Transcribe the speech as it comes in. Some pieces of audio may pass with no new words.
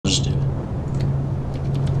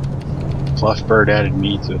Fluff Bird added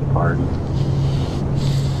me to the party.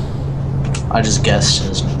 I just guessed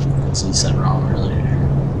his because he said wrong earlier.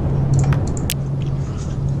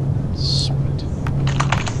 Sweet.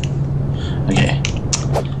 Okay.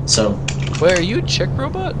 So. Wait, are you a chick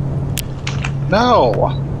robot? No!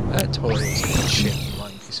 That totally is a chick, you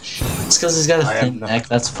lying piece of shit. It's because he's got a thin neck.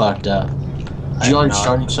 That's fucked up. Did you already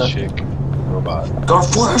start yourself? Chick robot. Go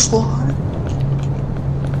flashlight!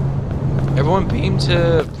 Everyone beam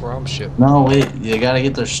to Rom ship. No, wait. You gotta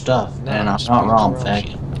get their stuff. No, and I'm not wrong,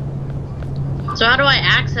 faggot. So how do I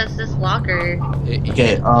access this locker?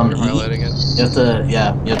 Okay, highlighting it.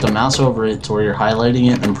 You have to mouse over it to where you're highlighting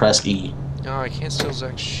it and press E. No, I can't steal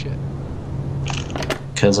Zach's shit.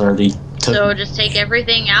 Because I already took So just take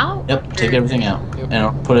everything out? Yep, take everything out. And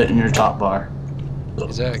I'll put it in your top bar.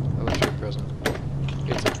 Hey, Zach, I left you a present.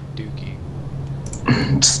 It's a dookie.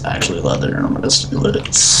 It's actually leather, and I'm gonna steal it.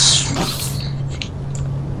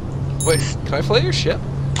 Wait, can I fly your ship?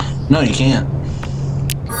 No, you can't.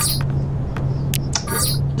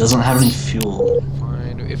 It doesn't have any fuel.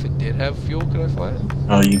 Fine. If it did have fuel, could I fly it?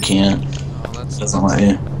 No, you can't. Oh, that's Doesn't let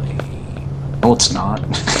you. lame. No, it's not.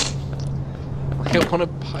 I don't want to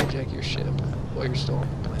hijack your ship while you're still on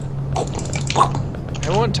the planet.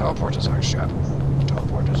 Everyone teleport to Zach's ship.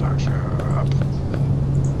 Teleport to Zach's ship.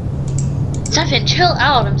 Stefan, chill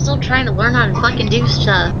out. I'm still trying to learn how to fucking do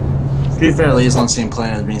stuff. To be fair, Lee's on the same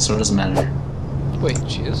planet as me, so it doesn't matter. Wait,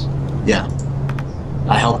 she is? Yeah.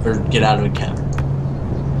 I helped her get out of a cavern.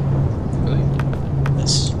 Really?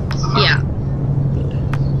 Yes. Yeah.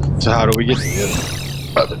 So how do we get together?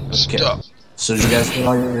 Okay. So did you guys get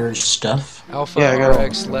all your stuff? Alpha Yeah, I got it.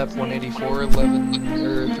 RX Lep 184 11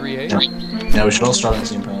 or 3A. Yeah, we should all start on the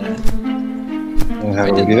same planet. And how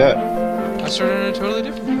do we do that? I started on a totally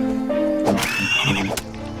different planet.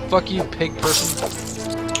 Fuck you, pig person.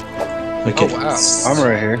 Okay. Oh wow. I'm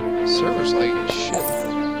right here. Server's like as shit.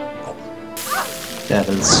 Yeah,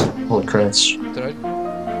 that's holy crits. Did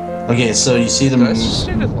I Okay, so you see did I just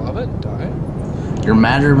stand in lava and die? your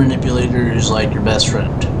matter manipulator is like your best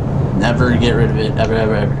friend. Never get rid of it, ever,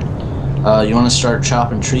 ever, ever. You want to start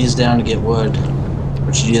chopping trees down to get wood.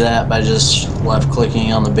 But you do that by just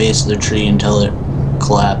left-clicking on the base of the tree until it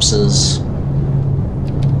collapses.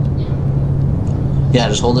 Yeah,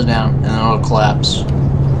 just hold it down, and then it'll collapse.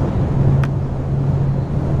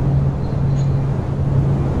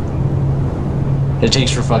 It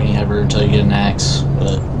takes for fucking ever until you get an axe,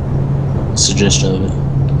 but it's the gist of it.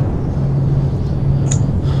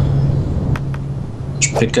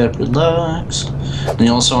 Just pick up your logs. And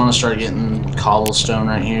you also want to start getting cobblestone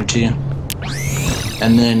right here too.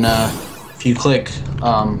 And then if you click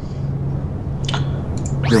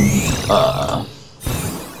your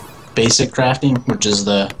basic crafting, which is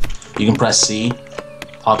you can press C,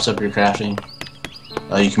 pops up your crafting.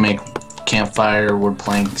 You can make campfire, wood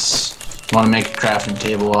planks. You want to make a crafting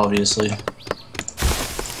table, obviously.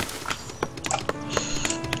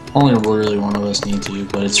 Only really one of us need to,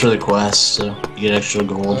 but it's for the quest, so you get extra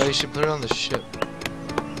gold. Oh, you should put it on the ship.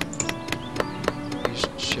 Your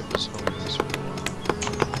ship is home this way.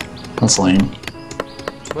 That's lame.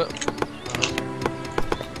 Well,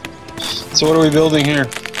 So what are we building here?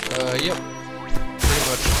 yep. Pretty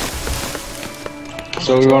much.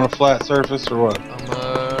 So we want a flat surface or what?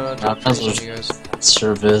 I'm That's tracing you guys.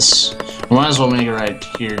 Surface. We might as well make it right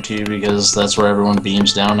here too, because that's where everyone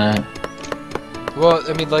beams down at. Well,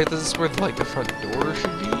 I mean, like, this is where, like, the front door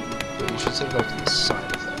should be, but you should set it up to the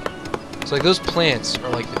side of that. So, like, those plants are,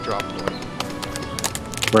 like, the drop point.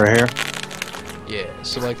 Right here? Yeah,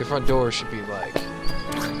 so, like, the front door should be, like,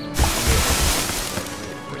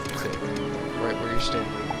 right where you're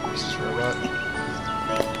standing, Mrs. Robot.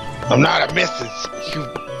 I'm not a missus! You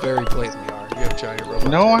very blatantly are. You have giant robot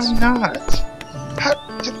No, tits. I'm not!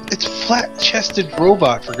 It's flat-chested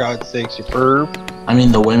robot, for God's sakes, you perv. I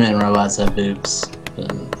mean, the women robots have boobs.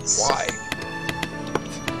 But Why?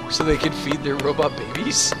 So they can feed their robot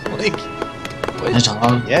babies? Like, what? That's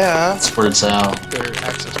all. Yeah. Squirts out. Their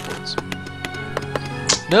access ports.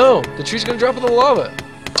 No! The tree's gonna drop in the lava!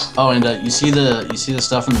 Oh, and you see the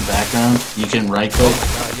stuff in the background. You can right click,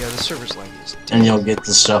 God, yeah, the server's like this. and you'll get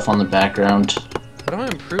the stuff on the background. How do I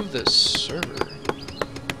improve this server?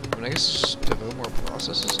 I mean, I guess just devote more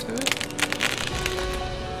processes to it?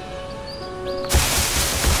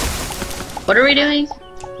 What are we doing?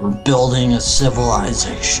 We're building a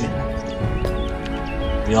civilization.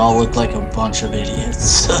 We all look like a bunch of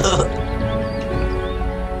idiots.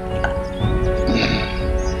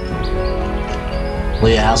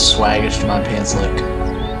 Leah, how swaggish do my pants look?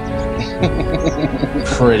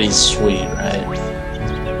 Pretty sweet, right?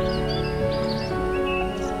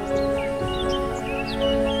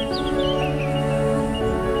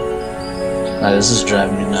 This is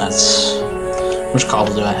driving me nuts. Which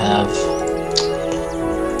cobble do I have?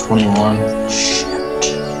 21. Shit.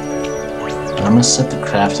 I'm gonna set the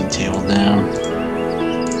crafting table down.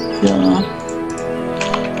 Yeah.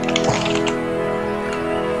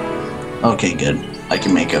 Okay, good. I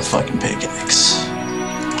can make a fucking pickaxe.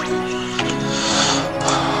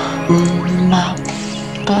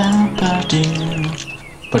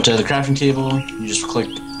 But the crafting table, you just click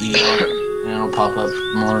E and it'll pop up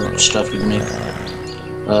more stuff you can make.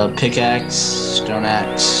 Pickaxe, stone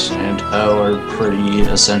axe, and O are pretty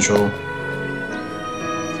essential.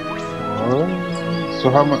 So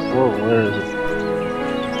how much? Whoa, where is it?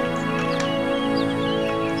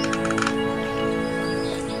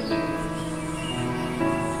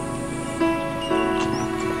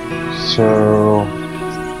 So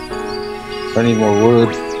I need more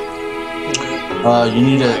wood. You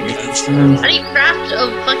need a. How do you craft a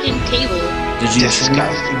fucking table? Did you?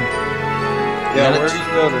 Disgusting. Yeah, where do you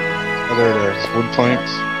go to? Oh, there it is. Wood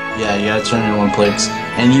planks. Yeah, you gotta turn it into one planks,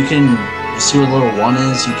 and you can see where the little one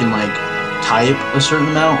is. You can like type a certain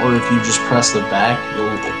amount, or if you just press the back,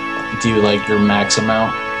 it'll do like your max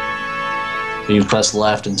amount. If you press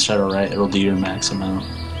left instead of right, it'll do your max amount.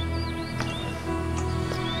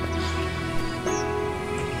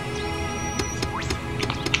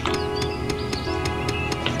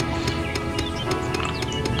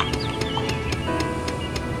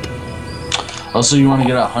 Also, you want to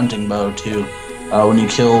get a hunting bow too. When you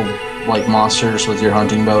kill like monsters with your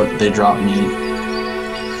hunting bow, they drop meat.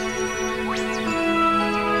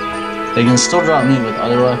 They can still drop meat with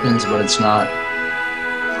other weapons, but it's not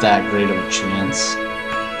that great of a chance.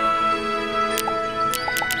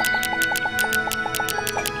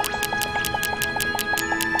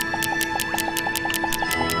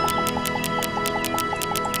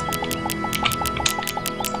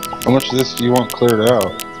 How much of this do you want cleared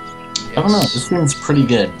out? I don't know, this seems pretty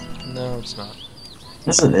good. No, it's not.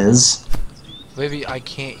 Yes, it is. Maybe I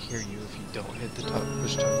can't hear you if you don't hit the top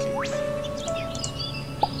push top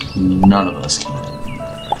key. None of us can.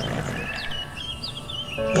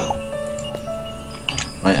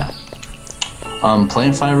 Oh yeah.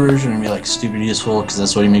 Plant fibers are gonna be like stupid useful because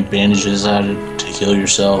that's what you make bandages out of to heal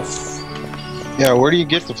yourself. Yeah, where do you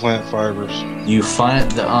get the plant fibers? You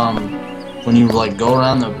find the when you like go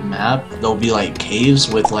around the map, there'll be like caves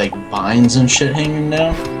with like vines and shit hanging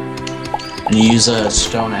down, and you use a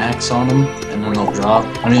stone axe on them, and then they'll drop.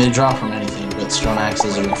 I mean, they drop from anything, but stone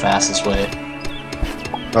axes are the fastest way.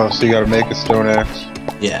 Oh, so you gotta make a stone axe?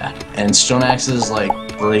 Yeah, and stone axes like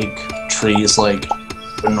break trees like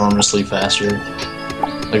enormously faster.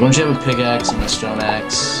 Like once you have a pickaxe and a stone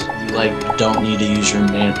axe, you like don't need to use your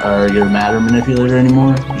matter manipulator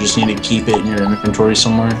anymore. You just need to keep it in your inventory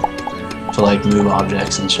somewhere to like move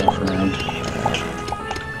objects and stuff around.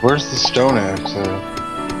 Where's the stone axe at?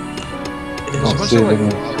 There's a bunch of like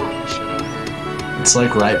water and shit out here. It's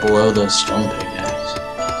like right below the stone pickaxe.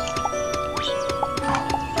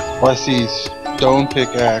 Well, I see stone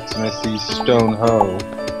pickaxe and I see stone hoe.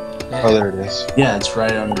 Yeah. Oh, there it is. Yeah, it's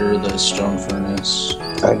right under the stone furnace.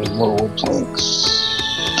 I need more wood planks.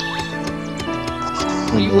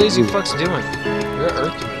 What are you lazy fucks doing? You're at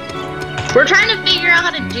Earth to me. We're trying to figure out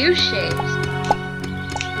how to do shit.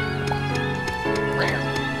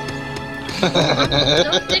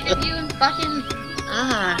 Don't stick with you and fucking.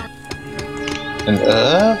 And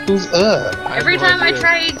who's Every time I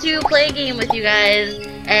try to play a game with you guys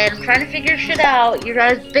and I'm trying to figure shit out, you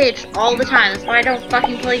guys bitch all the time. That's why I don't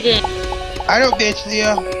fucking play games. I don't bitch,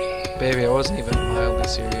 Leo. Baby, I wasn't even mildly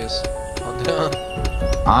serious. Calm down.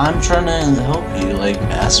 I'm trying to help you, like,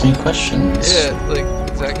 ask me questions. Yeah, like,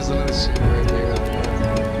 Zach is literally sitting right there.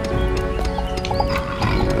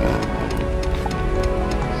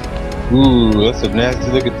 Ooh, that's a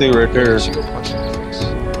nasty looking thing right there. You should go punch him in the face.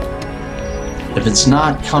 If it's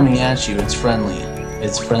not coming at you, it's friendly.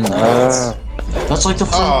 It's friendly. That's like the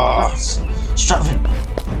first. Stop it.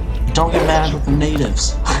 Don't get mad at the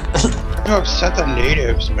natives. You upset the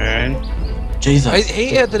natives, man. Jesus. I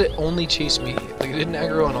hate that it only chased me. Like, it didn't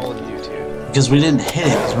aggro on all of you, too. Because we didn't hit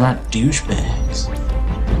it, because we're not douchebags.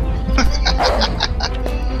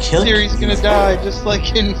 Kill Siri's gonna die just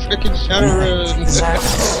like in frickin' Shadowrun.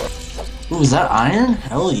 Exactly. Ooh, is that iron?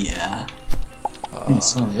 Hell yeah.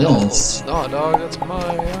 Some of this. No, dog, that's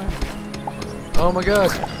mine. Oh my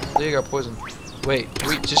god. Leah got poisoned. Wait,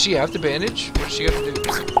 does she have to bandage? What does she have to do?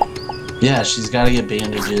 Yeah, she's gotta get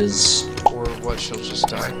bandages. Or what, she'll just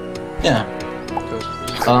die? Yeah. Good.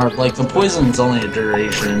 Like, the poison's only a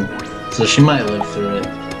duration, so she might live through it.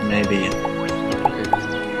 Maybe.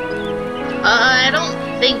 I don't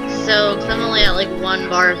think so, because I'm only at like 1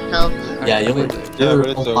 bar of health. Yeah, you're but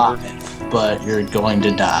it's alive. but you're going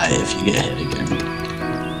to die if you get hit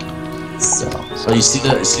again. So you see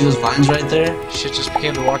those vines right there? Shit just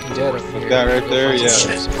became The Walking Dead up here. That right there, yeah.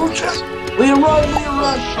 Shit. Leon, run!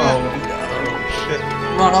 Oh, shit.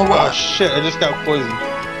 Run away! Oh shit, I just got poisoned.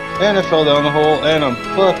 And I fell down the hole, and I'm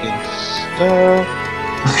fucking stuck.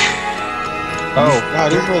 Oh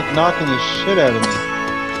god, he's like knocking the shit out of me.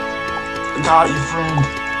 Got you, friend.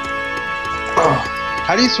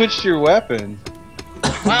 How do you switch to your weapon?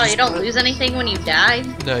 Wow, you don't lose anything when you die?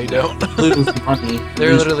 No, you don't. Lose money.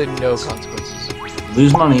 There are literally no consequences.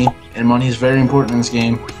 Lose money, and money is very important in this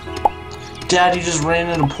game. Dad, you just ran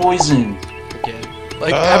into poison. Again.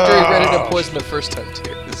 Like, after he ran into poison the first time,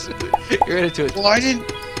 too. You ran into it. Well, I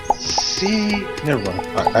didn't see... Never mind.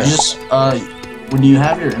 You just, when you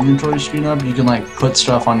have your inventory screen up, you can, like, put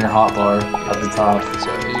stuff on your hotbar at the top.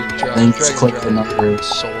 So you Then you just click the number.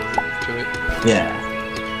 Sword to it. Yeah.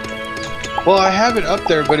 Well, I have it up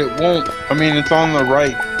there, but it won't... I mean, it's on the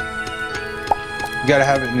right. You gotta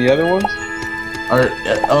have it in the other ones?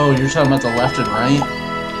 Oh, you're talking about the left and right?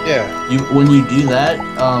 Yeah. When you do that,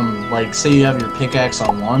 like, say you have your pickaxe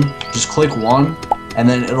on one, just click one, and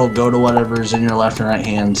then it'll go to whatever's in your left and right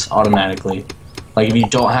hands automatically. Like, if you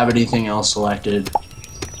don't have anything else selected.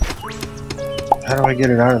 How do I get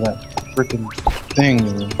it out of that freaking thing?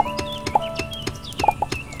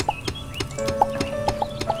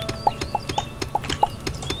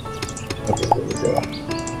 Okay, there we go.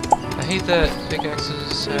 I hate that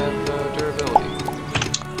pickaxes have durability.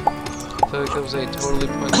 I feel like that was a totally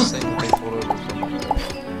pointless thing that they pulled over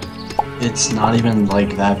from. It's not even,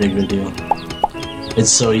 like, that big of a deal. It's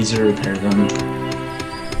so easy to repair them.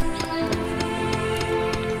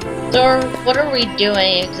 So, what are we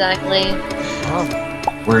doing exactly?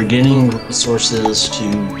 We're getting resources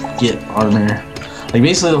to get armor. Like,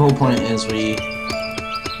 basically the whole point is we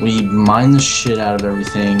mine the shit out of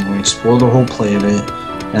everything, we explore the whole planet,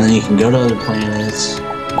 and then you can go to other planets,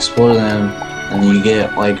 explore them, and then you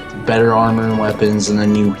get, like, better armor and weapons, and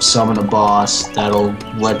then you summon a boss that'll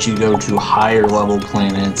let you go to higher level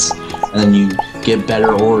planets, and then you get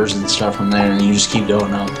better ores and stuff from there, and you just keep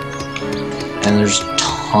going up. And there's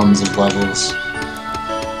tons of levels.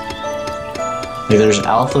 Like, there's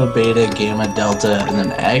Alpha, Beta, Gamma, Delta, and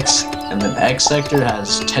then X, and then X sector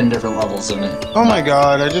has 10 different levels in it. Oh my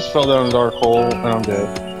god, I just fell down a dark hole, and I'm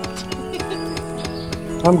dead.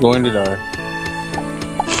 I'm going to die.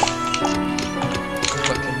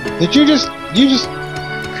 Did you just...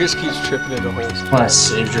 Chris keeps tripping into holes. When I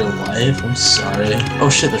saved your life, I'm sorry. Oh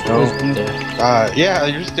shit, there's poison there. Yeah,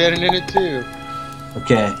 you're standing in it too.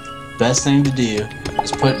 Okay, best thing to do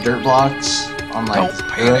is put dirt blocks on, like, Don't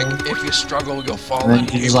panic. If you struggle, you'll fall and then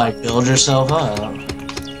in. you just, like, build yourself up.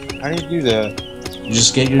 How do you do that? You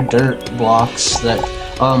just get your dirt blocks that...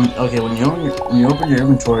 okay, when you open your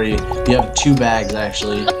inventory, you have 2 bags,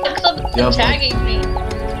 actually. Something's tagging me.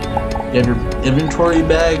 You have your inventory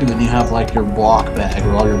bag, and then you have, like, your block bag,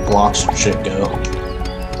 where all your blocks and shit go.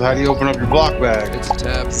 So how do you open up your block bag? It's a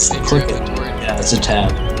tab. Click it. Yeah, it's a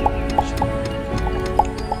tab.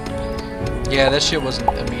 Yeah, that shit wasn't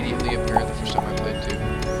immediately apparent the first time I played too.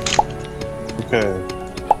 Okay.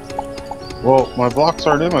 Well, my blocks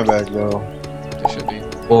aren't in my bag, though. They should be.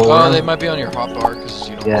 Well, They might be on your hotbar, because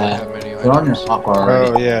you don't really have many items. they're on your hotbar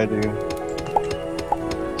already. Oh, yeah, I do.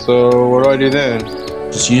 So, what do I do then?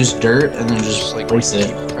 Just use dirt, and then just like place it.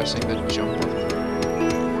 keep pressing the jump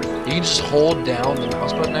button. You can just hold down the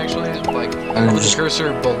mouse button, actually, like, then with just- the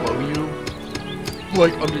cursor below you,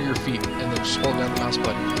 like under your feet, and then just hold down the mouse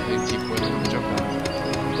button and keep waiting on the jump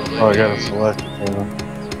button. Oh, I gotta select it.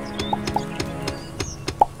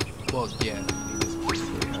 Well, yeah.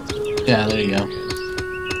 Yeah, there you go.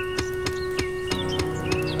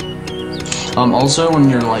 Also, when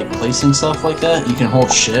you're, like, placing stuff like that, you can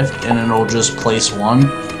hold shift and it'll just place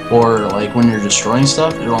one. Or, like, when you're destroying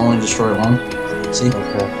stuff, it'll only destroy one. See?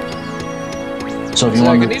 Okay. So if you So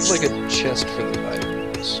want I to... need, like, a chest for the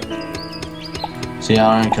items. See how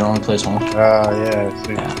I can only place one? Yeah, I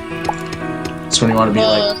see. That's when you want to be,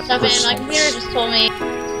 Well, like... something my computer just told me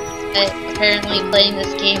that apparently playing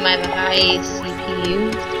this game I have a high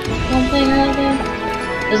CPU. Don't play another game?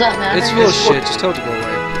 Does that matter? It's full of shit, just tell it to go away.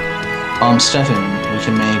 Stefan, we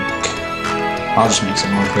can make... I'll just make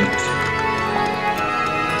some real quick. Let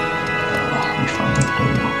me find that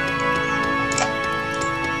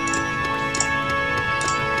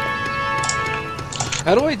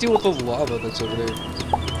How do I deal with the lava that's over there?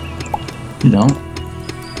 You don't?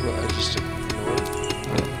 Well, I just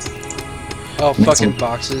ignore it. Oh, fucking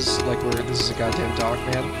boxes, like this is a goddamn dock,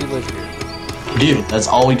 man. We live here. Dude, that's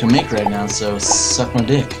all we can make right now, so suck my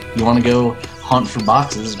dick. You want to go hunt for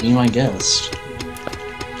boxes, be my guest.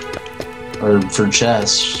 Or for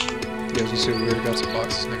chests. You guys can see we already got some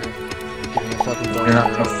boxes, nigga. Give me a fucking bow You're and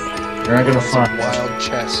not arrow. gonna Some find wild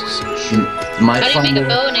chests. You might How do you find make a it.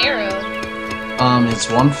 bow and arrow? It's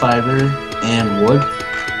 1 fiber and wood.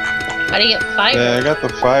 How do you get fiber? Yeah, I got the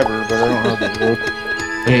fiber, but I don't have the wood.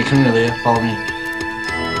 Okay, come here, Leah. Follow me.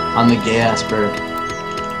 I'm the gas bird.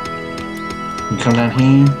 You come down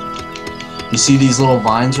here. You see these little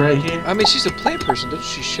vines right here? I mean, she's a plant person, doesn't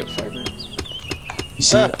she? Shit fiber. You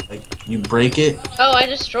see it? Like, you break it. Oh, I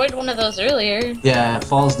destroyed one of those earlier. Yeah, it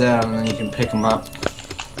falls down, and then you can pick them up.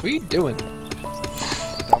 What are you doing?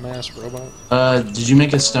 Dumbass robot. Did you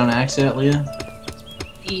make a stone axe yet, Leah?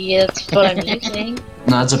 Yeah, that's what I'm using.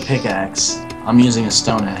 No, it's a pickaxe. I'm using a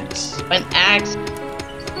stone axe. An axe.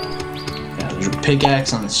 Yeah, there's a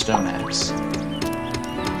pickaxe and a stone axe.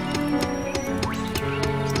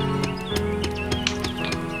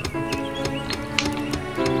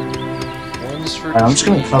 One's for Alright, I'm just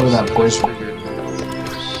gonna cover that trees, voice. one's for your nose.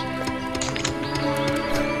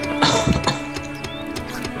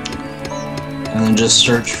 And then just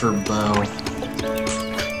search for bow.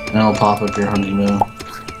 And it'll pop up your hunting bow.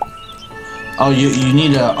 Oh, you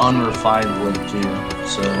need a unrefined wood too,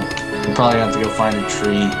 so you probably have to go find a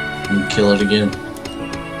tree and kill it again.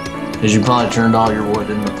 Because you probably turned all your wood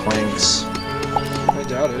into planks. I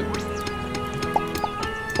doubt it.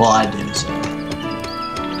 Well, I do, so.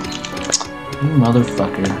 You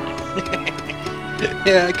motherfucker.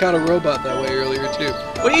 Yeah, I caught a robot that way earlier too.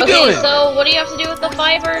 What are you Okay, doing? so what do you have to do with the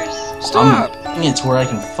fibers? Stop! It's where I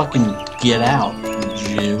can fucking get out,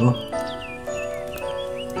 Jew.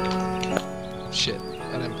 Shit,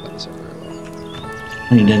 I didn't plan this out very well.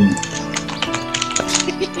 No, you didn't.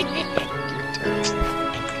 You're terrible.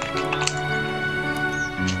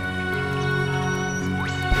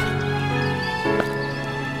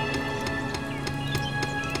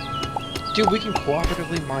 Dude, we can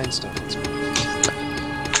cooperatively mine stuff. Let's go.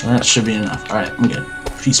 That should be enough. Alright, I'm good.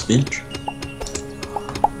 Peace, bitch.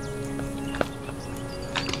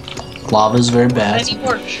 Lava's very bad. Any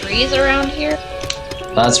more trees around here?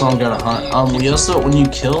 That's what I'm gonna hunt. We also, when you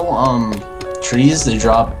kill, trees, they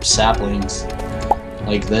drop saplings.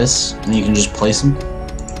 Like this, and you can just place them.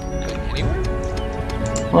 Like anywhere?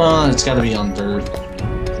 Well, it's gotta be on dirt.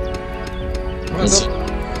 Well, It's,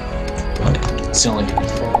 they'll it's the only...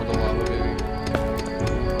 fall in the lava,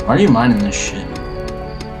 baby. Why are you mining this shit?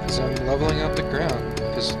 Because I'm leveling out the ground.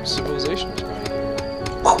 Because civilization is growing here.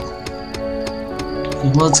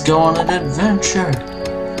 Let's go on an adventure.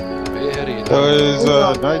 Way ahead of you. So is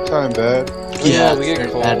nighttime bad? Yeah, we get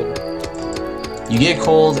it's cold. bad. You get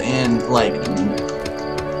cold and like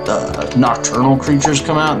nocturnal creatures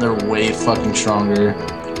come out and they're way fucking stronger.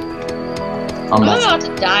 I'm I'm about about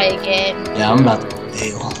to die again. yeah, I'm about to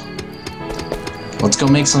bail. Let's go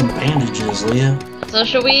make some bandages, Leah. So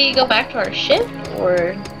should we go back to our ship,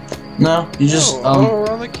 or? No, you just Huddle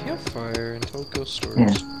around the campfire until ghost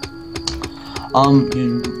stories. you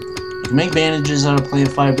can make bandages out of plant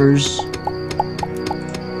fibers.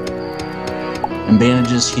 And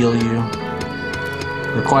bandages heal you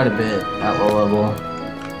for quite a bit at low level.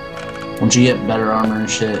 Once you get better armor and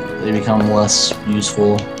shit, they become less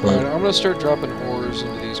useful. Alright, But I'm gonna start dropping ores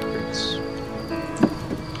into these crates.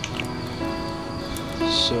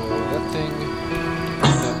 So that thing,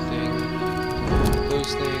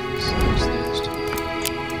 those things too.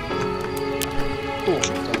 Cool.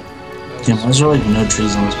 Done. damn, why is there like no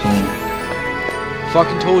trees on this planet?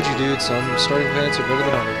 Fucking told you, dude. Some starting planets are better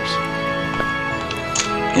than others.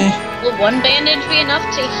 Eh. Will one bandage be enough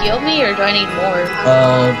to heal me, or do I need more?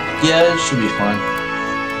 Yeah, it should be fine.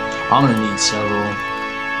 I'm gonna need several.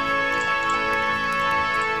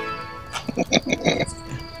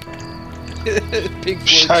 Pink Floyd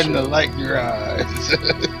Shine the show. light in your eyes.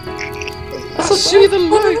 I see the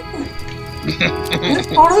light.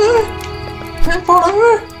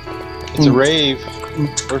 It's a rave.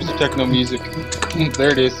 Where's the techno music?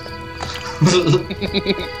 There it is.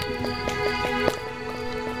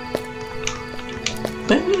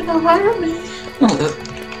 Baby, don't hurt me.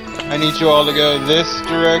 I need you all to go this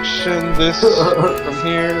direction, this from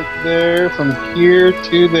here to there, from here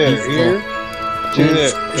to there, here to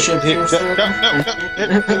there. Ship Here, here, no,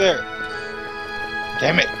 here to there.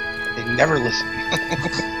 Damn it! They never listen.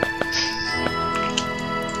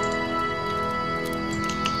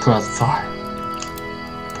 Brother.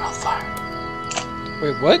 Brother.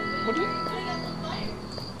 Wait, what? What? He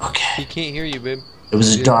Okay. can't hear you, babe. It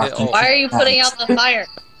was a Yeah, dark. oh. Why are you putting out the fire?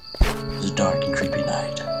 It was a dark and creepy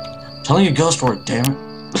night. I'm telling you a ghost story, damn it.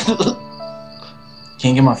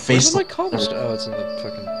 Can't get my face. Where's my cobblestone? Oh, it's in the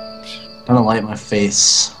fucking. I'm gonna light my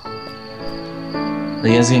face. Are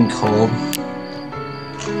you guys getting cold?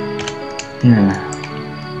 Here.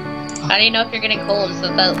 How do you know if you're getting cold? Is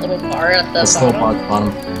it that little bar at the That's the bottom? little bar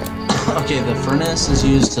at the bottom. Okay, the furnace is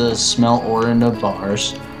used to smelt ore into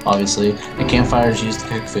bars, obviously. The campfire is used to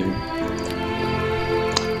cook food.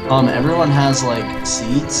 Everyone has like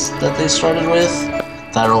seeds that they started with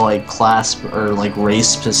that are like class or like race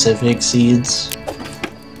specific seeds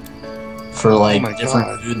for like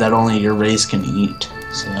different food that only your race can eat.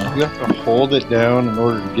 So you have to hold it down in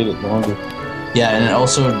order to get it longer. yeah, and it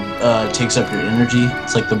also takes up your energy.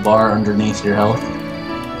 It's like the bar underneath your health.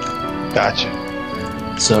 Gotcha.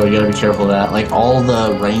 So you gotta be careful of that. Like all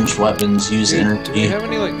the ranged weapons use energy. Do we have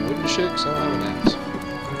any like wooden shit? 'Cause I don't have an axe.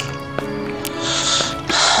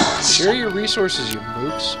 Share your resources, you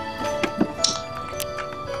mooks.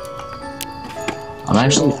 I'm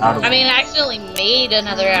actually out of. I mean, I accidentally made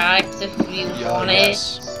another axe if you want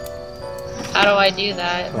Yes. it. How do I do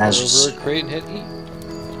that? Hover over a crate and hit E.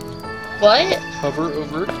 What? Hover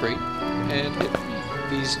over a crate and hit E.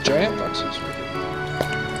 These giant boxes right here.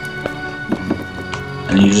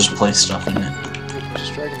 And you just place stuff in it.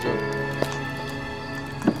 Just drag and go.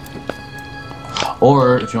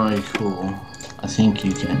 Or if you want to be cool, I think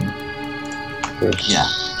you can. Yeah.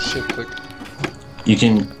 Shift click. You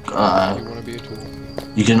can. You want to be a tool.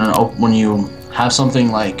 You can when you have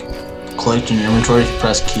something like clicked in your inventory, if you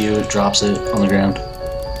press Q, it drops it on the ground.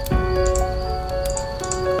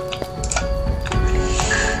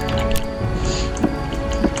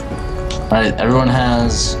 Alright, everyone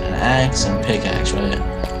has an axe and a pickaxe, right?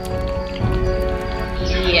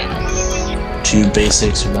 Yes. Two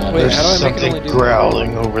basic survival. Wait, There's how do I make it something only do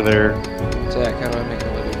growling over there. Zach, how do I make it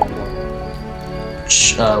only do one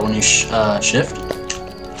block? When you shift.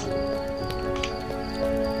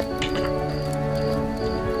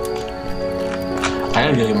 I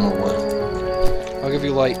gotta go get more wood. I'll give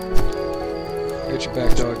you light. Get your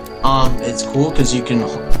back, dog. It's cool because you can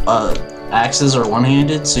axes are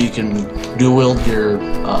one-handed, so you can dual wield your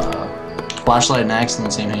flashlight and axe in the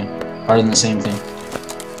same hand, or in the same thing.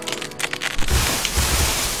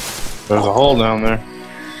 There's a hole down there.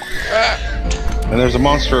 And there's a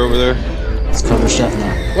monster over there. Let's cover Chef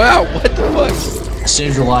now. Wow, what the fuck? I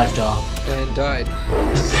saved your life, dog. And died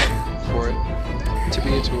for it to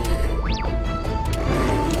be a tool.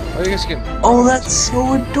 Oh, you guys can. Oh, that's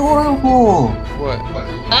so adorable! What?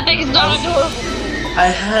 That thing is not adorable. I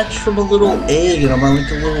hatched from a little egg, and I'm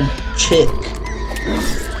like a little chick.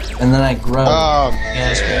 And then I grow. Oh,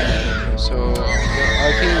 Yeah, it's cool. So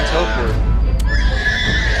I can't even teleport.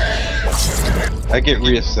 I get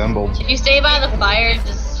reassembled. If you stay by the fire,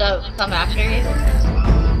 just come after you. I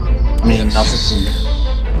mean, nothing.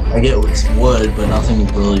 I get it's wood, but nothing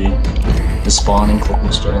really is spawning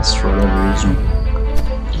close to us for whatever reason.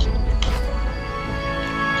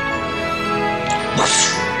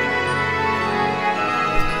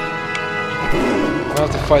 I'll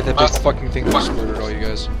have to fight that big fucking thing that just murdered all you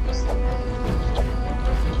guys.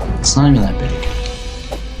 It's not even that big.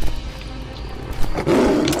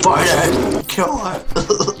 Fight it! Kill it!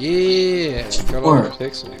 Yeah! Got all the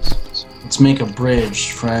pixels. Let's make a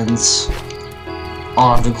bridge, friends.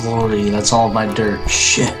 On to glory. That's all my dirt.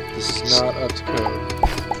 Shit. This is not up to code.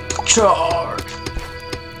 Charge!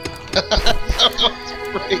 Someone's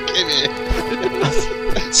breaking it.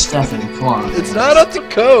 Stephanie, come on. It's not up to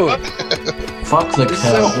code! Fuck the This is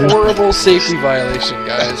code. a horrible safety violation,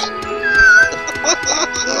 guys.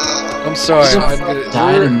 I'm sorry. I'm gonna,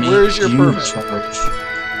 Die to me. where's your permit? Charge.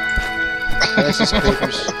 Pass these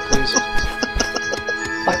papers, please.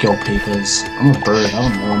 Fuck your papers. I'm a bird. I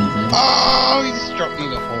don't know anything. Oh, he struck me in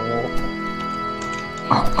the hole.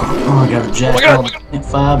 Oh, I got a jack. Oh my God.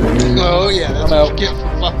 Fiber. Oh, yeah, that's I'm what out. you get for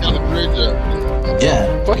fucking the bridge up. Yeah.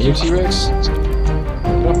 Fuck you, T-Rex.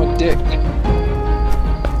 Get off my dick.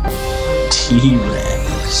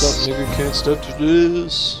 T-Rex. Some nigga can't step to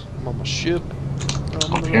this. I'm on my ship.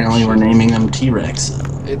 Apparently, we're naming them T-Rexes.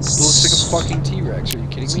 It looks like a fucking T-Rex. Are you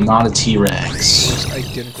kidding It's me? not a It T-Rex. looks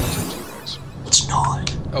identical to a T-Rex. It's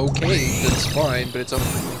not. Okay, that's fine, but it's a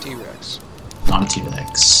fucking T-Rex. Not a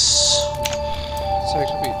T-Rex. Let's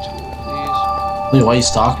actually be a tool, Wait, why are you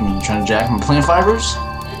stalking me? You trying to jack my plant fibers?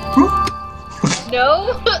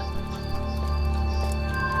 No.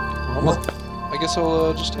 What? I guess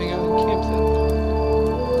I'll just hang out in camp then.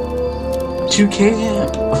 You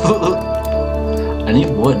can't. I need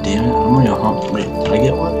wood, damn it. I'm gonna go hunt. Wait, did I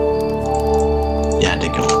get wood? Yeah, I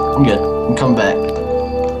did go. I'm good. I'm coming back.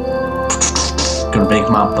 Gonna make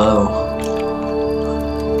my bow.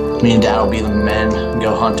 Me and Dad will be the men and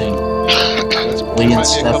go hunting. Lee and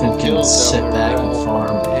Stefan can sit back and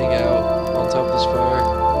farm. Hang out on top of this fire.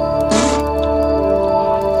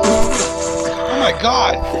 Oh my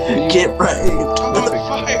god! Get right. I'm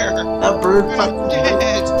on fire! That bird I'm fucking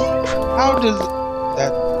dead! How does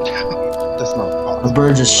that... That's not The possible.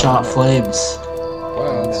 bird just shot flames.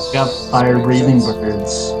 Wow, that's... Got fire-breathing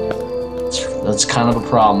birds. That's kind of a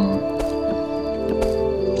problem.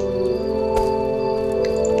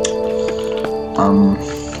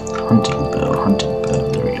 Hunting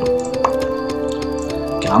bow. There we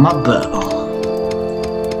go. Got my bow.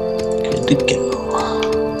 Good to go.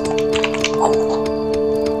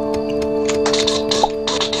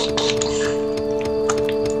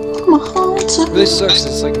 It really sucks.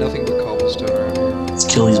 It's like nothing but cobblestone around here. Let's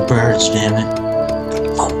kill these birds, damn it.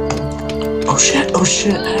 Oh shit,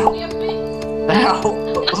 Ow.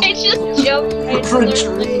 Ow. I just jumped right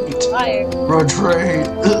Retreat. fire. Retreat.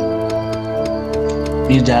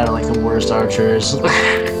 Me and Dad are like the worst archers.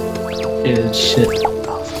 Dude, shit.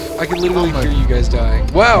 I can literally hear you guys dying.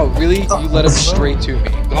 Wow, really? You led us straight to me.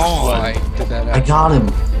 Why did that I happen? got him.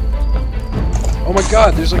 Oh my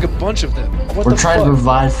god, there's like a bunch of them. What We're the trying fuck? to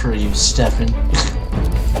provide for you, Stefan.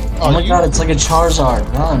 Oh my god, it's like a Charizard.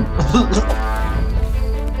 Run.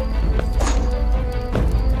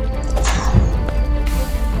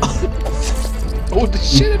 Oh, the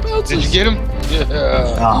shit, it bounces! Did you get him?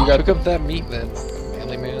 Yeah. Ah. You got Pick up that meat then,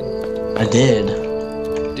 manly man. I did.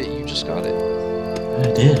 You just got it.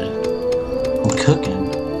 I did. I'm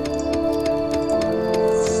cooking.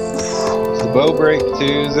 the bow break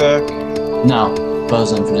too, Zach? No,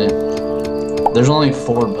 bow's infinite. There's only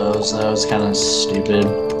 4 bows, though. It's kind of stupid.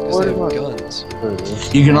 Because they have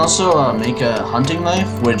guns. You can also make a hunting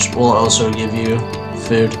knife, which will also give you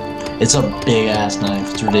food. It's a big ass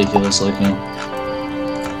knife. It's ridiculous looking.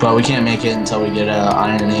 But we can't make it until we get an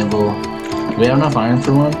iron anvil. Do we have enough iron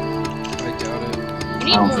for one? I doubt it. You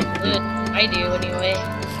need I don't more think we wood. I do anyway.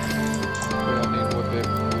 We don't need wood, babe.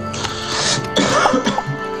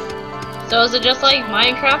 So is it just like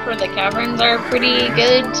Minecraft where the caverns are pretty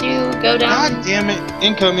good to go down? God damn it!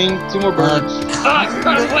 Incoming! 2 more birds.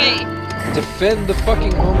 Run away! Defend the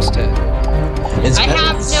fucking homestead. It's I better-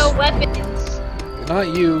 have no weapons. Not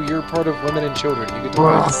you, you're part of women and children. You get to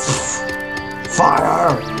fight.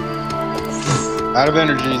 Fire! Out of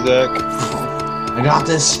energy, Zach. I got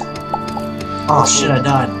this. Oh shit, I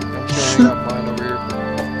died. I'm sure I got mine over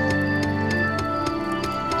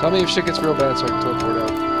here. Tell me if shit gets real bad so I can teleport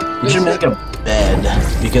out. We should make a bed,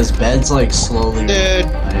 because beds like slowly... Dead.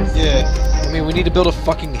 Yes. I mean, we need to build a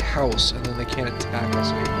fucking house and then they can't attack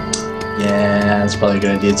us anymore. Yeah, that's probably a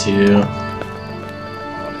good idea too.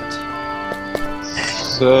 On it.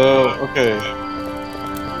 So, okay.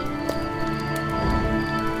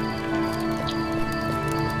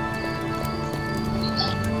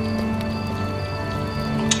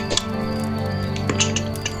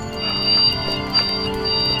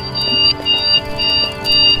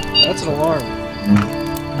 That's an alarm.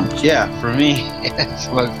 Yeah, for me, it's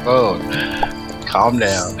my phone. Calm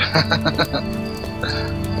down.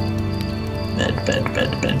 Bed.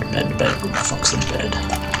 Who the fuck's in bed?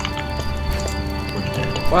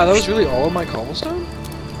 Wow, that was really all of my cobblestone?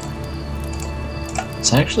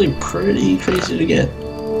 It's actually pretty crazy to get.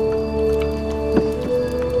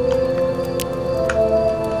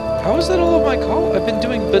 How is that all of my cobble? I've been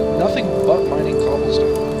doing nothing but mining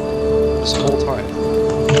cobblestone this whole time.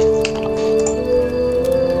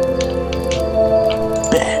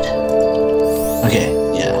 Bed. Okay,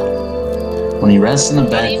 yeah. When you rest in the Why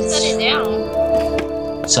do bed... you set it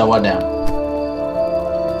down? Set what down?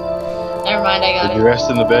 Never mind, I got Did you it. rest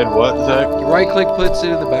in the bed? What, Zach? You right click puts it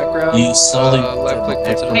in the background. You slowly... left click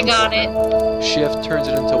puts it in I got it. Shift turns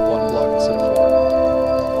it into 1 block instead of 4.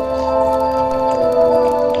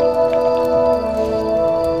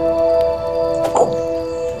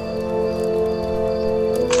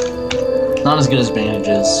 Not as good as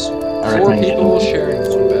bandages. I 4 recommend people getting... sharing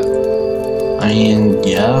 1 bed. I mean,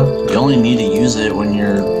 yeah. You only need to use it when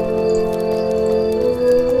you're...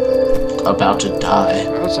 about to die.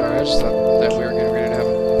 Oh, sorry, I just thought that we were getting ready to have a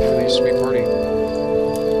really sweet party.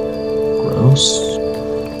 Gross.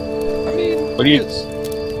 I mean, What do you- it's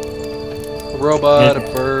a robot, Yeah.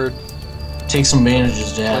 a bird, Take some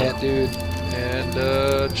bandages, Dad. plant dude, and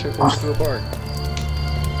chick walks through a bar.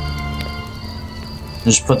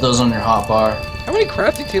 Just put those on your hotbar. How many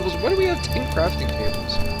crafting tables? Why do we have 10 crafting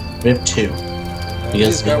tables? We have 2. Because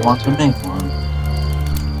just they got want to one. make one.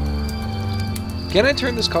 Can I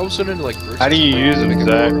turn this cobblestone into like virtual? How do you use to them, make it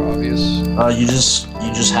Zach? more obvious? You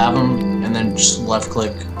just have them, and then just left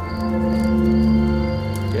click.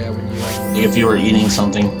 Yeah, when you Like if you were eating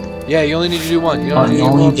something. yeah, you only need to do 1. You Oh, don't need you to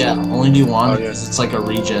do only one. only do 1 Oh, because it's like a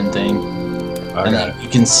regen thing, and Okay. then you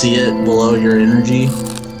can see it below your energy.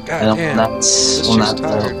 God And damn. when that's This when chick's that's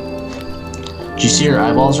tired. Do you see your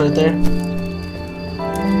eyeballs right there?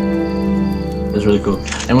 That's really cool.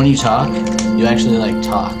 And when you talk, you actually like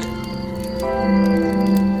talk.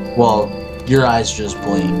 Well, your eyes just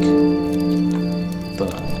blink.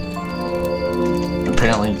 But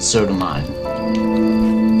apparently so do mine.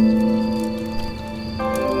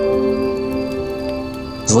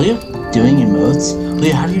 Is Leah doing emotes?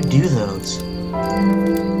 Leah, how do you do those?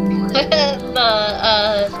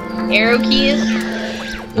 The arrow keys.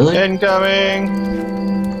 Really? Incoming!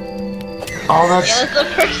 Oh, that's... Yeah, that's the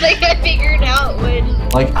first thing I figured out when...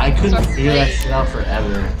 Like, I couldn't figure that shit out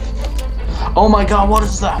forever. Oh my god, what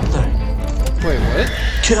is that thing? Wait, what?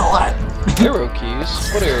 Kill it! Arrow keys?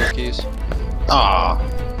 What arrow keys? Ah.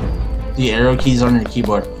 The arrow keys on your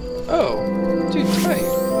keyboard. Oh, dude, tight.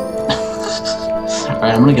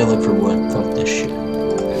 Alright, I'm gonna go look for wood. Fuck this shit.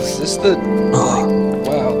 Is this the... like,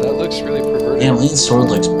 wow, that looks really perverted. Damn, Lee's sword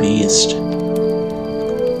looks beast.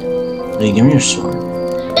 Lee, give me your sword.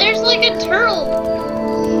 There's like a turtle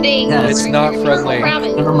thing. Yeah, it's not friendly.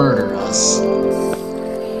 It's gonna murder us.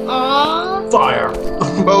 Aww. Fire!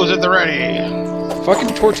 Bows at the ready.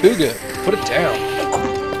 Fucking Tortuga. Put it down.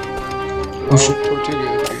 Oh shit.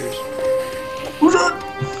 Tortuga appears. Who's that?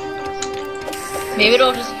 Maybe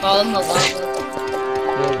it'll just fall in the lava.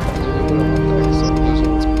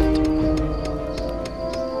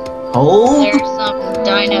 Hold! There's some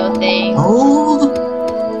dino thing. Hold!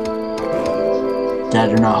 Dad,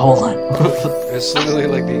 you're not holding. It's literally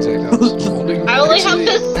like the exact opposite. Holding I only have actually-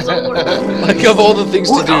 this sword. Like, of all the things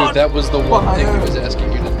to do, that was the one thing he was asking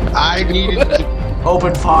you to do. I needed to...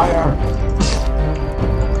 Open fire!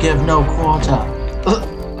 Give no quarter.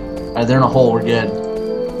 Alright, they're in a hole, we're good.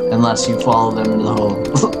 Unless you follow them into the hole.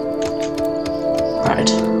 Alright.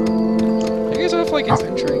 You guys have like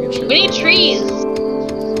adventuring and shit. We need trees.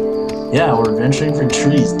 Yeah, we're adventuring for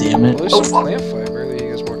trees, damn it. Well, there's Oh, some fuck. plant fiber that you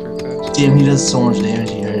guys walk very fast. Damn, he does so much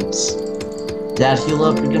damage, he hurts. Dad, heal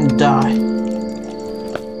up, you're gonna die.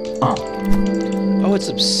 Oh. Oh, it's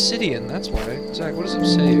obsidian, that's why. Zach, what is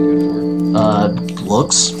obsidian good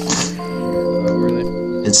Looks? for? Oh, really?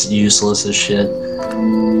 It's useless as shit.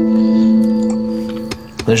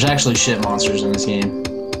 There's actually shit monsters in this game.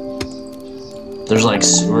 There's like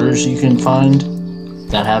sewers you can find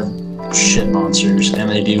that have shit monsters, and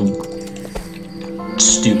they do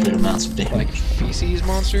stupid amounts of damage. Like feces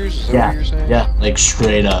monsters? Is that what you're saying? Yeah, like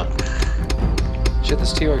straight up. Shit,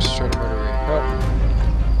 this T-Rex is trying to murder me.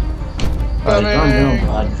 Alright, I'm doing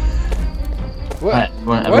bud. What? Alright,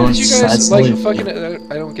 Why everyone did you guys, decides to like, leave. fucking,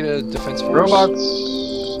 I don't get a defense force? Robots.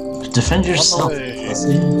 Defend yourself, On the way.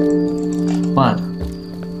 pussy. Come on.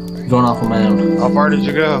 I'm going off on my own. How far did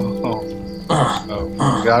you go? Oh,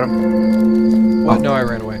 you got him? What? No, I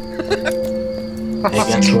ran away. Hey,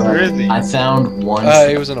 guess what? Where is he? I found one.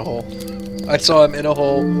 He was in a hole. I saw him in a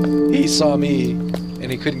hole, he saw me,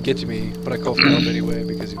 and he couldn't get to me, but I called for help anyway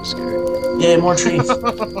because he was scary. Yay, more trees.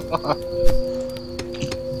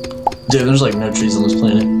 Dude, there's like no trees on this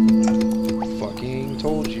planet. Fucking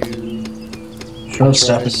told you. Shut up,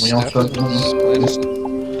 Stefan. We all shut up.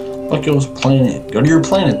 Fuck your planet. Go to your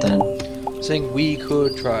planet then. Saying we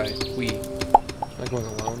could try. We. Not going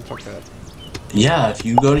alone. Fuck that. Yeah, if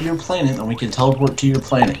you go to your planet, then we can teleport to your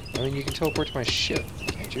planet. I mean, you can teleport to my ship,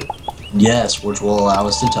 can't you? Yes, which will allow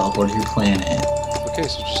us to teleport to your planet. Okay,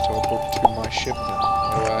 so just teleport to my ship then.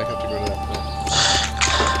 Why do I have to go to that planet?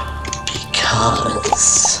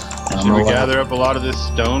 Because... Should we gather up a lot of this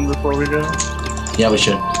stone before we go? Yeah, we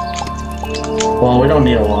should. Well, we don't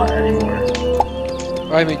need a lot anymore.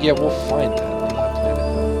 I mean, yeah, we'll find that on that planet.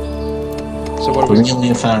 So what are We we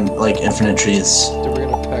only found, like, infinite trees. So we're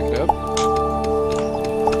gonna pack it up?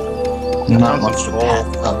 Not much to pack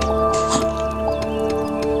up.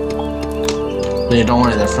 But yeah, don't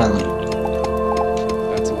worry, they're friendly.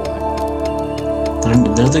 That's a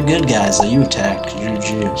lie. They're the good guys that you attacked. You're a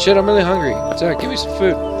Jew. Shit, I'm really hungry. Zach, give me some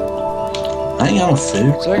food. I ain't got no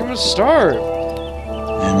food. Zach, I'm gonna starve.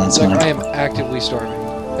 And that's Zach, my I am actively starving.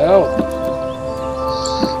 Help!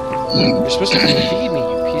 You're supposed to feed me,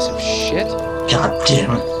 you piece of shit. God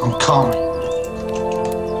damn it, I'm coming.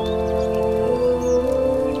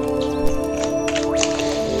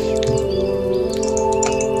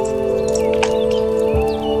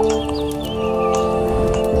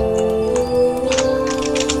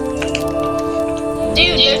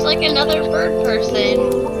 Dude, there's like another bird person.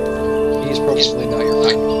 He's probably not your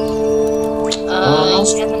friend. He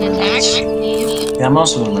hasn't attacked me. Yeah,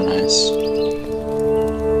 most of them are nice.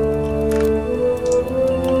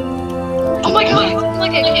 Oh my god, it looks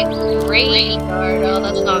like a graveyard. Oh,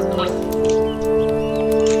 that's not cool.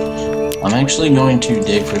 I'm actually going to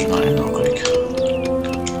dig for mine real quick. I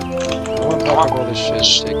want to pack up all this shit,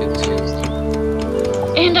 take it to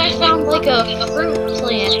And I found like a fruit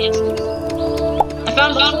plant. I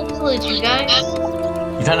found a whole village, you guys.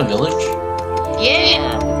 You found a village?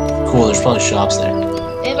 Yeah. Cool, there's probably shops there.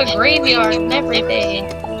 They have a graveyard and everything.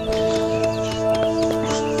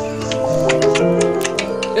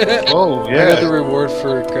 Oh, I got the reward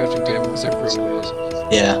for crafting tables. I proved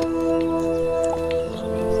it. Yeah.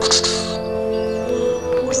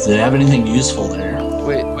 Do they have anything useful there?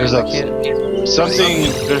 Wait, There's I a- can't.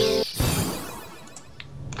 Something, there's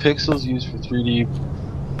pixels used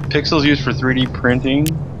for 3D printing,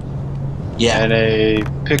 Yeah. and a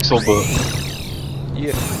pixel book.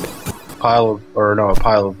 Yeah. A pile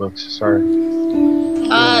of books, sorry.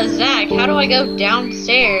 Zach, how do I go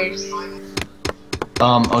downstairs?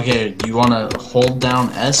 Okay, you wanna hold down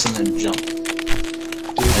S and then jump. Dude,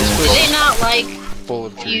 this Is place it is not like full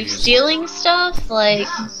of you trees. stealing stuff? Like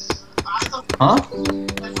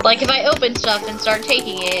if I open stuff and start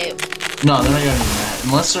taking it. No, they're not gonna get mad.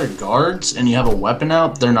 Unless they're guards and you have a weapon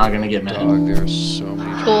out, they're not gonna get mad. Dog, there are so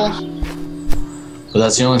many Cool. trees. But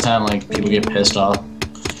that's the only time, like, people get pissed off.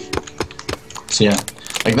 So yeah.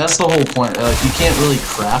 Like, that's the whole point. Like, you can't really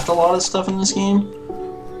craft a lot of stuff in this game.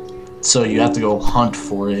 So you have to go hunt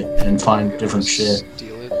for it and find different shit.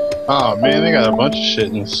 Steal it. Oh man, they got a bunch of shit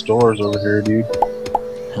in the stores over here, dude.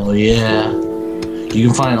 Hell yeah. You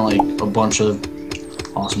can find, like, a bunch of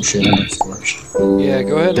awesome shit in the stores. Yeah,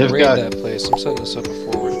 go ahead and They've raid got- that place. I'm setting this up a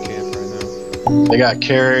forward camp right now. They got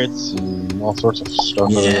carrots and all sorts of stuff.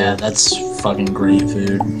 over Yeah, there. that's fucking great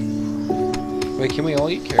food. Wait, can we all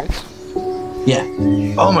eat carrots? Yeah.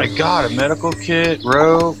 Oh my god, a medical kit,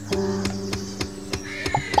 rope,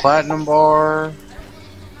 platinum bar,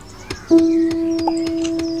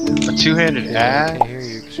 a two-handed I axe, can't hear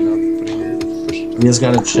you because you're not putting your push. You just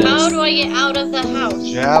got a How chest. do I get out of the house?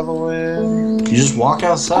 javelin. You just walk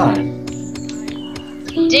outside, Did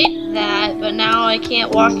that, but now I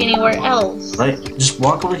can't walk anywhere else. right? Just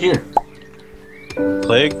walk over here.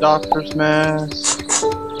 Plague doctor's mask.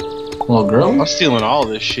 Well, girl. I'm stealing all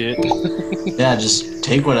this shit. Yeah, just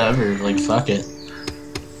take whatever. Like, fuck it.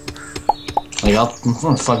 Like, I'm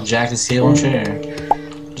gonna fuck Jack this table and chair.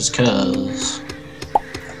 Just cause.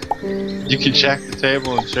 You can jack the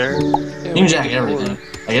table and chair. Yeah, You can jack everything.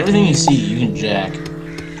 Like, everything you see, you can jack.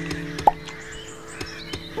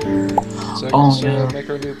 So I can Oh, just, yeah. make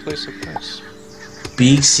our new place look nice.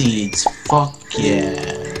 Big seeds. Fuck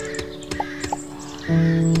yeah.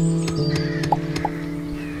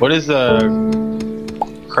 What is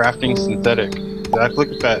crafting synthetic? Zach, look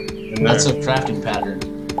at that. In there. That's a crafting pattern.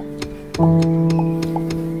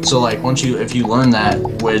 So, like, if you learn that,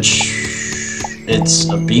 which it's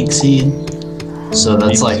a beak seed. So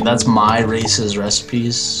that's my race's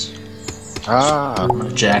recipes. Ah. I'm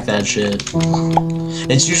gonna jack that shit.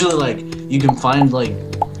 It's usually like you can find like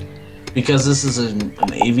because this is an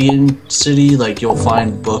avian city, like you'll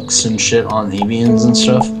find books and shit on avians and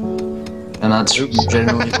stuff. And that's Oops.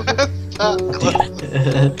 generally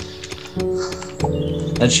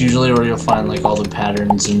that's usually where you'll find like all the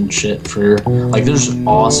patterns and shit for like there's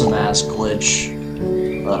awesome ass glitch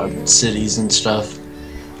cities and stuff.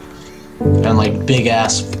 And like big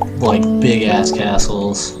ass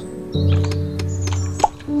castles.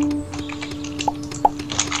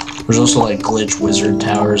 There's also like glitch wizard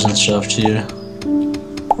towers and stuff too.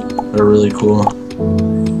 They're really cool.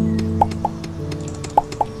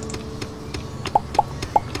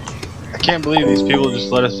 I can't believe these people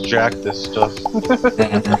just let us jack this stuff.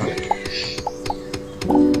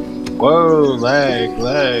 Whoa, lag.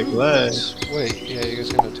 Wait, yeah, you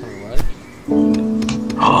guys gonna tell me why?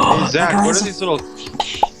 Hey, Zach, what are these little...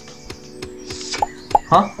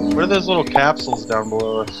 Huh? What are those little capsules down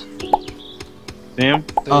below us? See 'em?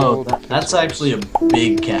 They Oh, hold that's pencils. actually a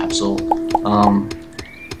big capsule.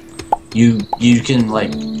 You can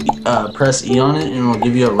like press E on it and it'll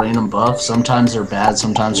give you a random buff. Sometimes they're bad,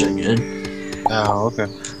 sometimes they're good. Oh, okay.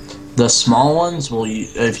 The small ones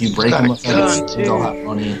if you break Got them a with gun, it, too. they'll have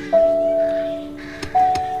money.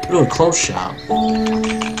 Ooh, a close shop.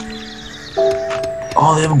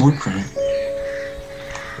 Oh, they have a blueprint.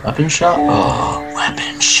 Weapon shop? Oh,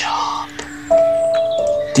 weapon shop.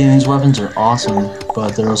 Damn, these weapons are awesome,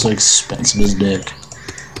 but they're also expensive as dick.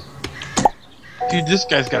 Dude, this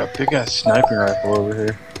guy's got a big ass sniper rifle over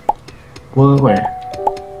here. Where?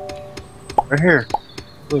 Right here.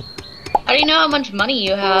 How do you know how much money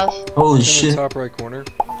you have? Holy It's in the shit. top right corner.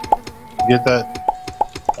 You get that?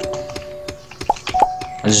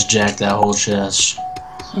 I just jacked that whole chest.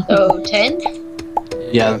 Oh, 10?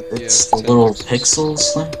 Yeah, it's the 10 little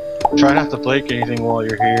pixels. pixels Try not to break anything while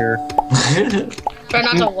you're here. thing. Try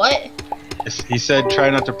not to what? He said try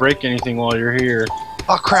not to break anything while you're here.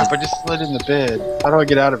 Oh crap! I just slid in the bed. How do I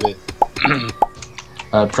get out of it?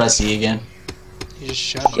 Press E again. You just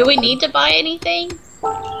shot. Do we need to buy anything?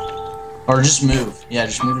 Or just move. Yeah,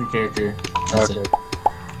 just move your character. That's Okay. it.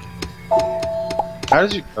 How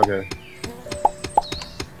did you? Okay.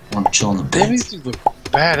 I want to chill in the Damn, bed. these dudes look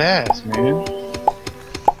badass, man.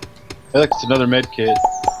 Hey, look, it's another med kit.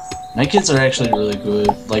 Medkits are actually really good.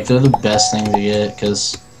 Like, they're the best thing to get,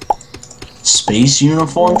 because space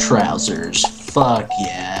uniform trousers. Fuck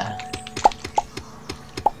yeah.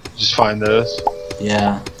 Just find those.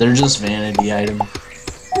 Yeah, they're just vanity item.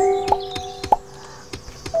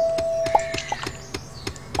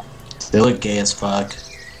 They look gay as fuck.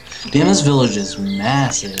 Damn, this village is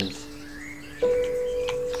massive.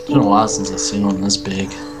 It's been a while since I've seen one this big.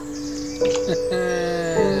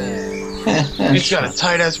 He's got a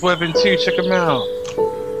tight ass weapon too. Check him out.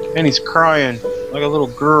 And he's crying like a little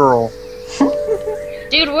girl.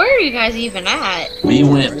 Dude, where are you guys even at? We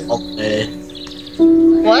went all the way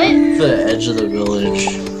What? to the edge of the village.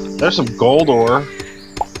 There's some gold ore.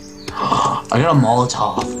 I got a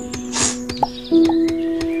Molotov.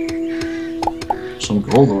 Some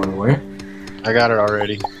gold ore, where? I got it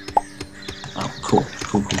already. Oh, cool.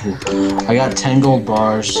 I got 10 gold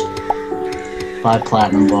bars, 5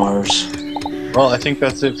 platinum bars. Well, I think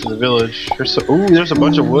that's it for the village. Ooh, there's a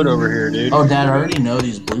bunch of wood over here, dude. Oh, Dad, I already know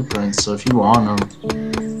these blueprints, so if you want them.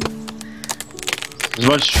 There's a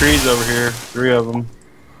bunch of trees over here. 3 of them.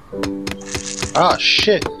 Ah,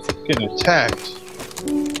 shit. Getting attacked.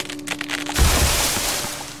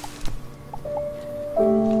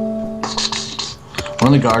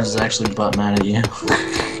 One of the guards is actually butt mad at you.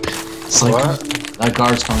 It's like, What? that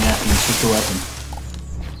guard's coming after you. Shoot your weapon.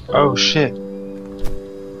 Oh, shit.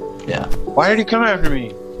 Yeah. Why did he come after me?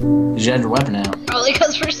 Because you had your weapon out. Probably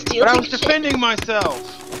because we're stealing But I was shit. defending myself.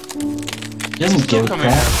 He doesn't Still give a coming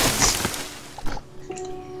crap.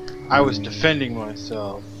 I was defending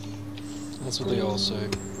myself. That's what they all say.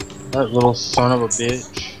 That little son of a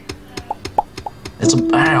bitch. It's a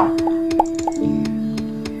ow.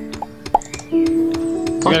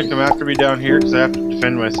 He's gonna come after me down here because I have to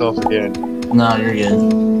defend myself again. No, you're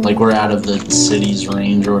good. Like, we're out of the city's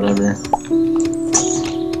range or whatever.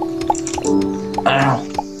 Ow.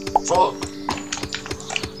 Fuck.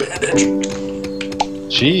 Bandage.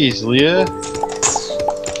 Jeez, Leah.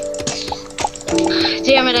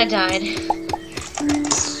 Damn it, I died.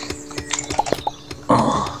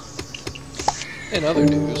 Oh. In other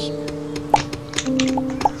news,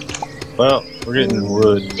 Well, we're getting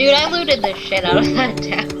wood. Dude, I looted the shit out of that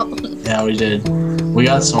town. Yeah, we did. We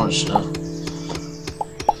got so much stuff.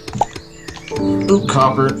 Ooh,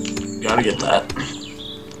 copper. Gotta get that.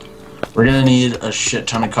 We're gonna need a shit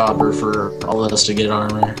ton of copper for all of us to get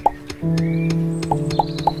armor.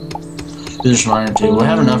 There's some iron too. We'll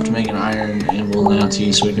have enough to make an iron anvil now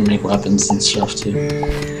too, so we can make weapons and stuff too.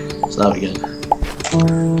 So that'll be good.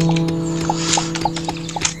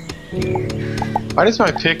 Why does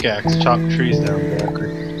my pickaxe chop trees down, Walker?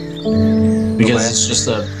 Because it's just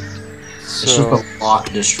a block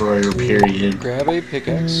destroyer, period. grab a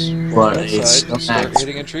pickaxe, But walk it's outside, and start max.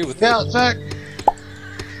 hitting a tree with Yeah, it. Zach.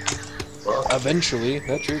 Eventually,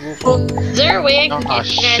 that tree will fall. Is there a way I can Aw, get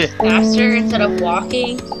you guys shit. faster instead of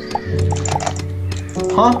walking?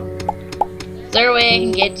 Huh? Is there a way I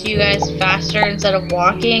can get to you guys faster instead of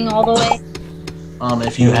walking all the way?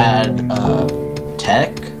 If you had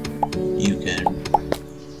tech, you could.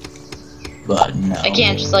 But no. I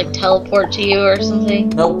can't just like teleport to you or something.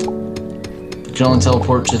 Nope. You can only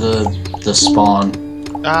teleport to the spawn.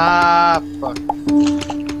 Ah, fuck.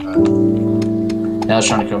 Yeah, I was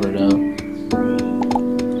trying to cover it up.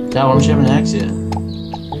 Dad, why don't you have an axe yet?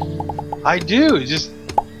 I do. It's just.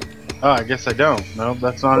 Oh, I guess I don't. No,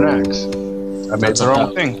 that's not an axe. I made That's the a wrong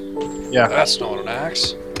hoe. thing. Yeah, That's not an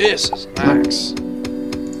axe. This is an axe.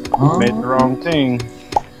 Huh? made the wrong thing.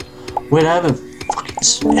 Wait, I have a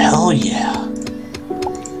fucking. Hell yeah.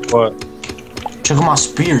 What? Check out my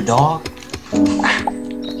spear, dog.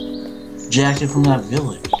 Jacked it from that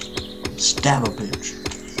village. Stab a bitch.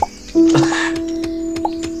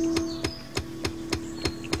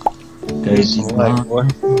 Okay, Like, what?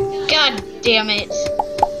 God damn it.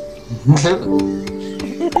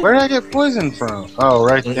 Where did I get poison from? Oh,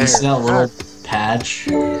 right there. You see that little patch?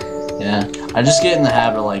 Yeah. I just get in the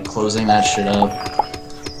habit of like closing that shit up.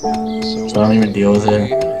 So I don't even deal with it.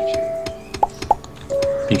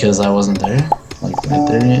 Because I wasn't there. Like right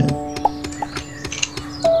there yet.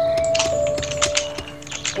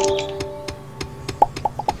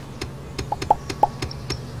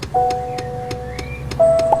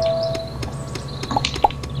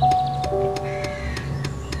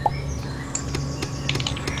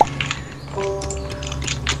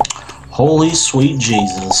 Holy sweet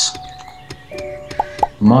Jesus.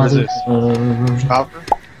 What is this? Mother. Copper?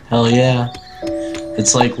 Hell yeah.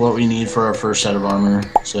 It's like what we need for our first set of armor.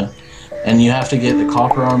 So, and you have to get the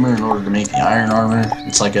copper armor in order to make the iron armor.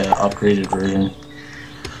 It's like an upgraded version.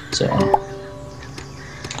 So,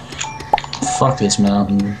 fuck this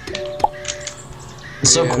mountain.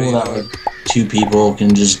 It's so cool that like 2 people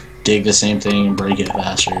can just dig the same thing and break it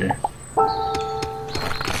faster.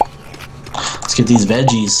 Let's get these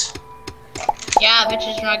veggies. Yeah,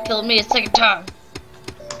 bitches, you're not killing me a second time.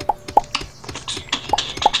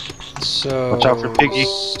 So, Watch out for Piggy.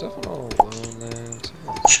 Stuff all alone then.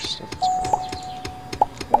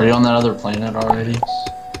 Are you on that other planet already?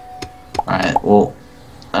 Alright, well,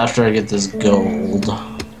 after I get this gold...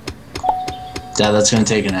 Yeah, that's gonna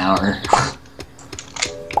take an hour.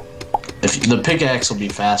 If the pickaxe will be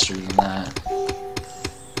faster than that.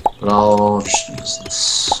 But I'll just use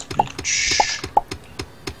this bitch.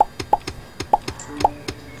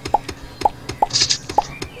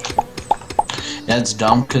 Yeah, it's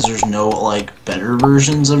dumb because there's no like better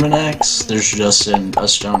versions of an axe. There's just a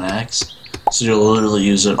stone axe. So you'll literally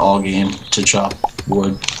use it all game to chop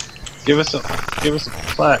wood. Give us a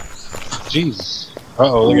flat. Jesus.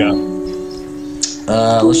 Uh-oh, look out.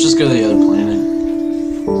 Let's just go to the other planet.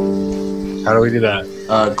 How do we do that?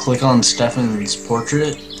 Click on Stefan's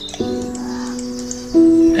portrait.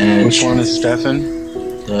 And Which one is Stefan?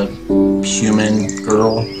 the human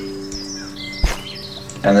girl.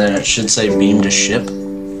 And then it should say beam to ship.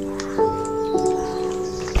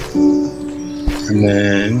 And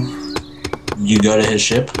then... You go to his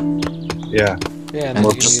ship. Yeah. Yeah, And and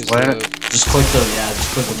look then you at can use planet. the... Just click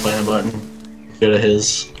the planet button. Go to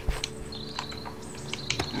his.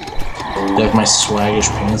 You like my swaggish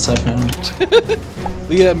pants I found?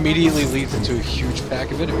 Leah immediately leads into a huge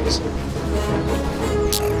pack of enemies.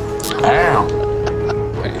 Ow!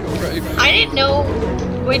 Right. I didn't know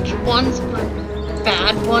which ones were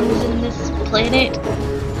bad ones in this planet.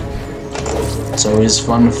 It's always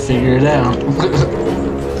fun to figure it out.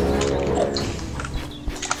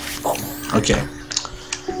 Okay.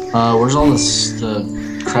 Where's all this the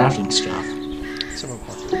crafting stuff? Someone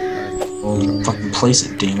popped it. Well, fucking place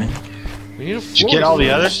it, damn it. We need a Did you get all the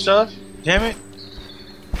other stuff? Damn it.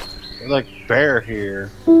 We're like bear here.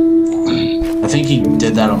 I think he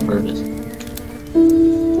did that on purpose.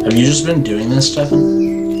 Have you just been doing this, Stefan?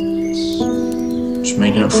 Just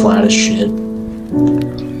making it flat as shit.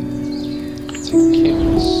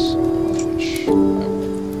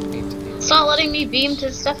 It's not letting me beam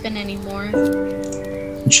to Stefan anymore.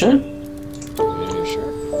 You should? Yeah,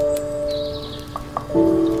 sure.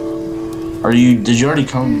 Did you already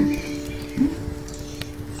come?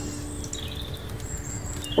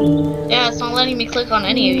 Yeah, it's not letting me click on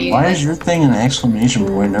any of you. Why is your thing an exclamation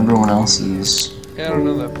point and everyone else is Yeah, I don't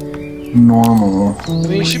know that. normal? I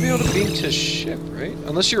mean, you should be able to beam to ship, right?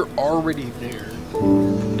 Unless you're already there.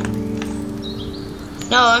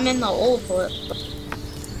 No, I'm in the old one.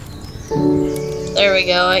 There we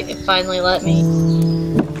go, it finally let me.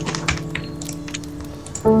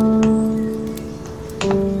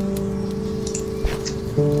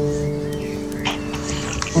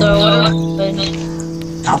 So what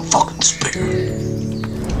happened? Not fucking spare.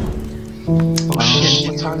 Oh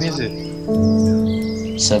shit, what time is it?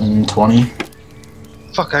 7:20.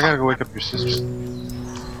 Fuck, I gotta go wake up your sister.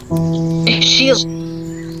 She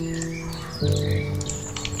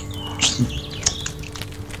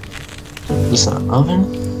Is that an oven?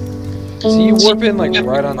 See, you warp in like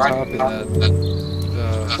right on top of that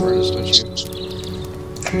furnace, don't you?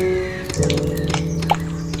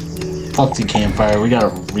 Fuck the campfire. We got a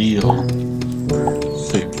real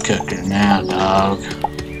food cooker now, dog.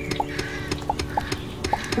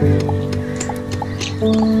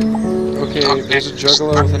 Okay, there's a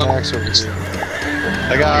juggalo with an axe over here.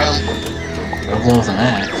 I got him. Juggalo with an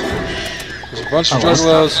axe. There's a bunch of Oh, that's-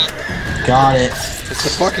 juggalos. Got it. It's a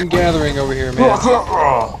fucking gathering over here, man.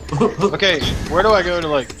 Okay, where do I go to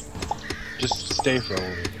like just stay for a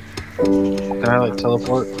little? Can I like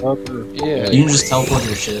teleport up? Or... Yeah. You can just teleport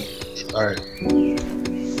your ship. Alright.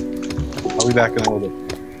 I'll be back in a little bit.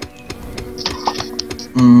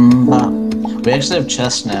 We actually have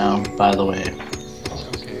chests now, by the way.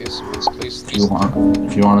 Okay, so let's place If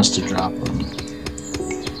you want us to drop them.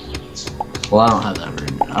 Well, I don't have that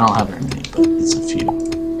very many. I don't have very many, but it's a few.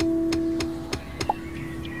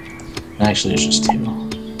 Actually, it's just 2.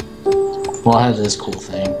 Well, I have this cool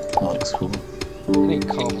thing. That looks cool. Any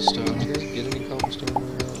cobblestone? Do you guys get any cobblestone?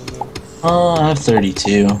 I have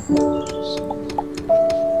 32.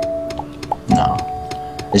 No.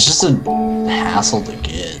 It's just a hassle to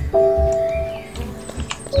get.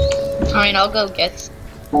 I mean, I'll go get.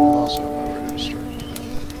 Also, I'm not ready to start.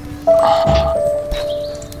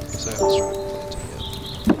 So I haven't started planting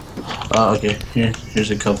yet. Oh, okay.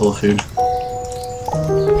 Here's a couple of food.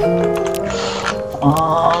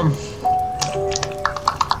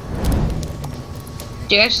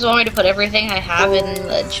 Do you guys just want me to put everything I have in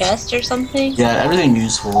the chest or something? Yeah, everything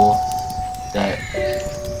useful. That.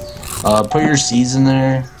 Put your seeds in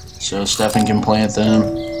there so Stefan can plant them.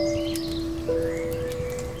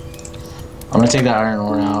 I'm gonna take that iron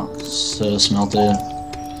ore out so smelt it.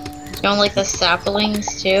 You don't like the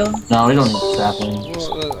saplings too? No, we don't need saplings.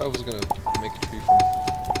 Well, I was gonna make a tree farm.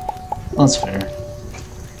 That's fair.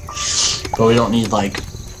 But we don't need like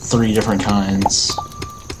 3 different kinds.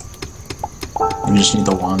 We just need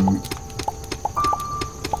the one.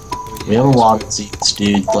 We have a lot of seeds,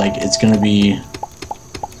 dude. Like, it's gonna be...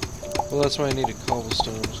 Well, that's why I needed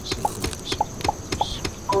cobblestone.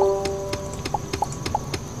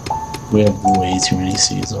 We have way too many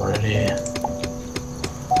seeds already.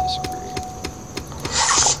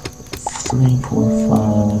 3, 4,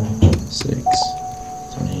 5, 6,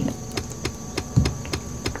 7, 8,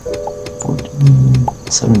 14,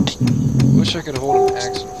 17. Wish I could hold an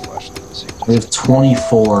axe and a flashlight at the same time. We have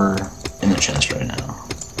 24 in the chest right now.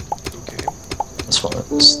 Okay. As far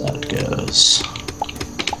as that goes.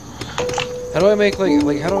 How do I make how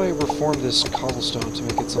do I reform this cobblestone to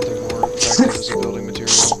make it something more effective as a building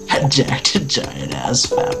material? Jacked a giant ass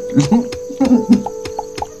fat.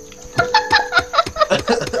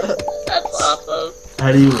 That's awesome.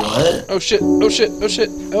 How do you what? Oh shit! Oh shit! Oh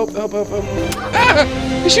shit! Help! Help! Help! Help! Ah!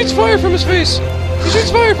 He shoots fire from his face! He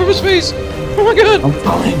shoots fire from his face! Oh my god! I'm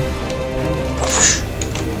coming.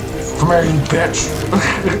 Come here, you bitch.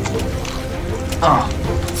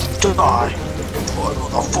 Die.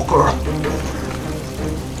 Motherfucker.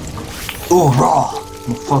 Ooh, raw.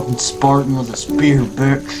 I'm a fucking Spartan with a spear,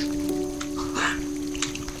 bitch.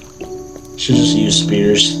 Should just use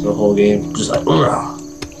spears the whole game. Just like, raw.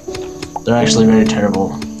 They're actually very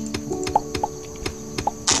terrible.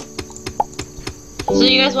 So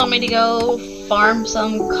you guys want me to go farm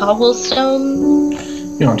some cobblestone?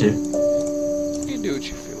 You want to. You can do what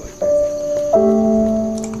you feel like.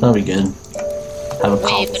 That'll be good. Have a Wait, but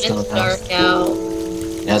cobblestone it's house. dark out.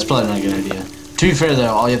 Yeah, it's probably not a good idea. To be fair though,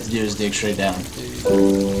 all you have to do is dig straight down.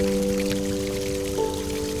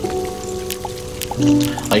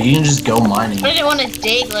 Like, you can just go mining. I didn't want to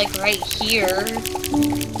dig like right here.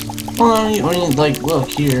 Well, I mean, like, look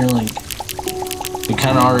here, like, we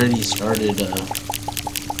kind of already started,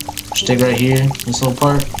 just dig right here, this little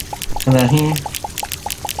part, come down here.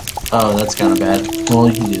 Oh, that's kind of bad. Well,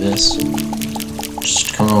 you can do this.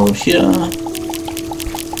 Just come over here.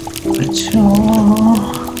 Right here.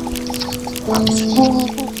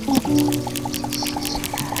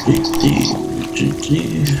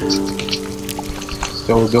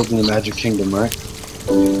 So we're building the Magic Kingdom, right?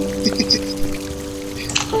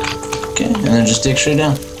 Okay, and then just dig straight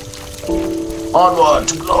down. Onward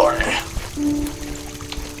to glory.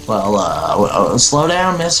 Well, slow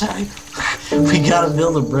down, miss. We gotta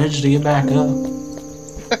build a bridge to get back up.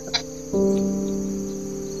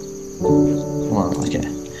 Come on, okay.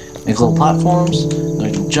 Make little platforms, then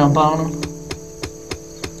we can jump on them.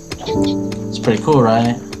 It's pretty cool,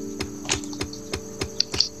 right?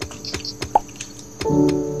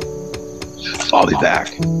 I'll be back.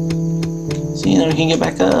 See, then we can get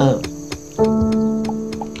back up.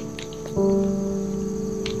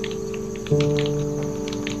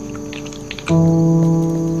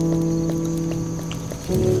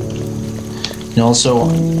 And also,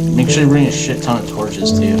 make sure you bring a shit ton of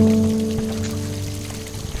torches too.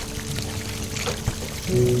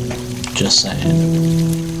 Just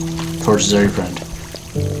saying. Torches are your friend.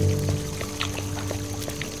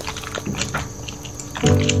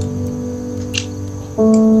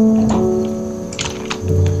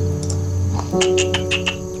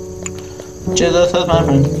 That's my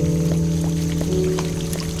friend.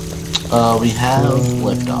 We have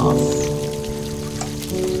liftoff.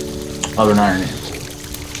 Oh, an iron.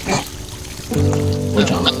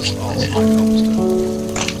 Which one?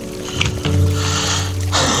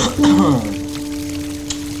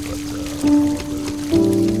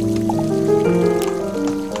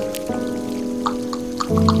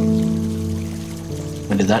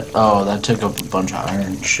 When did that? Oh, that took up a bunch of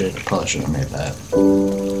iron. Shit, I probably should have made that.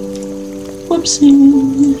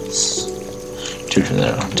 Whoopsies. 2 for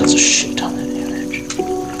that. Does a shit ton of damage.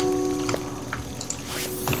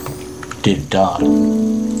 Dude, dog.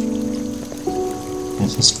 Get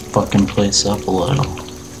this fucking place up a little.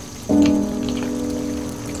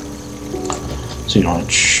 So you don't have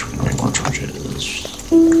to make more torches.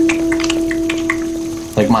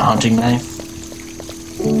 Like my hunting knife.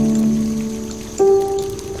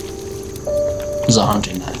 It's a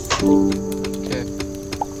hunting knife. Okay.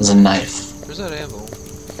 It's a knife. Where's that anvil?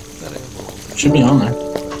 That anvil. Should be on there.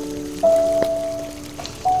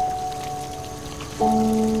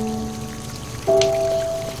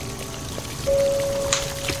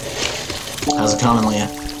 How's it coming, Leah?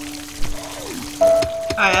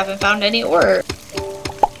 I haven't found any ore.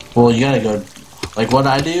 Well, you gotta go. Like, what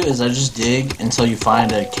I do is I just dig until you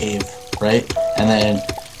find a cave, right? And then,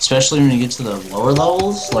 especially when you get to the lower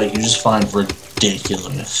levels, like, you just find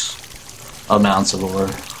ridiculous amounts of ore.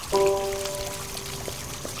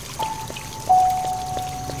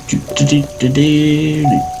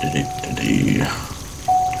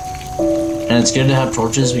 And it's good to have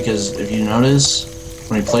torches because if you notice,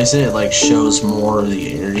 when you place it, it like shows more of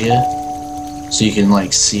the area. So you can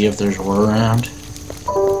like see if there's ore around.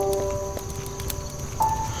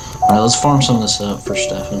 Alright, let's farm some of this up for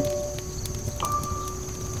Stefan.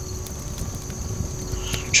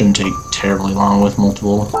 Shouldn't take terribly long with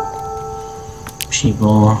multiple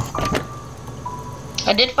people.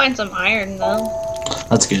 I did find some iron though.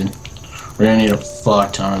 That's good. We're gonna need a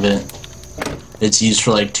fuck ton of it. It's used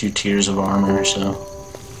for like 2 tiers of armor, so.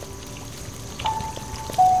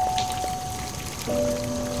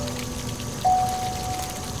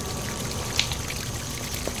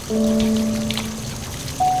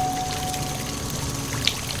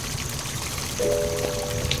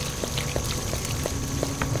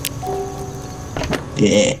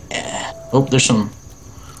 Yeah. Oh, there's some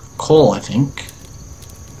coal, I think.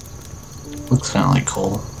 Looks kind of like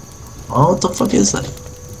coal. Oh, what the fuck is that?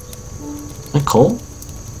 Is that coal?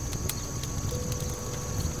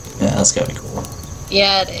 Yeah, that's gotta be coal.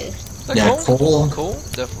 Yeah, it is. Is that Yeah, coal? coal. Coal?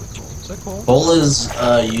 Definitely coal. Is that coal? Coal is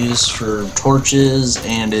used for torches,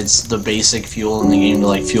 and it's the basic fuel in the game to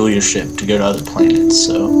like fuel your ship to go to other planets.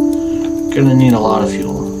 So, gonna need a lot of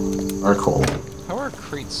fuel or coal. How are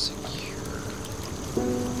crates secure?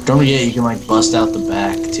 Don't forget, you can like bust out the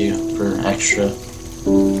back too for extra.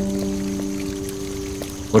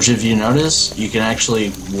 Which, if you notice, you can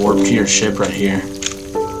actually warp to your ship right here.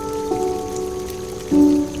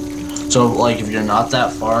 So, like, if you're not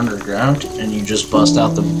that far underground and you just bust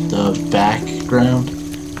out the background,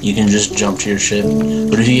 you can just jump to your ship.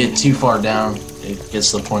 But if you get too far down, it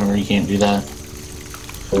gets to the point where you can't do that.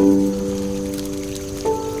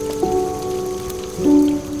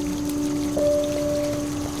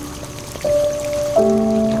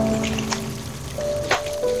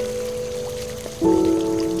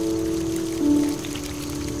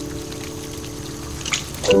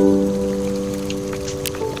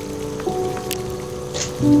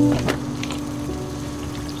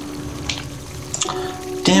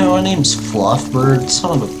 Damn it, my name's Fluffbird,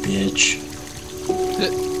 son of a bitch.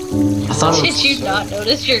 I thought it was, Did you not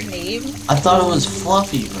notice your name? I thought it was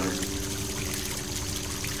Fluffybird.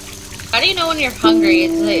 How do you know when you're hungry?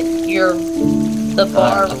 It's like you're the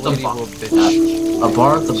bar. At The the lady bo- will bitch. A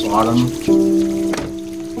bar at the bottom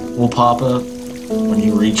will pop up when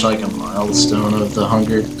you reach like a milestone of the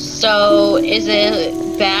hunger. So is it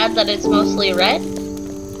bad that it's mostly red?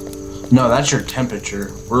 No, that's your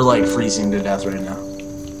temperature. We're like freezing to death right now.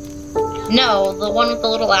 No, the one with the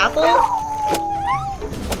little apple?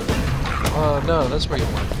 No, that's where you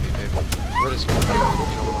want it to be, baby. Red is what you don't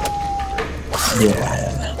want.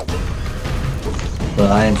 Yeah.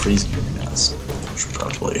 But I am freezing right now, so I should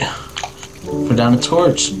probably put down a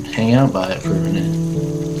torch and hang out by it for a minute.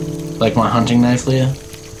 Like my hunting knife, Leah?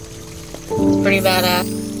 It's pretty badass.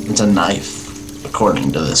 It's a knife,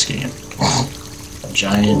 according to this game. A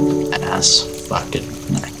giant ass fucking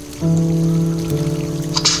knife.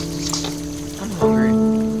 I'm hungry.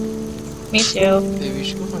 Me too. Baby, you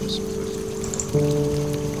should go find some food.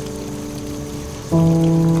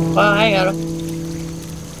 Well, I gotta.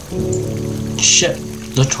 Shit,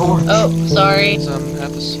 the torch. Oh, sorry. Because I'm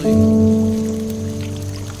half asleep.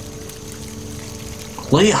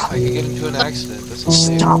 Leah, I could get into an accident. That's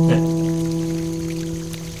insane. stop it.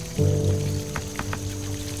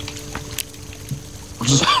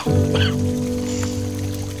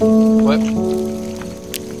 What?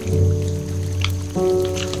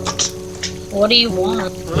 What do you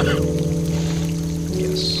want?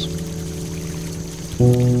 Yes.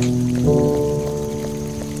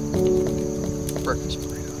 Breakfast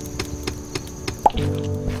burrito.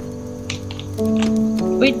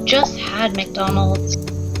 We just had McDonald's.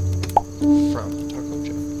 From Taco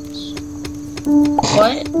John's.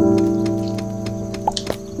 What?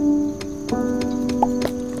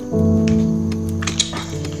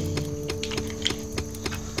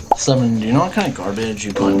 Seven, do you know what kind of garbage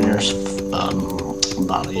you put in your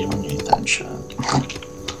body when you eat that shit?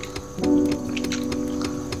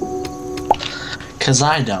 Cause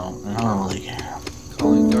I don't, and I don't really care.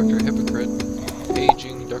 Dr. Hypocrite.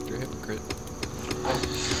 Aging Dr. Hypocrite.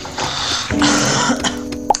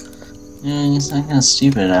 Yeah, it's not kind of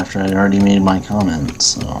stupid after I already made my comment,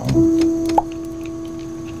 so.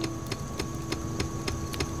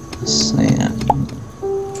 Just saying.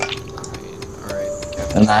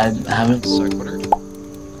 Alright, And I haven't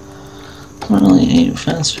really ate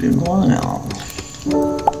fast food in a while.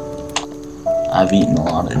 I've eaten a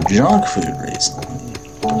lot of junk food recently,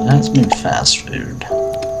 but it has been fast food.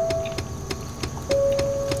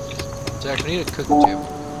 Zach, I need a cooking table.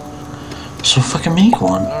 So fucking make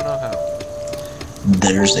one. I don't know how.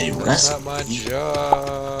 There's a That's recipe. not my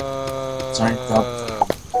job. Sorry,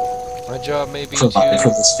 my job may be for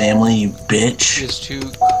this family, you bitch. is to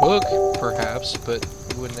cook, perhaps, but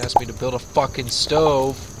you wouldn't ask me to build a fucking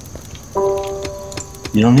stove.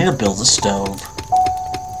 You don't need to build a stove.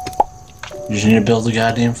 You just need to build a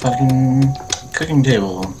goddamn fucking cooking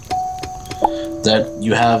table. That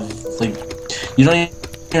you have, like, you don't even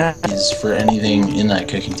have these for anything in that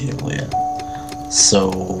cooking table yet.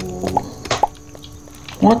 So,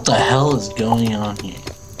 what the hell is going on here?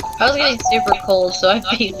 I was getting super cold, so I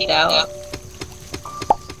peeked out.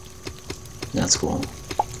 That's cool.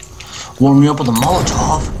 Warm me up with a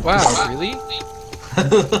Molotov. Wow, really?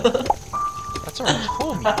 That's our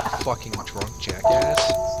home, you fucking drunk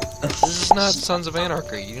jackass. This is not Sons of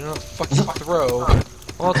Anarchy. You do not fucking throw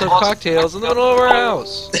Molotov cocktails in the middle of our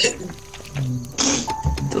house.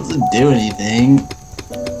 Doesn't do anything.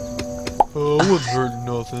 Oh, I wouldn't hurt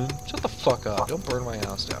nothing. Shut the fuck up. Don't burn my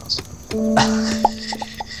house down.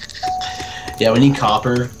 Yeah, we need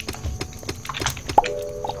copper.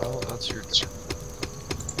 Oh, that's your job.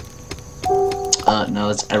 No,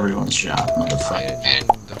 that's everyone's job, motherfucker. And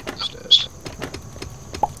instead.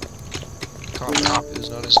 Copper is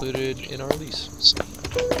not included in our lease.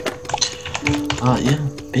 Yeah,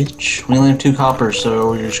 bitch. We only have 2 copper,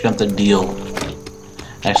 so we're just gonna have to deal.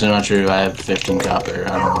 Actually, not true. I have 15 copper.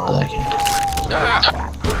 I don't know where that came from.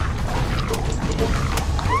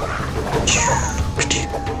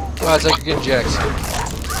 Wow, it's like you're getting jacks.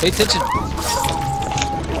 Pay attention.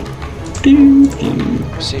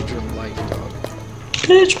 Saved your life, dog.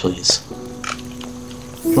 Bitch, please.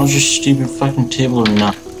 Want your stupid fucking table or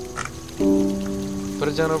not? Put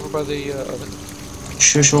it down over by the oven.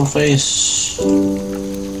 Shush your face.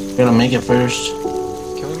 Gotta make it first.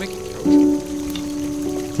 Can we make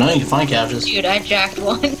it? No, you can find couches. Dude, I jacked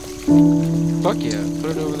one. Fuck yeah.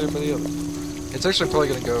 Put it over there by the oven. It's actually probably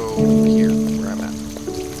gonna go here, where I'm at.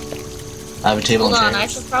 I have a table Hold and on, I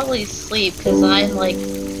chairs. should probably sleep, because I'm, like,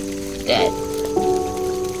 dead.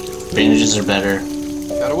 Bandages are better.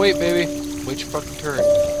 Gotta wait, baby. Wait your fucking turn.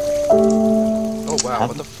 Oh wow,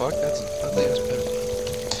 what the fuck? That's an ugly ass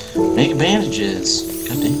pin. Make bandages.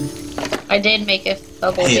 God damn. I did make a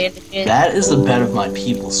couple Hey, bandages. that is the bed of my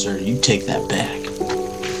people, sir. You take that back.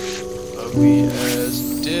 Ugly ass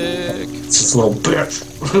dick. It's this little bitch.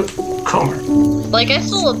 Come here. Like, I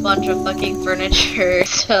stole a bunch of fucking furniture,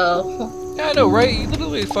 so... Yeah, I know, right? You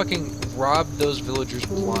literally fucking robbed those villagers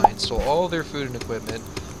blind, stole all their food and equipment.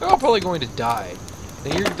 They're all probably going to die.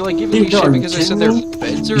 And you're like giving me shit because I said their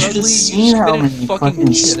beds are ugly. You committed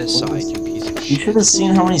fucking genocide, you piece of You shit. should have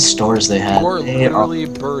seen how many stores they had. You are They are- literally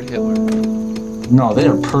Bird Hitler. No, they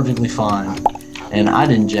are perfectly fine. And I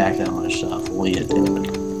didn't jack that much stuff. Leah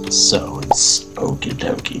did. So it's okie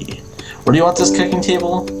dokie. Where do you want this cooking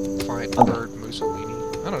table? Fine, Bird Mussolini.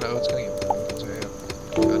 I don't know, it's gonna get bored once I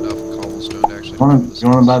have enough cobblestone to actually. You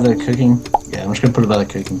wanna buy the cooking? Yeah, I'm just gonna put it by the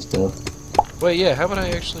cooking stove. Wait, yeah, how about I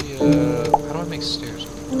actually, how do I make stairs?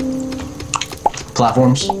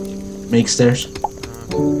 Platforms. Make stairs.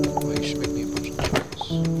 Well, you should make me a bunch of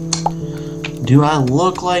stairs. Do I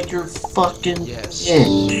look like you're fucking Yes.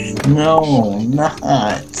 bitch? No, not.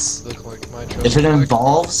 You look like my If trusted it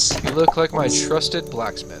involves You look like my trusted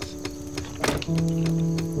blacksmith.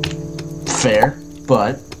 fair,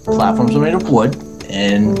 but platforms are made of wood,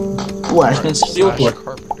 and blacksmiths are made of wood.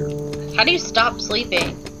 Carpenter. How do you stop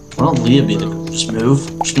sleeping? Why don't Leah be the just move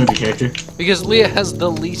your character? Because Leah has the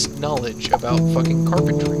least knowledge about fucking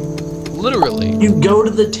carpentry. Literally. You go to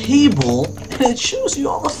the table, and it shows you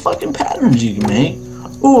all the fucking patterns you can make.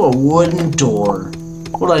 Ooh, a wooden door.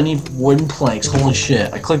 What do I need? Wooden planks. Holy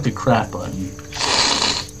shit! I clicked the craft button.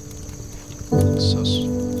 So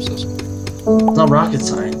smart. It's not rocket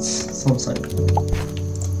science. It's almost like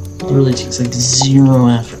it really takes like 0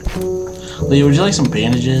 effort. Leah, would you like some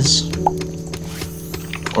bandages?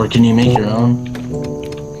 Or can you make your own?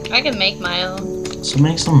 I can make my own. So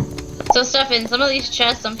make some. So, Stefan, some of these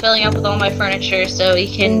chests I'm filling up with all my furniture, so you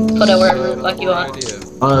can put it wherever the fuck you want.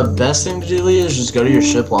 Idea. Best thing to do, Leah, is just go to your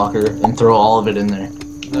ship locker and throw all of it in there.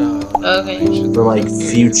 No. Okay. For like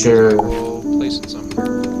future. We'll place it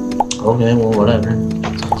somewhere. Okay, well, whatever.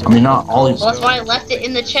 I mean, not all. Well, that's why I left it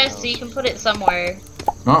in the chest so you can put it somewhere.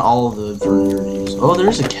 Not all of the furniture is. Oh,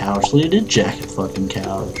 there's a couch. Leah did jack a fucking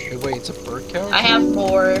couch. Wait, it's a bird couch? I have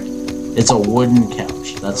more. It's a wooden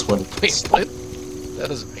couch. That's what it is. Wait, what? That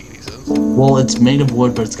doesn't make any sense. Well, it's made of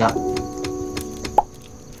wood, but it's got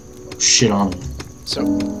shit on it. So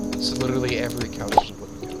literally every couch is a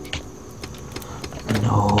wooden couch.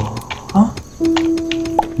 No. Huh?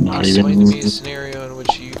 Not Explain even. to me a scenario in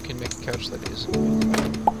which you can make a couch that is.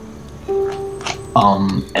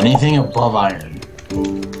 Anything above iron.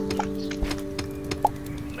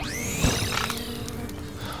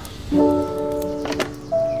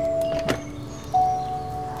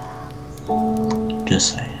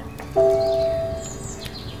 Just saying.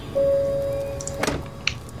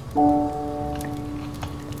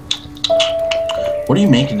 What are you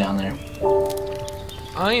making down there?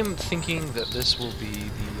 I am thinking that this will be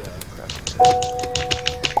the crafting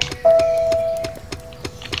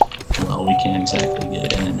table. Well, we can't exactly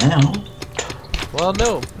get in and out. Well,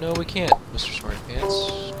 no, we can't, Mr. Smart Pants,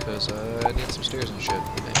 because I need some stairs and shit,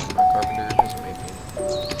 and my carpenter hasn't made me.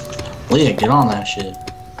 Leah, get on that shit.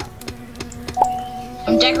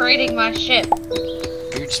 I'm decorating my ship.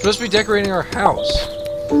 You're supposed to be decorating our house.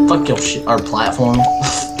 Fuck your shit. Our platform.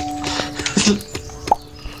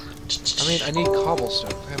 I mean, I need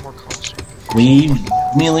cobblestone. I have more cobblestone. Me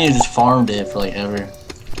and Leah just farmed it for like ever.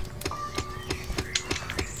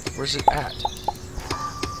 Where's it at?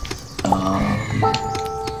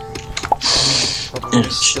 In a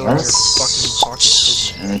Still in your chest. fucking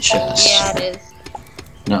pocket. In a chest. Yeah, it is.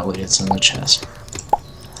 No, Leah, it's in the chest.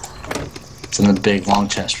 It's in the big long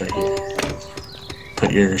chest right here.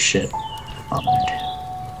 Put your shit on there.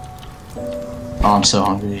 Oh, I'm so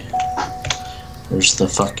hungry. Where's the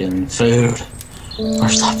fucking food?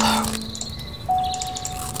 Where's the food?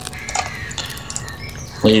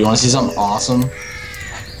 Wait, you wanna see something awesome?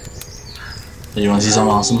 You wanna see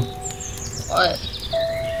something awesome? What?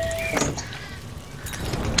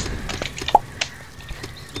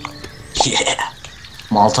 Yeah!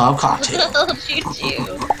 Molotov cocktail. I'll shoot you.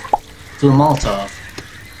 Do a Molotov.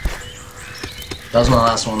 That was my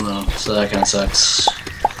last one though, so that kinda sucks.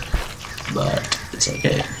 But it's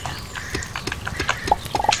okay.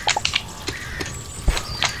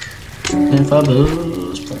 Play 5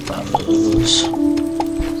 booze, play 5 booze.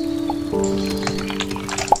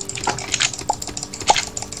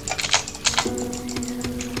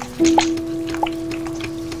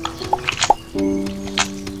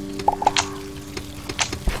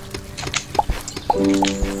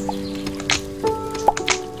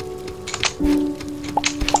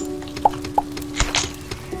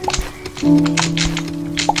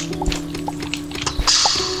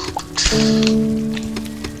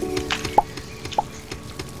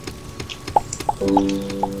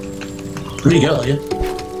 Where'd you go, Leah?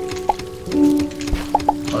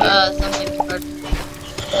 Something hard.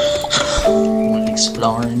 Went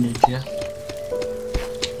exploring, did ya?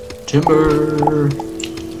 Timber!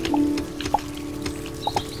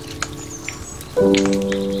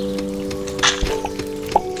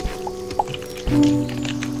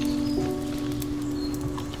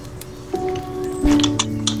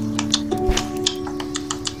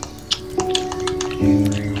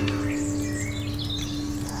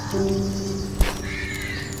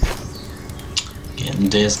 Getting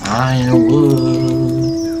this ironwood.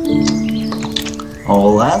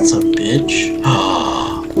 Oh, that's a bitch.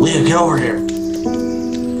 Leah, get over here.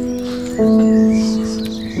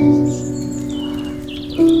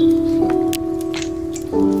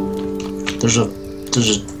 There's a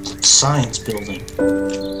science building.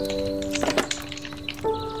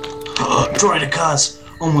 Droidicas!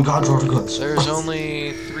 Oh my god, Droidicas. There's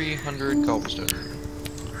only 300 cobblestone.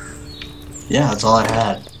 Yeah, that's all I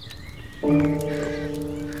had.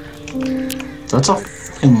 That's a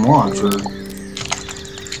fucking lot for...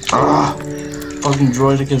 Fucking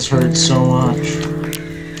Droidicas hurt so much.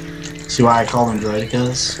 See why I call them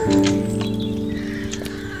Droidicas?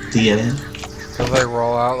 Do you get it? Because they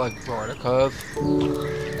roll out like Barticov.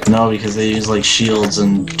 No, because they use like shields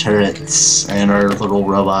and turrets and are little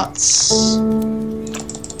robots.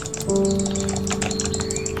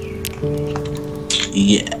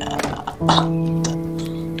 Yeah.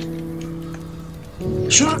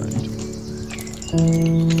 Sure.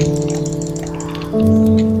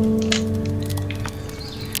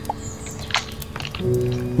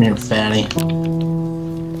 Come here, fatty.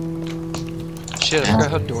 Shit, I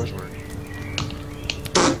forgot how doors work.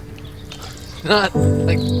 Not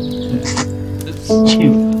like it's...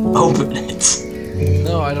 You open it.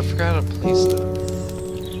 No, I forgot how to place them.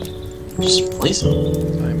 Just place them.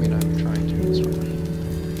 I mean, I'm trying to this way.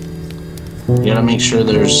 You gotta make sure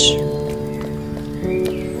there's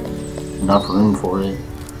enough room for it.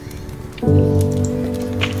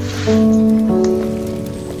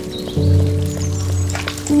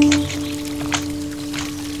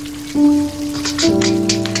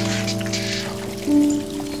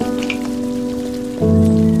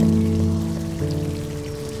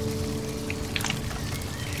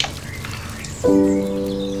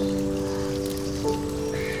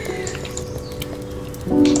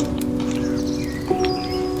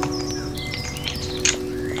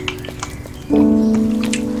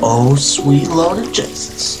 Oh, sweet Lord of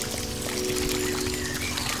Jesus.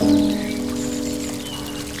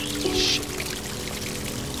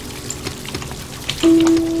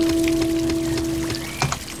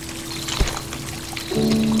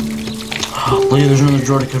 Look, there's another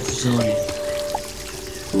Jordica facility.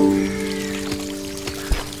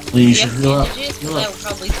 Lee, you should heal up. Heal up.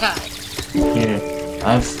 Probably die. Here,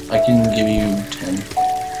 I can give you 10.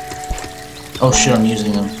 Oh shit, I'm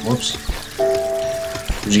using them. Whoops.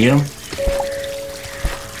 Did you get them?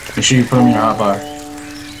 Make sure you put them in your hotbar.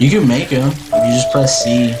 You can make them. You just press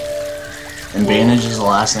C. And bandage is the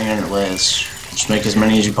last thing on your list. Just make as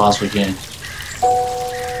many as you possibly can.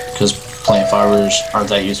 Because plant fibers aren't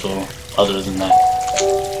that useful other than that.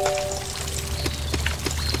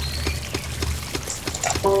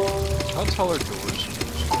 How tall are doors?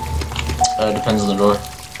 Depends on the door.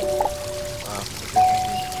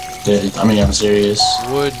 I mean, I'm serious.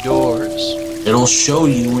 Wood doors. It'll show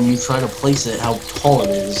you when you try to place it how tall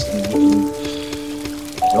it is, and you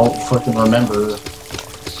don't fucking remember.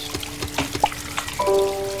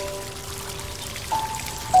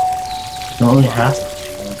 You don't really have to.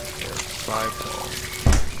 5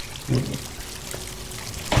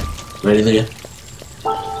 tall. Ready, Leah?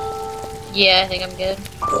 Yeah, I think I'm good.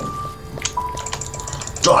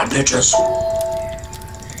 Die, bitches!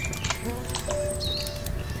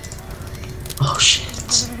 Oh shit.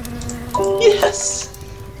 Yes!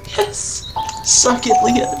 Yes! Suck it,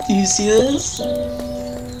 Leah! Do you see this? Do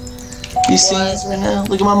you see this right now?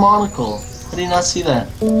 Look at my monocle. How do you not see that?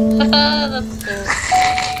 That's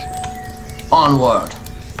cool. Onward!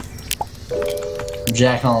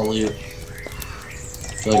 Jack on the loot.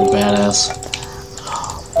 Feel like a badass.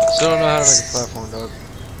 Still don't know how to make a platform, dog.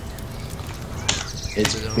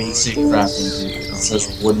 It's basic crafting, dude. It says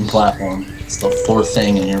wooden platform. It's the fourth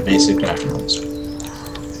thing in your basic crafting list.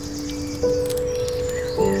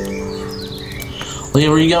 Leah,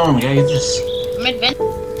 where you going? We gotta get this. I'm advancing.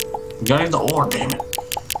 We gotta get the ore, damn it.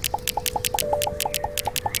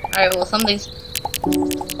 Alright, well, something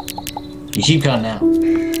You keep cutting out.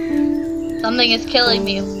 is killing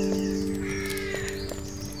me.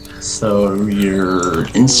 So your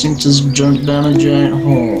instinct is to jump down a giant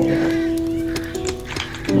hole.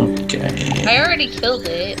 Okay. I already killed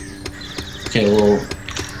it. Okay, well,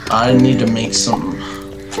 I need to make some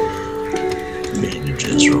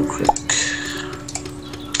bandages real quick.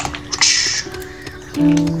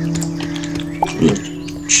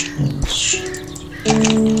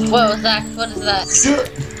 Whoa, Zach, what is that?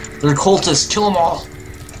 Shit! They're cultists, kill them all!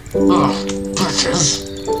 Ugh, bitches!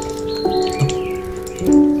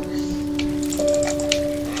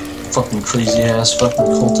 Fucking crazy ass fucking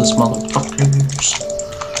cultist motherfuckers.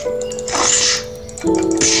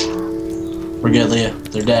 We're good, Leah.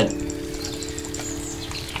 They're dead.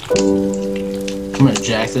 I'm gonna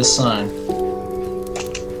jack this sign.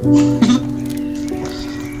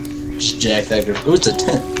 Just jack that girl. Ooh, it's a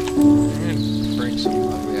tent. I'm gonna bring some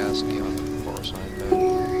ugly ass neon bar sign back.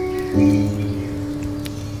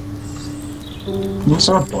 It's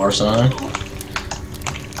not a bar sign.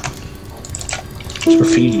 It's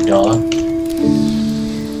graffiti, dog.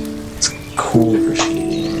 It's cool graffiti.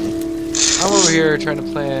 I'm over here trying to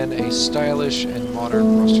plan a stylish and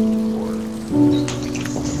modern rustic decor.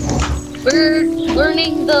 We're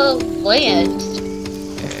learning the land.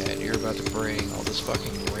 And you're about to bring all this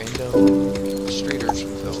fucking random street urchin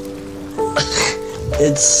filth.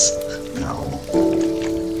 It's... no.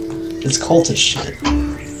 It's cultist shit.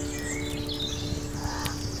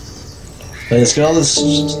 But let's get all this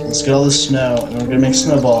snow, and we're gonna make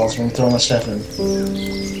snowballs when we throw my stuff in.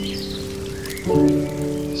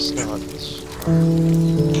 Snugs.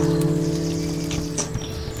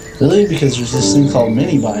 Really? Because there's this thing called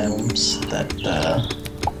mini biomes that,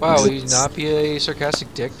 Wow, will you not be a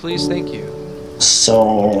sarcastic dick, please? Thank you.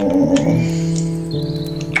 So...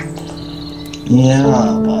 yeah,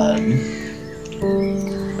 bud.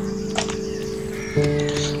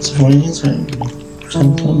 So what do you think?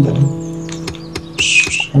 Something.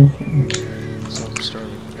 So I'm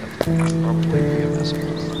starting to probably be a mess.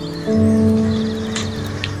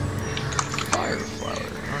 Fire flower.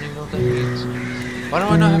 I don't even know what that means. Why do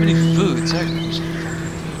I not have any food? Zach, I'm just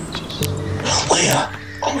Leah!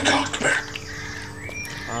 Oh my god, come here.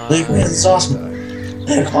 Leah, come here, this is awesome.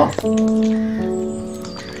 Leah, come on.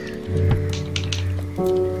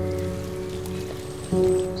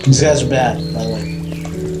 These guys are bad, by the way.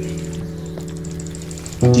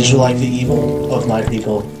 These are like the evil of my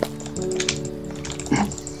people.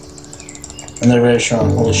 And they're very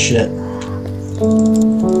strong, holy shit.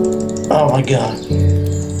 Oh my god.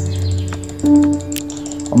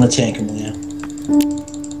 I'm gonna tank him, Leah.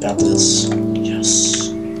 Got this. Yes.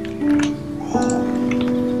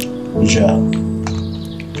 Good job.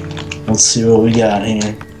 Let's see what we got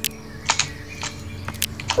here.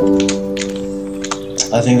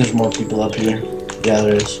 I think there's more people up here. Yeah,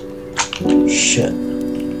 there is. Shit.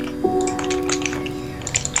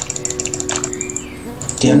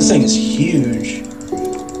 Damn, this thing is huge.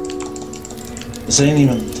 This ain't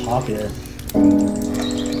even the top yet.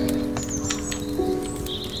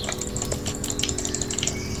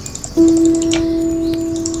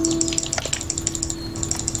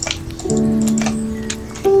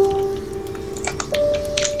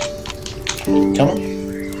 Come on.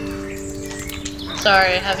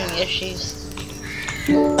 Sorry, having issues.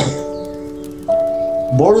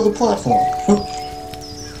 Board of the platform.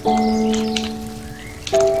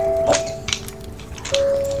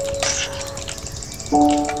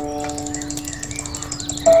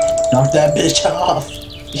 Knock that bitch off.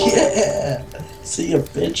 Yeah. See ya,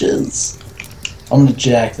 bitches. I'm gonna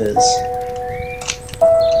jack this.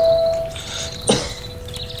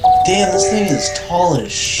 Damn, this thing is tall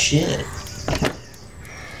as shit.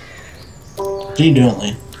 What are you doing,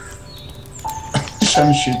 Lee?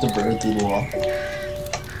 Trying to shoot the bird through the wall.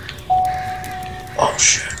 Oh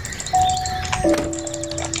shit.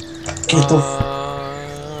 Get the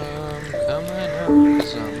coming up,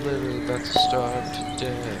 'cause I'm literally about to starve to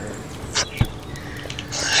death.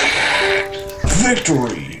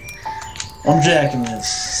 victory! I'm jacking this.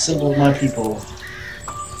 Symbol of my people.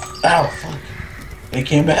 Ow, fuck. They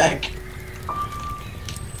came back.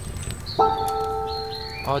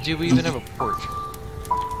 Oh, do we even have a porch?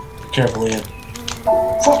 Careful, Ian.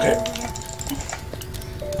 Fuck it.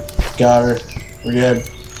 Got her. We're good.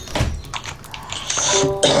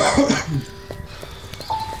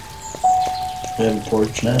 We have a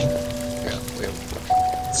porch now. Yeah, we have a porch.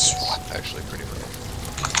 It's actually pretty rough.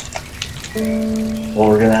 Well,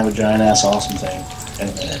 we're gonna have a giant ass awesome thing in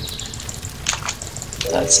a minute.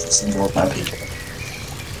 That's the symbol of my people.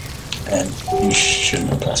 And you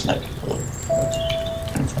shouldn't oppress my people.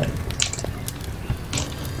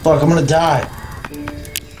 Fuck, I'm gonna die.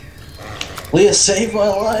 Leah, save my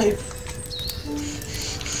life.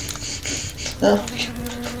 No.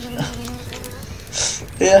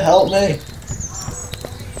 Leah, help me.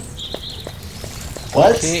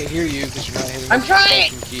 What? I can't hear you because you're not hitting I'm the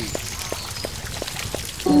trying! fucking key.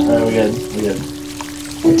 Alright, we good. We good.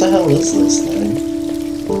 What the hell is this thing?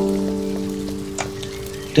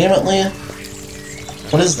 Damn it, Leah.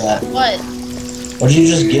 What is that? What? What did you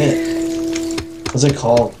just get? What's it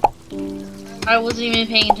called? I wasn't even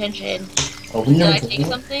paying attention. Open Did your I take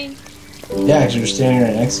something? Yeah, because you're standing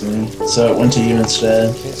right next to me. So it went to you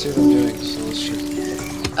instead. Can't see what I'm doing, so let's shoot.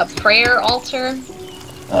 A prayer altar?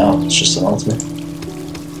 Oh, it's just an altar.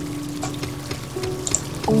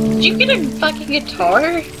 Did you get a fucking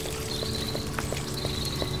guitar?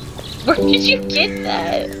 Where did you get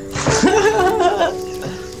that?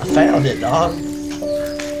 I found it, dog.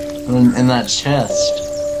 In that chest.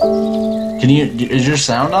 Can you? Is your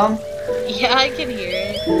sound on? Yeah, I can hear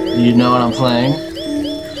it. Do you know what I'm playing?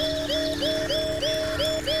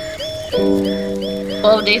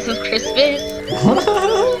 12 Days of Christmas?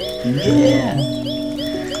 Yeah.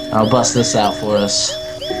 I'll bust this out for us.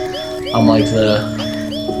 I'm like the...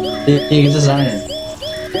 Hey, get this iron.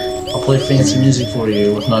 I'll play fancy music for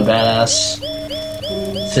you with my badass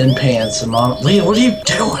thin pants and mom. Leah, what are you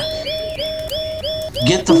doing?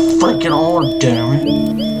 Get the freaking ore, damn it.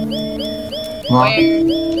 Mom,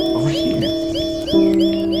 Where? over here.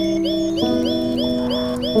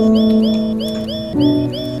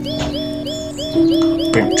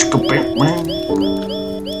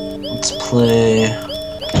 Let's play.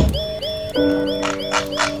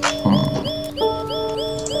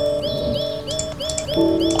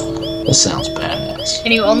 This sounds badass.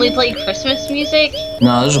 Can you only play Christmas music?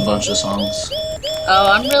 No, there's a bunch of songs.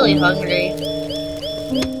 Oh, I'm really hungry.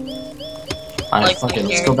 Alright, Like fuck it,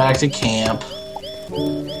 let's here. go back to camp.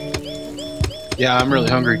 Yeah, I'm really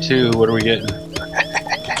hungry too. What are we getting? I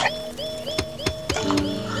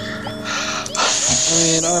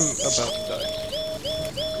mean, I'm about to die.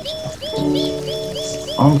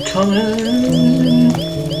 I'm coming.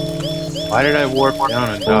 Why did I warp down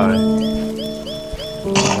and die?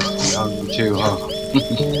 Must be hungry too, huh?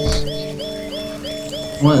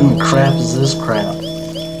 What in the crap is this crap?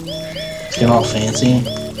 It's getting all fancy.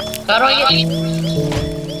 How do I get?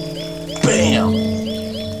 Bam!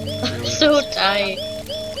 I'm so tired.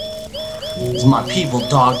 It's my people,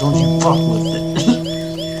 dog. Don't you fuck with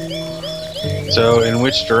it. So, in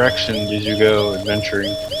which direction did you go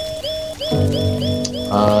adventuring?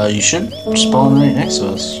 You should spawn right next to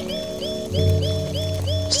us.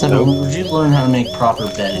 Step Nope. would you learn how to make proper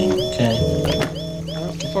bedding, okay? I'm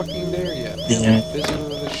not fucking there yet. Damn it. I'm busy with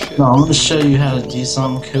this shit. No, I'm gonna show you how to do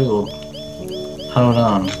something cool. Hold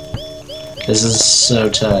on. This is so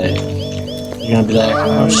tight. You're gonna be like,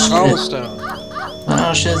 oh shit. Cobblestone.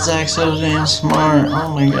 Oh shit, Zach's so damn smart. Oh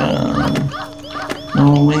my god.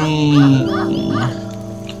 No way.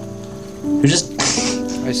 You're just.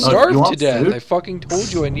 I starved want to death. food? I fucking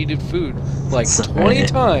told you I needed food like Sorry. 20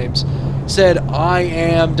 times. Said I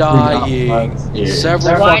am dying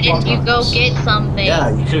several Why fucking didn't you go times. get something? Yeah,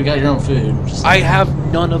 you could've got your own food. Just- I have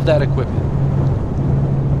none of that equipment.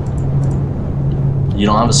 You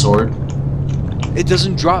don't have a sword? It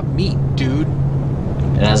doesn't drop meat, dude.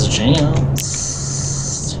 It has a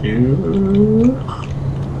chance to.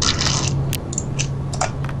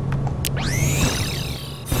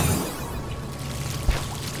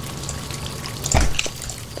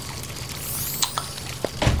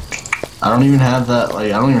 I don't even have that, like,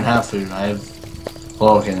 I don't even have food. I have.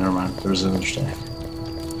 Well, okay, never mind. There's another stack.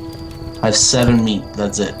 I have 7 meat,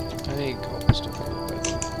 that's it. I need cobblestone.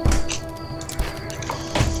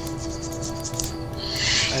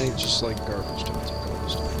 I need just like garbage to take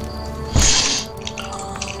cobblestone.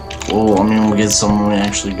 Well, I mean, we'll get some when we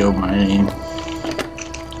actually go mining.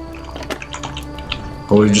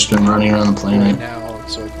 But we've just been running around the Right planet. now,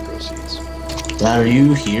 so I can grow seeds. Dad, are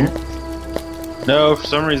you here? No, for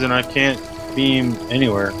some reason I can't beam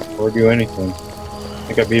anywhere or do anything.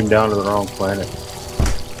 I think I beamed down to the wrong planet.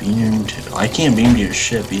 Beam to. I can't beam to your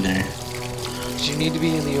ship either. But you need to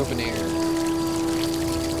be in the open air.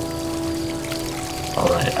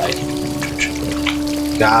 Alright, I can beam to your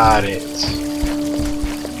ship. Got it.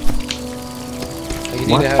 Like, you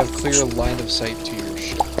What? need to have clear line of sight to your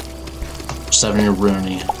ship. 7, you're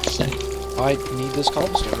ruining it. Thank you. I need this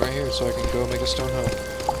cobblestone right here so I can go make a stone home.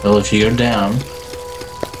 Well, if you go down,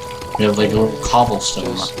 you have like a little cobblestone.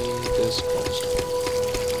 Just need this cobblestone.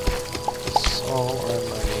 That's all I'm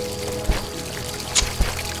mining when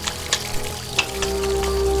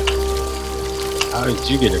I'm How did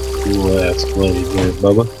you get a cool ass blade here,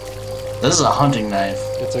 Bubba? This is a hunting knife.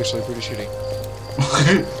 It's actually pretty shitty.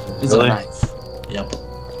 It's Really? a knife. Yep.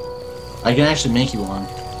 I can actually make you one.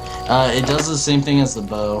 It does the same thing as the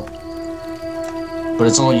bow, but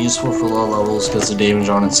it's only useful for low levels because the damage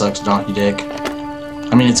on it sucks donkey dick.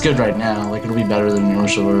 I mean, it's good right now. Like, it'll be better than your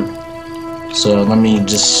sword. So let me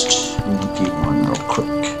just get one real quick.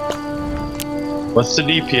 What's the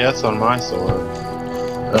DPS on my sword?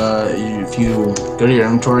 If you go to your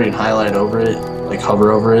inventory and highlight over it, like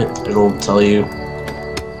hover over it, it'll tell you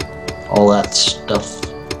all that stuff.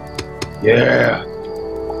 Yeah.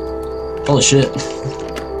 Holy shit.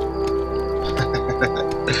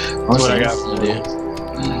 That's what I got for you.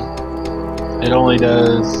 It only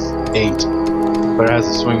does 8, but it has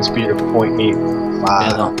a swing speed of 0.85.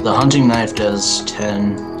 Yeah, the hunting knife does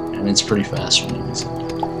 10, and it's pretty fast when you use it.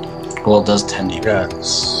 Well, it does 10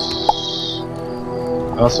 DPS.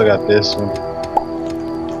 I also got this one.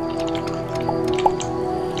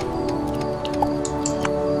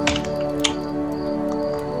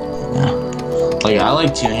 Yeah. Like, I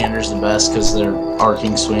like two-handers the best because they're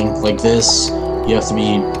arcing swing. Like this, you have to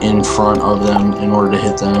be in front of them in order to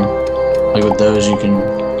hit them. Like with those, you can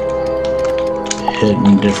hit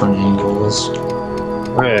in different angles.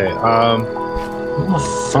 Okay, What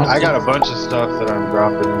the fuck? I got a bunch of stuff that I'm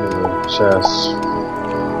dropping into the chest.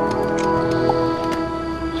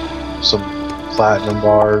 Some platinum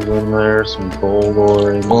bars in there, some gold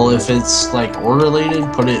ore in Well, if it's like ore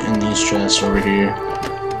related, put it in these chests over here.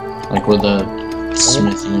 Like where the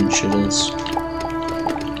smithy and shit is.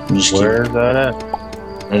 And just keep Where's that at?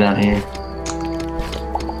 right down here.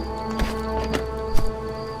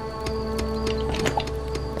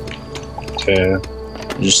 Okay.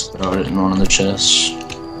 Just throw it in one of the chests.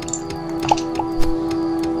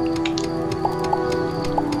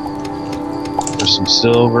 There's some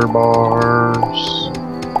silver bars,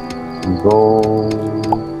 some gold,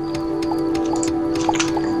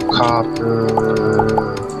 copper,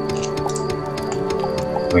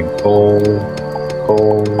 like coal.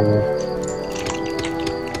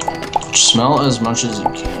 Smelt as much as you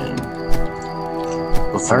can.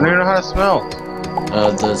 I don't even know how to smelt.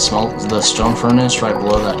 The stone furnace right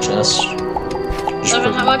below that chest.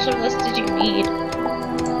 Seven, how much of this did you need?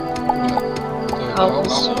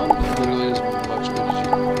 Cobblestone? Literally as much good as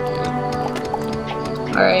you can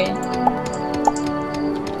get. Alright.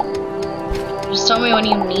 Just tell me when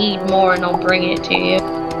you need more and I'll bring it to you.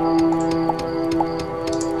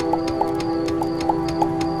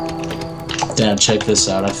 Dad, check this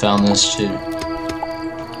out. I found this too.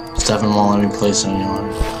 Stefan won't let me place it anymore.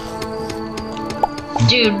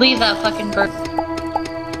 Dude, leave that fucking bird.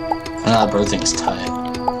 That bird thing's tight.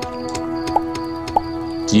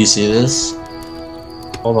 Do you see this?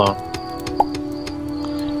 Hold on.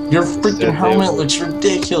 Your freaking helmet looks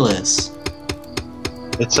ridiculous.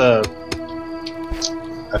 It's a...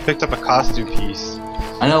 I picked up a costume piece.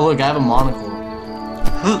 I know, look, I have a monocle.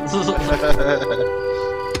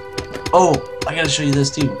 Oh, I gotta show you this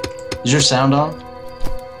too. Is your sound on?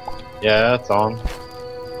 Yeah, it's on.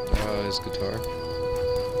 His guitar.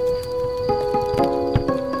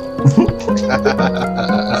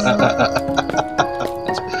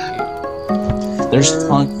 There's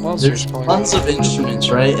tons of instruments,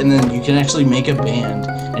 right? And then you can actually make a band,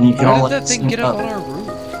 and you can all did that thing get up on our roof?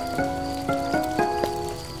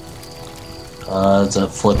 It's a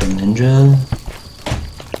flippin' ninja.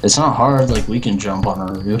 It's not hard, like we can jump on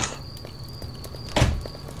our roof.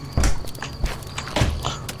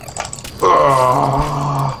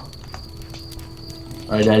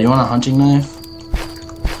 Alright, Dad, you want a hunting knife?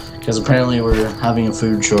 Because apparently we're having a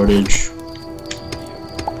food shortage.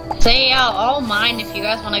 Say yeah, I'll mind if you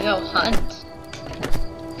guys want to go hunt.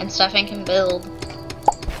 And Stefan can build.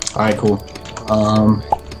 Alright, cool.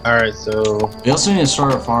 Alright, so... We also need to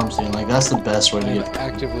start a farm soon, like that's the best way to I'm get...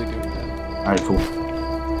 actively doing that. Alright, cool.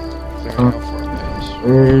 Clearing out farm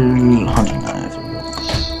base. Hunting knife.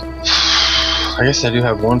 I guess I do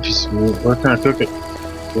have one piece of meat. Where can I cook it?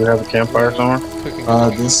 Do we have a campfire somewhere?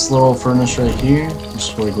 This little furnace right here.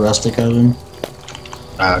 Just like rustic oven.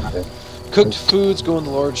 Ah, okay. Cooked foods go in the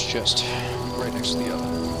large chest, right next to the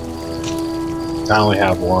oven. I only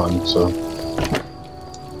have one, so...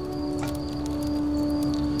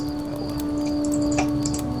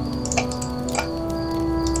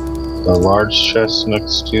 The large chest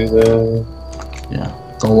next to the... Yeah,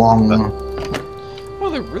 the long one. Well,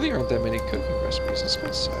 there really aren't that many cooking recipes. It's kind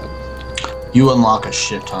of sad. You unlock a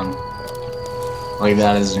shit ton. Like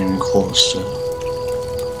that isn't even close to...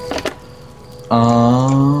 What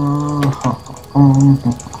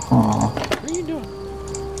are you doing?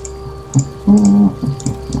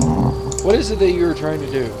 What is it that you were trying to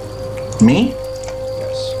do? Me?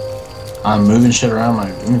 Yes. I'm moving shit around my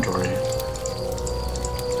inventory.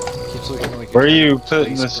 Keeps looking like Where are you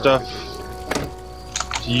putting the stuff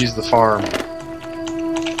to use the farm?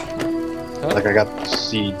 Huh? Like I got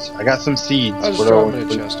seeds. I got some seeds. I'll just drop them in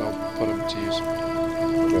a chest. I'll put them to use.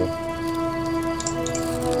 Okay.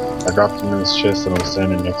 I dropped them in this chest that I'm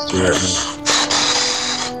standing next to right now.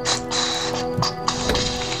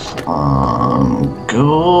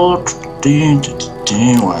 Go.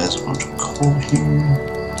 Why is a bunch of coal here?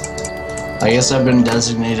 I guess I've been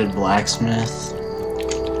designated blacksmith.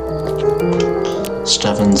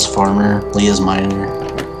 Stefan's farmer. Leah's miner.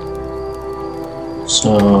 So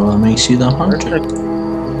that makes you the hunter.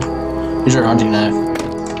 Here's your hunting knife.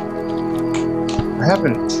 I have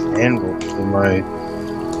an anvil in my...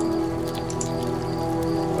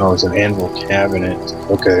 Oh, it's an anvil cabinet.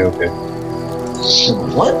 Okay, okay.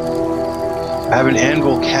 What? I have an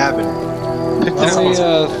anvil cabinet. Picked it Let me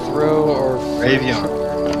up. throw our Avion.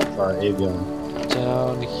 Sorry, Avion.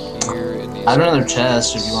 down here in these. I have another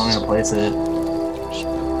chest if you want me to place it.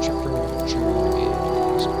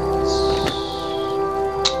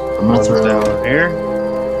 I'm gonna throw down here.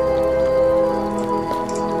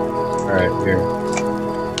 Alright, here.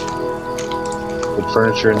 Good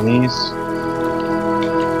furniture in these.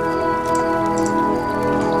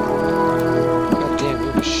 God damn, we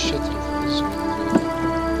have a shit ton of this.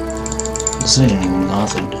 This ain't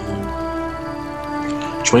nothing, dude.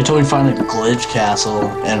 Just wait till we find a glitch castle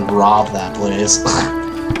and rob that place.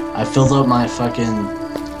 I filled up my fucking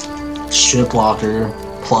ship locker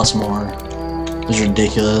plus more. It's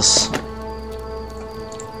ridiculous.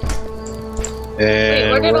 Wait,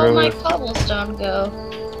 where did all my cobblestone go?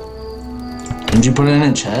 Did you put it in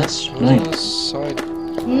a chest? On the side.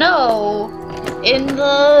 No, in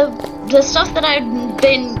the stuff that I've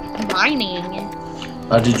been mining.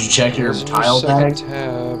 Did you check your There's tile second bag?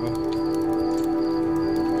 tab.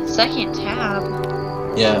 Second tab.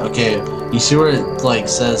 Yeah, okay. You see where it like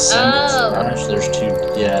says send Oh. Spanish? There's two,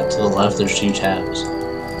 yeah, to the left there's two tabs.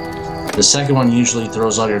 The second one usually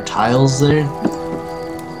throws all your tiles there.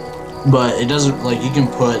 But it doesn't, like, you can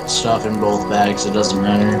put stuff in both bags, it doesn't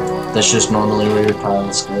matter. That's just normally where your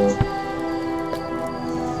pilots go.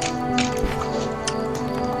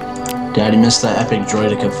 Daddy missed the epic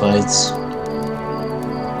droideka fights.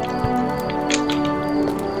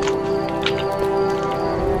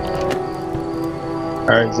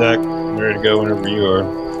 Alright, Zach, I'm ready to go whenever you are.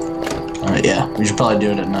 Alright, yeah. We should probably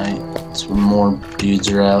do it at night. So when more dudes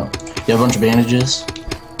are out. You have a bunch of bandages?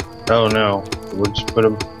 Oh no. We'll just put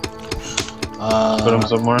them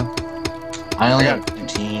somewhere. I only got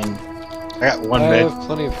 19. I got one I bed. have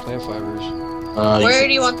plenty of plant fibers. Where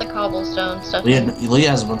do you want the cobblestone stuff? Leah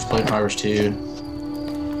has a bunch of plant fibers too.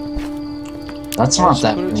 That's not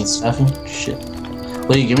that many, Stefan. Shit.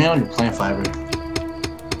 Leah, give me all your plant fiber.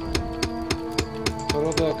 Put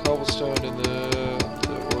all that cobblestone in the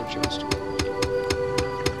ore chest.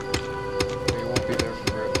 You won't be there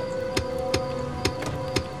for very long.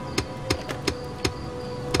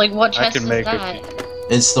 Like, what chest can is make that?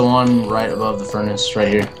 It's the one right above the furnace, right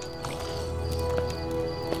here.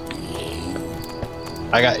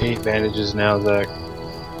 I got 8 bandages now, Zach.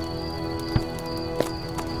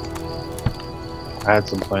 I had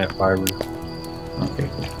some plant fiber. Okay,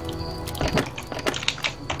 cool.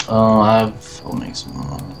 I'll make some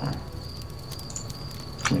more.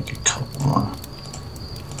 Make a couple more.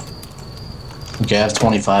 Okay, I have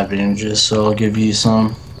 25 bandages, so I'll give you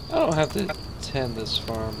some. I don't have to tend this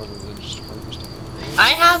farm other than just harvesting. I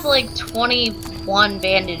have like 21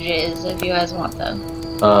 bandages if you guys want them.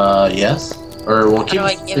 Yes? Or we'll keep How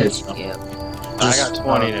do I give it it. to you? I got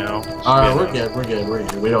 20 now. Alright, we're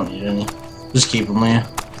good. We don't need any. Just keep them, man.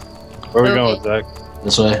 Where are we Okay. going with Zach?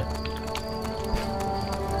 This way.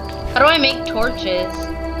 How do I make torches?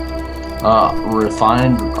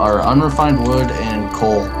 Refined or unrefined wood and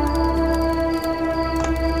coal.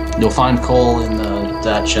 You'll find coal in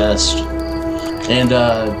that chest. And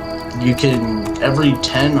you can, every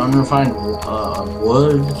 10 unrefined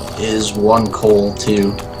wood is 1 coal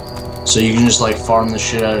too. So you can just like farm the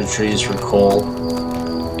shit out of trees for coal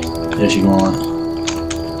if you want.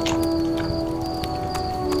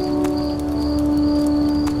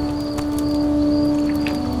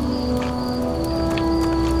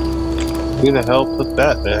 Who the hell put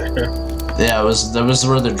that there? Yeah, that was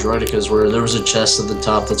where the droidekas were. There was a chest at the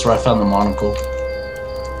top. That's where I found the monocle.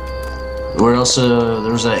 Where else?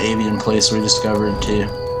 There was that avian place we discovered too,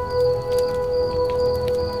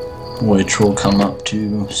 which we'll come up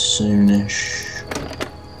to soonish.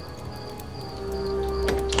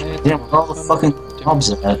 Yeah, where all the fucking mobs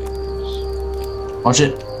at? Watch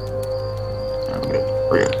it.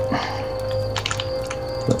 We're good.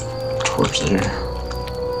 Put a torch there.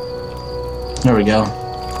 There we go.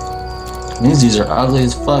 These are ugly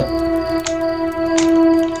as fuck.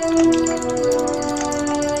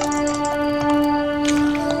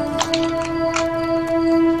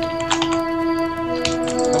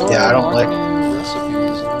 Yeah, I don't like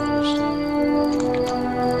recipes. I don't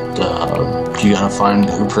understand. You gotta find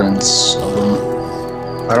blueprints of them.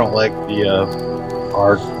 I don't like the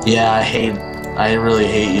art. Yeah, I really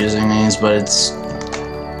hate using these, but it's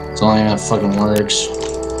the only thing that fucking works.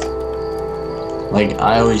 Like,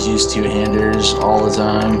 I always use 2-handers all the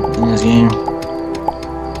time in this game.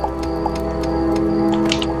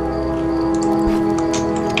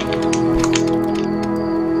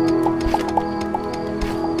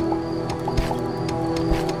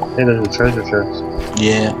 Hey, there's a treasure chest.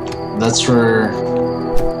 Yeah, that's where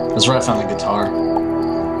I found the guitar.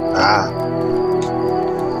 Ah.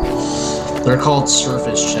 They're called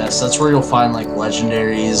surface chests. That's where you'll find like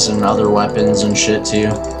legendaries and other weapons and shit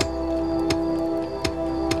too.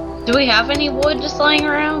 Do we have any wood just lying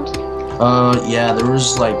around? Yeah, there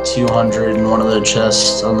was like 200 in one of the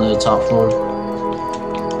chests on the top floor.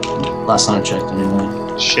 Last time I checked,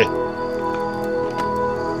 anyway. Shit.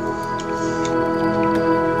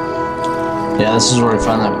 Yeah, this is where we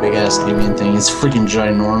found that big ass avian thing. It's freaking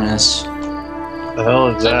ginormous. The hell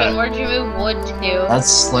is Stephen, that? where'd you move wood to?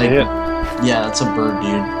 That's like, yeah, that's a bird,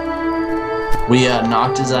 dude. We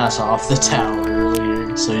knocked his ass off the tower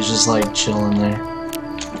earlier, so he's just like chilling there.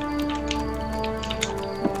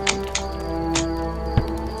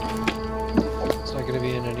 It's not gonna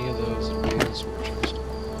be in any of those. It'll be in the sword chest.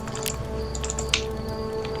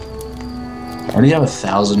 I already have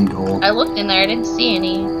 1,000 gold. I looked in there, I didn't see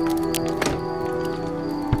any.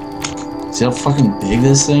 See how fucking big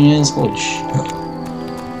this thing is? Holy shit.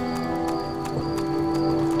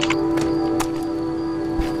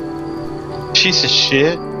 Piece of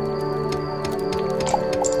shit.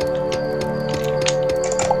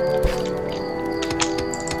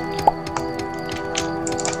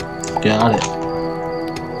 Got it.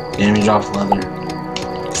 Damn, you dropped leather.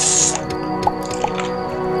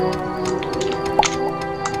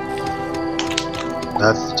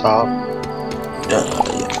 That's the top. Yeah.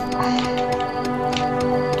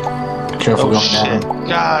 Careful Oh going shit! down.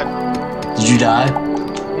 God. Did you die?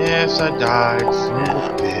 Yes, I died. Son of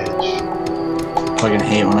a bitch. Fucking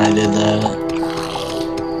hate when I did that.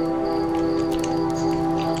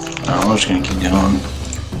 I'm just gonna keep going.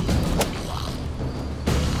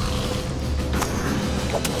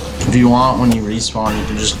 If you want, when you respawn, you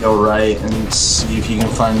can just go right and see if you can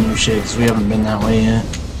find new shit, because we haven't been that way yet.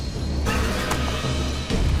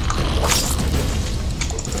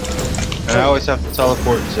 And I always have to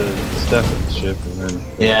teleport to Stefan's ship and then...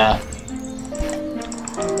 Yeah.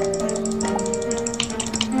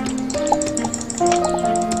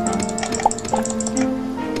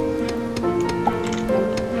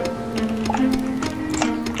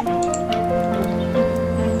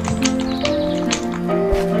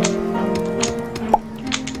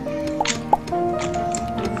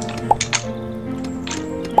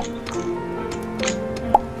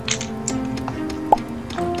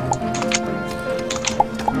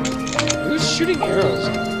 Shooting arrows.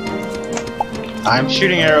 I'm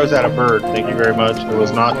shooting arrows at a bird, thank you very much. It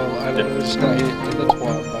was not... Well, I just got hit in the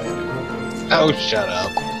twat by it. Oh, shut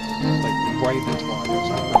up. Like, right in the twat.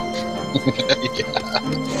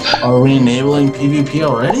 Yeah. Are we enabling PvP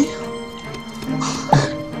already?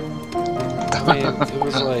 I mean, it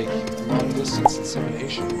was like long distance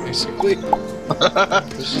insemination, basically.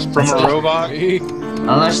 From a robot? I don't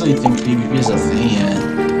actually think PvP is a thing yet.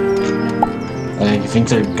 I think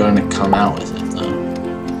they're going to come out with it, though.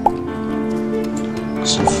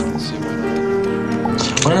 So,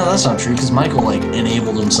 well, no, that's not true, because Michael, like,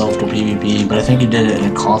 enabled himself to PvP, but I think he did it in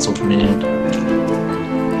a console command.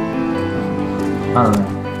 I don't know.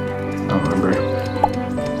 I don't remember.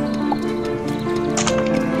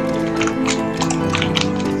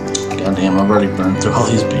 Goddamn, I've already burned through all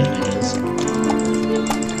these bandages.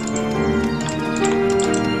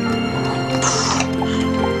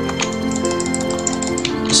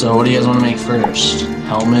 So what do you guys want to make first?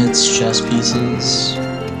 Helmets, chest pieces?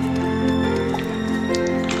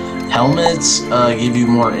 Helmets give you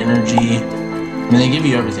more energy. I mean, they give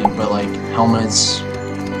you everything, but like helmets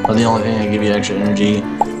are the only thing that give you extra energy.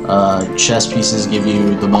 Chest pieces give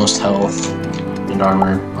you the most health and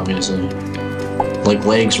armor, obviously. Like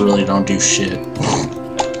legs really don't do shit.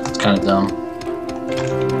 It's kind of dumb.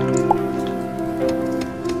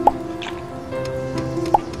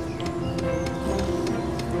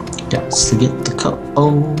 Gots to get the coal.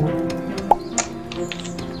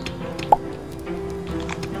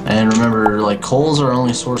 And remember, like, coal's our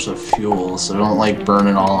only source of fuel, so don't, like, burn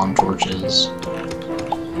it all on torches.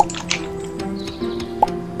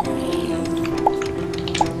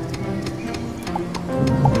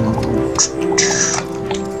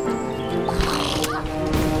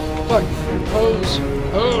 Fuck! Hose!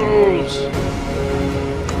 Hose!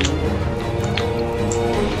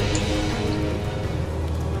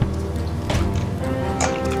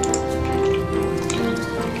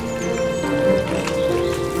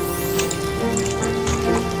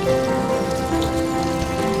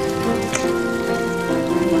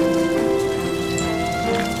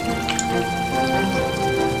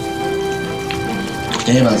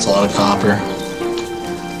 Damn, that's a lot of copper.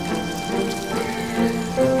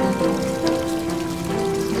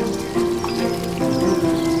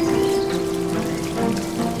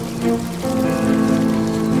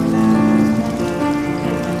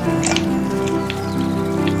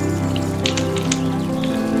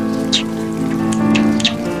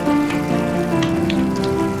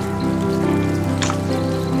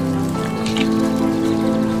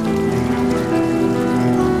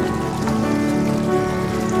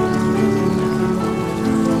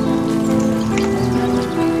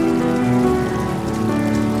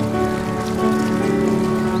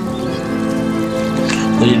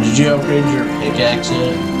 Did you upgrade your pickaxe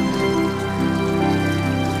yet?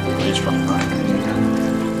 It's probably not.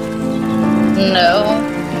 No.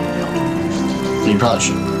 You probably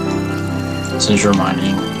should. Since you're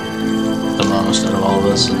mining the most out of all of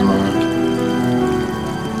us at the moment.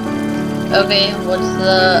 Okay, what's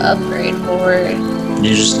the upgrade for?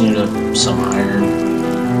 You just need some iron.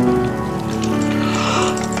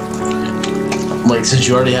 Like, since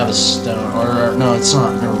you already have a stone, or no, it's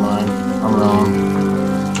not, never mind. I'm wrong.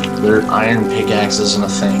 Their iron pickaxe isn't a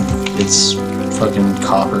thing. It's fucking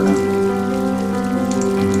copper.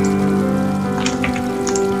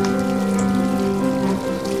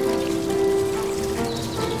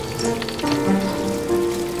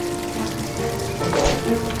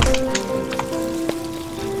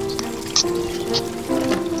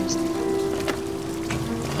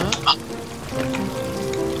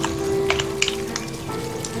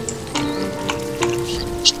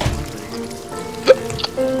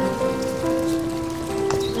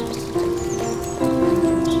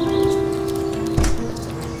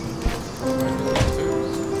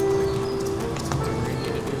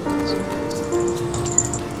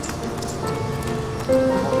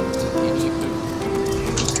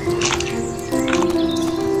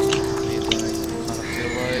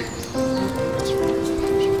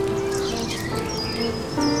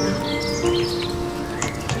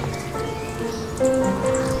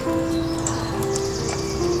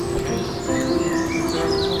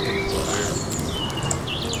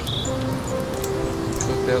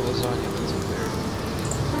 that lasagna that's up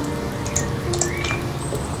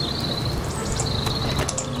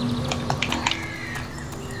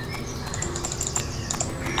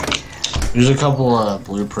there. There's a couple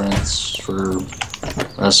blueprints for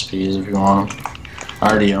recipes if you want them. I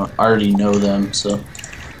already know them, so.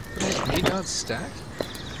 Does meat not stack?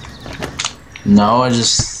 No, I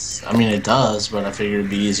mean it does, but I figured it'd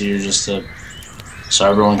be easier just to, so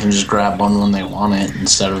everyone can just grab one when they want it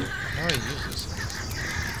instead of. How do I use this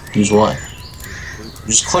thing? Use what? You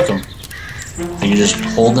just click them. You just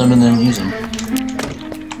hold them and then use them.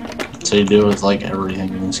 So you do it with like everything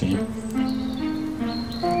in this game.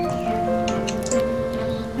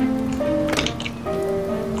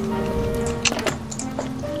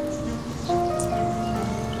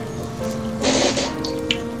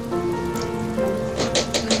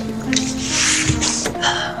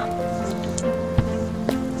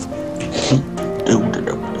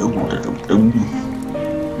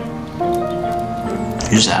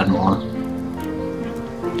 You just add more.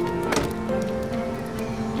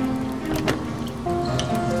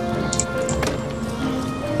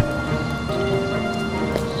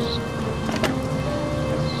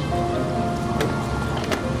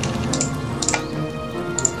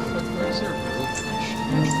 Why is there a real fish?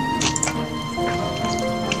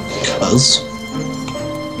 Because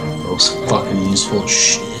those fucking useful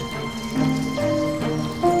shit.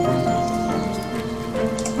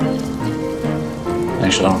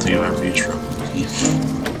 Actually, I don't think I've ever used rope.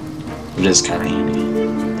 It is kind of handy.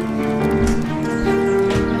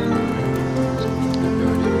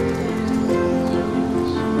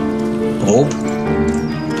 Oh,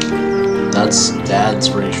 that's Dad's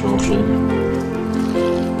racial shit.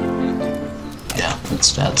 Yeah,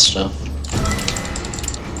 that's Dad's stuff.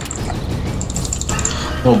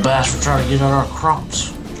 Little bass, we're trying to get out our crops.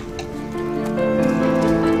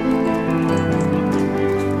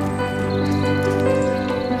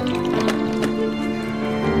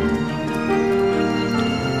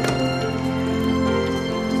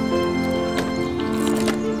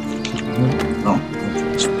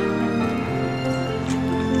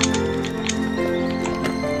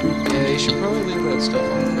 Yeah, you should probably leave that stuff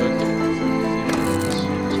uncooked for a few minutes.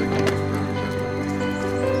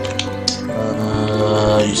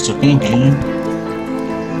 You still can't.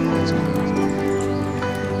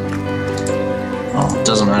 Oh, it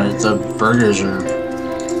doesn't matter. The burgers are.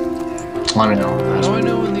 Let me know. How do I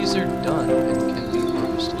know when these are done and can be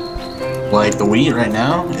harvested? Like the wheat right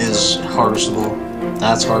now is harvestable.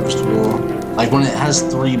 That's harvestable. Like when it has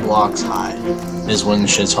 3 blocks high is when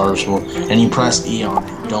shit's harvestable. And you press E on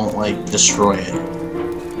it. Don't like destroy it.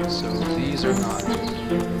 So these are not.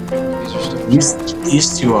 These are still.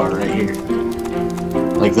 These 2 are right here.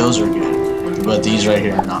 Like those are good. But these right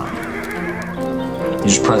here are not. You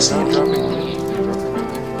just press E. They're dropping E.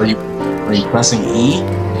 Are you pressing E?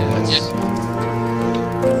 Yeah, that's.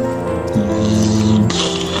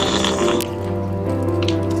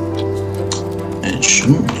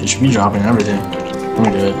 It should be dropping everything. Let me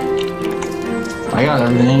do it. I got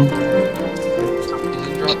everything. It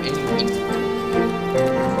didn't drop anything.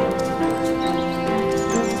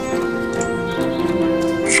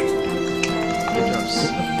 It drops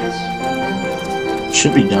seeds.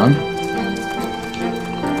 Should be done.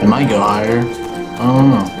 It might go higher. I don't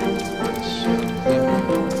know.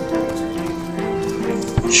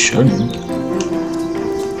 It shouldn't.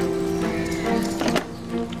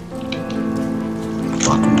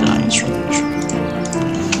 Fucking dying strange.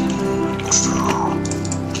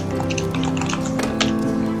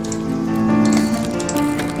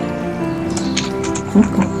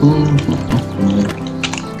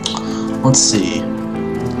 Let's see.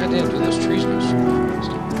 Goddamn, dude, those trees go super fast.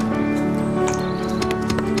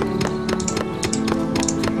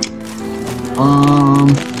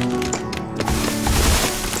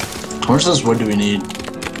 How much of this wood do we need?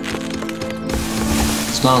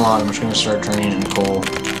 It's not a lot. I'm just gonna start turning in coal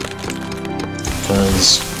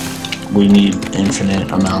because we need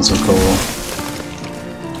infinite amounts of coal.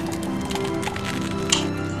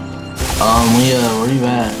 Leah, where are you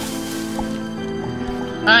at?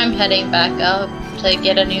 I'm heading back up to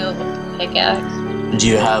get a new pickaxe. Do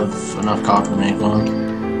you have enough copper to make one?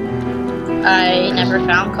 I never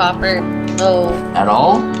found copper. Oh. At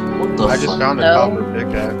all? What the I just fuck? found a No. copper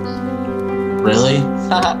pickaxe Really?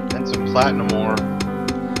 and some platinum ore.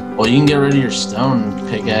 Well, you can get rid of your stone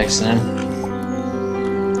pickaxe then.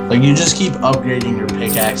 Like, you just keep upgrading your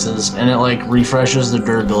pickaxes, and it, like, refreshes the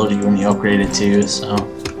durability when you upgrade it too, so.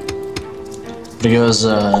 It goes,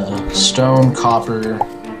 stone, copper,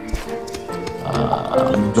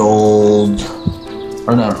 gold,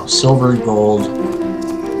 or no, silver, gold,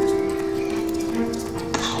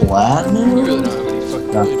 platinum? You really don't have any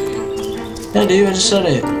fucking wood, do you? Yeah, dude, I just said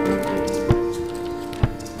it.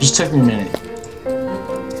 Just took me a minute.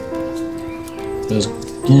 It was,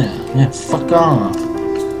 yeah, fuck off.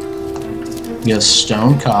 You got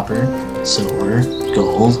stone, copper, silver,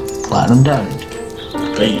 gold, platinum, diamond.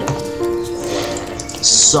 Bam.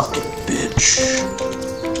 Suck it, bitch.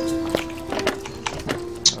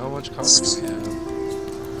 How much copper do we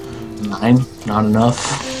have? 9, not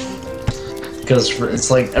enough. Because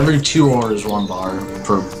it's like every 2 ores 1 bar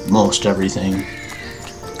for most everything.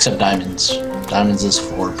 Except diamonds. Diamonds is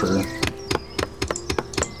 4 per.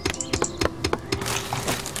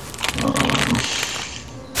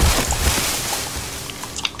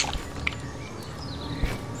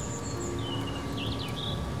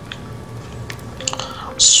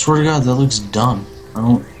 Swear to God, that looks dumb. I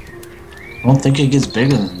don't think it gets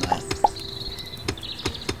bigger than that.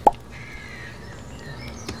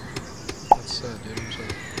 That's dude.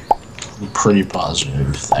 I'm pretty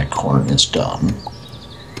positive that corn is done.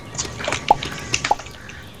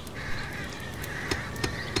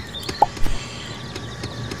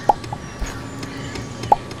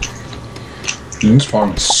 This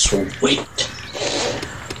farm is sweet.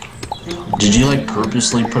 Did you like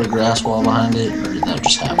purposely put a grass wall behind it, or did that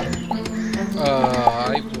just happen?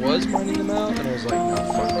 I was mining them out, and I was like, no,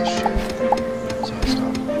 fuck this shit. So I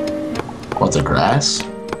stopped. What, the grass?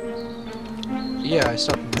 Yeah, I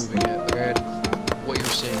stopped moving it. Like, I had what you're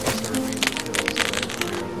saying is the remaining hills that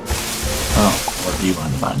Oh, what, do you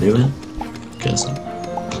mind if I do it? Because,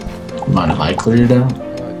 you mind if I clear it out?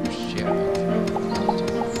 yeah.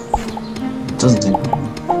 It doesn't take long.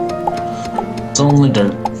 It's only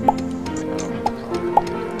dirt.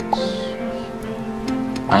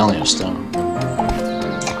 I only have stone.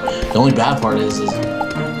 The only bad part is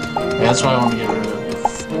that's why I want to get rid of it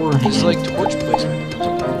beforehand. It's like torch placement.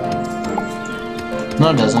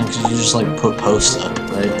 No, it doesn't, because you just like put posts up,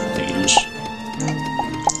 right? Like you just.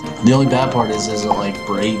 The only bad part is it like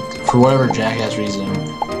break for whatever jackass reason.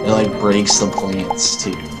 It like breaks the plants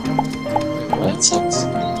too. That sucks.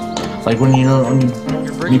 Like when you know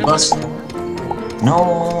when you bust.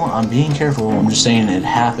 No, I'm being careful. I'm just saying it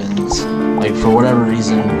happens. Like for whatever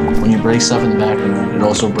reason, when you break stuff in the background, it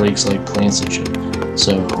also breaks like plants and shit.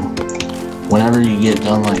 So whenever you get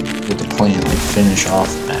done like with the plant, like finish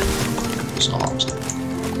off the background. That's all I'm saying.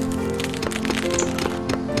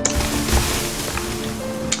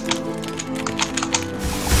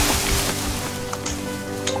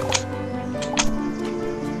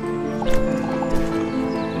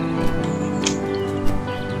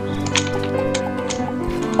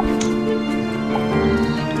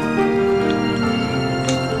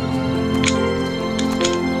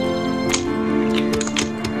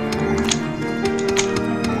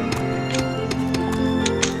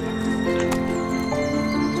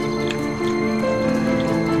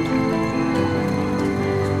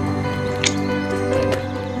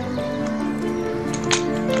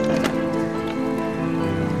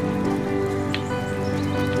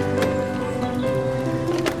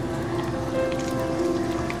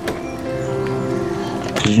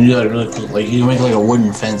 You can do that really cool. Like you can make like a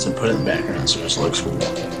wooden fence and put it in the background so it just looks cool. Yeah,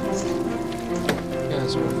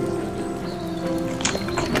 that's what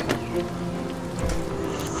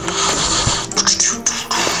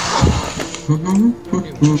I'm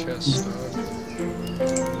gonna do. Chest,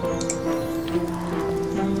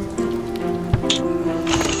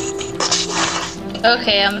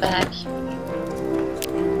 Okay, I'm back.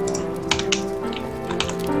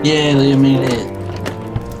 Yeah, you made it.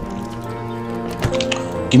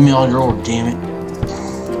 Give me all your ore, damn it.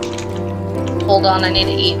 Hold on, I need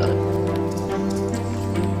to eat.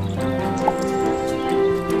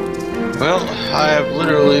 Well, I have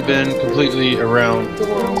literally been completely around the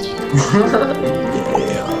world.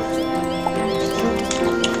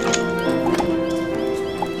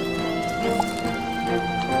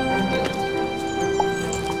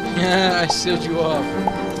 Yeah, I sealed you off.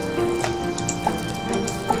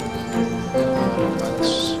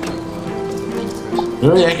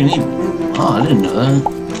 Really, I can eat. Oh, I didn't know that.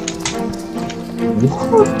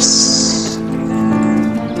 Whoops.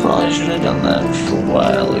 Probably should have done that for a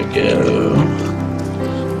while ago.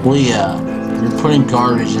 Well, yeah, you're putting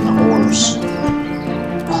garbage in the ores.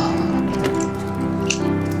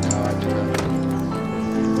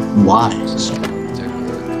 Why?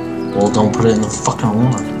 Well, don't put it in the fucking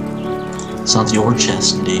ore. It's not the ore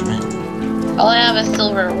chest, damn it. All I have is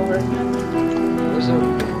silver ore. What is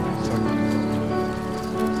that?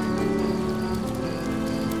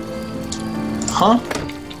 Huh?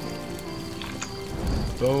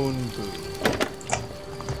 Bone boom.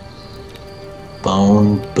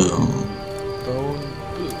 Bone boom. Bone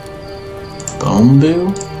boom.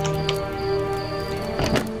 Bamboo?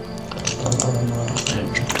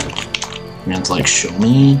 I mean, it's like, show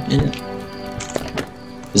me it.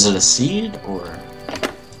 Is it a seed or?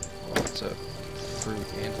 It's a fruit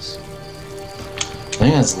and a seed. I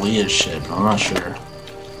think that's Leah's shit, but I'm not sure.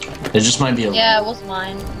 It just might be a. Yeah, it was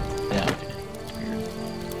mine. Yeah, okay.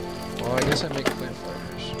 Well, I guess I make plant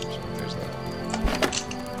fighters, so there's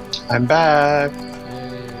that. I'm back.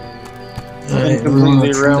 Yay.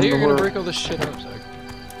 Completely around You're the gonna world. break all this shit up, Zach.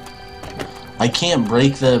 I can't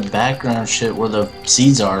break the background shit where the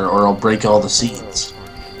seeds are, or I'll break all the seeds.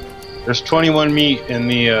 There's 21 meat in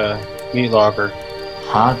the meat locker.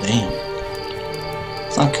 Hot damn.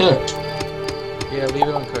 It's not cooked. Yeah, leave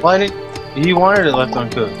it uncooked. Why did he wanted it left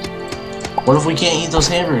uncooked? What if we can't eat those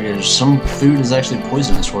hamburgers? Some food is actually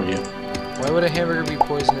poisonous for you. Why would a hamburger be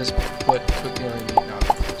poisonous, but cooking on meat not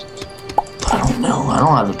be poisonous? I don't know. I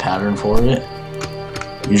don't have the pattern for it.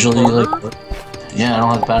 Usually, Burger? like, yeah, I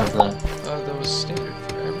don't have the pattern for that. That was standard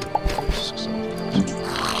for everyone. That was just something.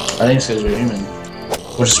 I think it's because you're human.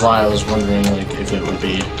 Which is why I was wondering, like, if it would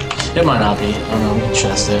be. It might not be. I don't know. We can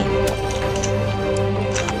test it.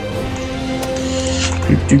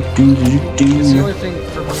 It's the only thing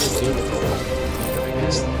for me to do.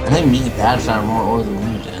 I think me and Dad found more ore than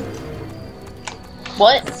you did.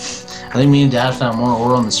 What? I think me and Dad found more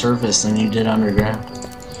ore on the surface than you did underground.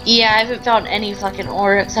 Yeah, I haven't found any fucking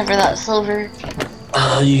ore except for that silver.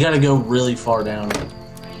 You gotta go really far down.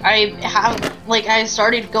 I have, like, I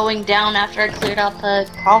started going down after I cleared out the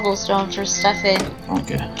cobblestone for stuffing.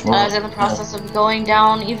 Okay. And I was in the process of going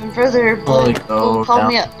down even further, Probably but go Blue called down.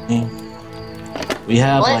 me up. We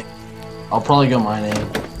have, What? like, I'll probably go mining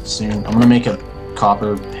soon. I'm gonna make a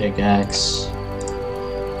copper pickaxe.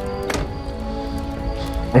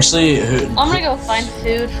 Actually, I'm gonna go find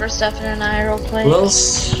food for Stefan and I real quick. who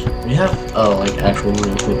else? We have, oh, like, actual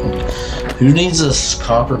real quick. Who needs a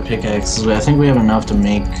copper pickaxe? I think we have enough to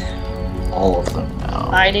make all of them now.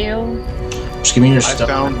 I do. Just give me your I stone.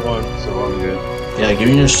 found one, so I'm good. Yeah, give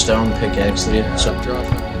me your stone pickaxe, Leah. So, Drop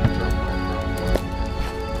mine.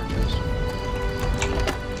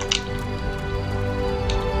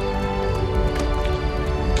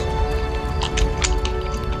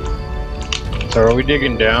 So are we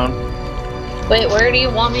digging down? Wait, where do you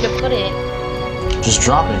want me to put it? just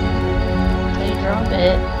drop it. Can you drop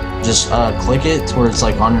it? Just click it to where it's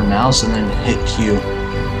like on your mouse and then hit Q.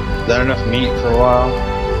 Is that enough meat for a while?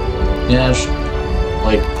 Yeah,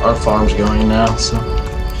 like our farm's going now, so.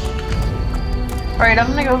 Alright, I'm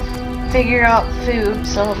gonna go figure out food,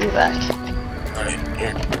 so I'll be back. Alright,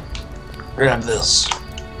 here. Grab this.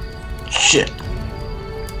 Shit.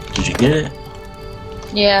 Did you get it?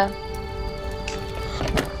 Yeah.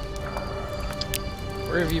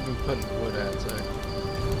 Where have you been putting wood at,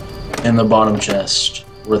 Zach? In the bottom chest.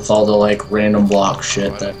 With all the like random block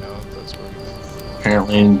shit I that don't know if that's where you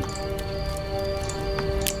apparently.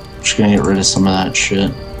 Just gonna get rid of some of that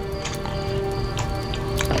shit.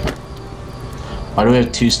 Why do we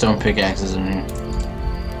have 2 stone pickaxes in here?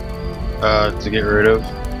 To get rid of.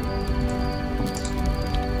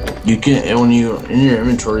 You can, when you, in your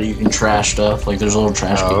inventory, you can trash stuff. Like there's a little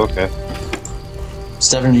trash can. Oh, okay.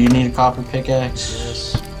 Stefan, do you need a copper pickaxe?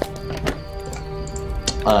 Yes.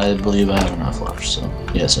 I believe I have enough left, so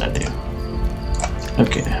yes, I do.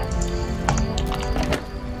 Okay.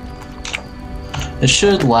 It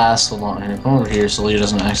should last a lot. Here, come over here so Leah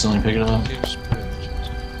doesn't accidentally pick it up. Okay, just put it in the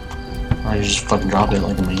chest. Or you just fucking drop it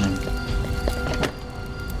like a man.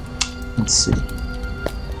 Let's see.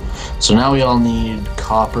 So now we all need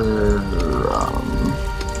copper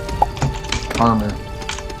armor.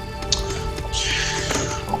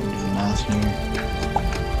 I'll do the math here.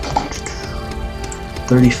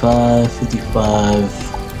 35, 55,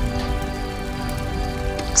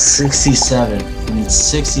 67. We need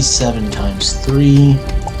 67 times 3.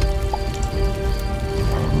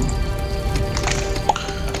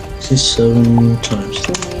 67 times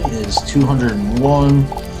 3 is 201.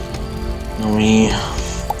 And we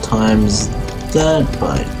times that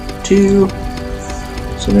by 2.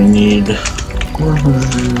 So we need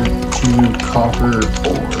 102 copper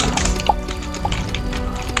ore.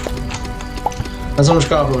 That's how much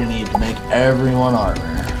copper we need to make everyone armor.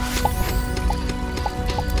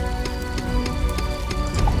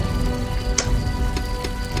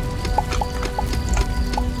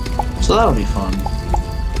 So that'll be fun.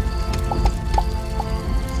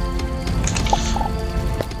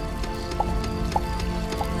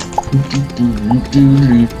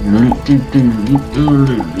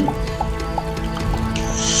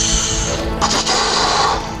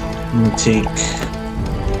 I'm gonna take.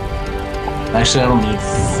 Actually, I don't need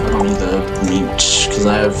the meat because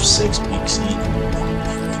because I have 6 peak seat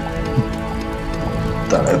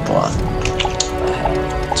that I bought.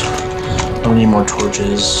 I need more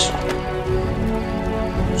torches,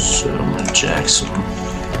 so I'm gonna jack some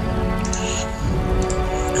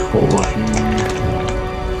coal here.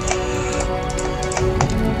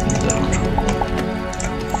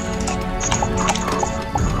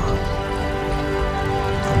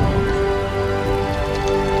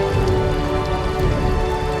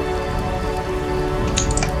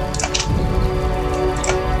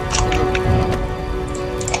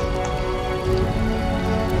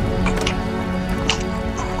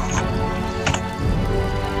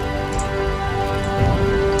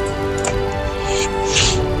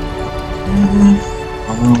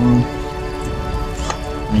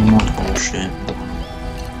 Any more bullshit.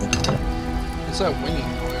 What's that winging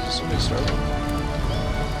noise? Is somebody starting?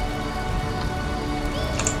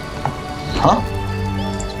 Huh?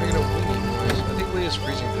 It's making a winging noise. I think Leah's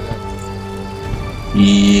freezing to that.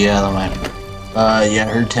 Yeah, that might be. Yeah,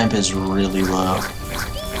 her temp is really low.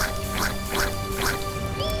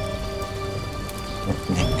 I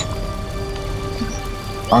think.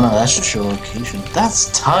 Oh no, that's just your location. That's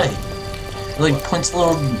tight. It like points a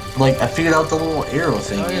little, like, I figured out the little arrow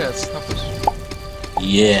thing. Oh yeah, it's compass.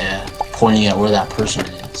 Yeah, pointing at where that person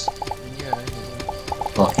is. Yeah,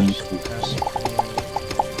 Fucking cool.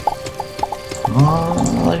 Oh,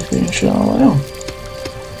 I like being shot on my own.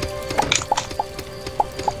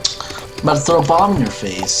 I'm about to throw a bomb in your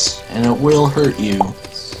face, and it will hurt you.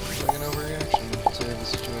 It's like an overreaction to the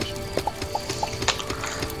situation.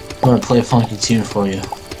 I'm gonna play a funky tune for you.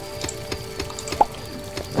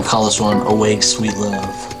 I call this one Awake Sweet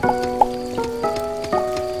Love.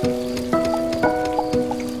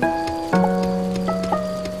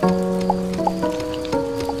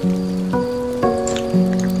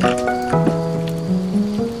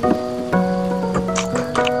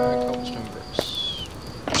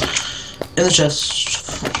 In the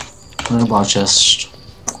chest. In the block chest.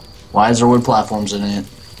 Why is there wood platforms in it?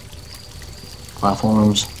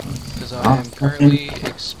 Platforms. Because I am currently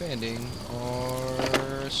expanding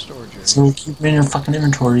our storage area. So keep it in your fucking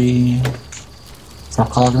inventory. Stop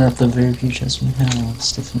clogging up the very few chests we have.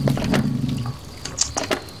 Stuff in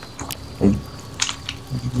there.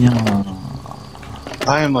 Yeah.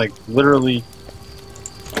 I am like literally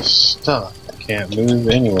stuck. I can't move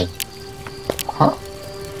anywhere. Huh?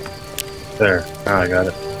 There. Oh, I got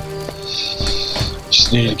it.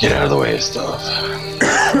 Just need to get out of the way of stuff.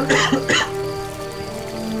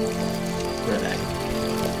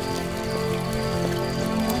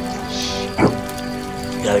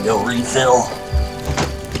 Gotta go refill.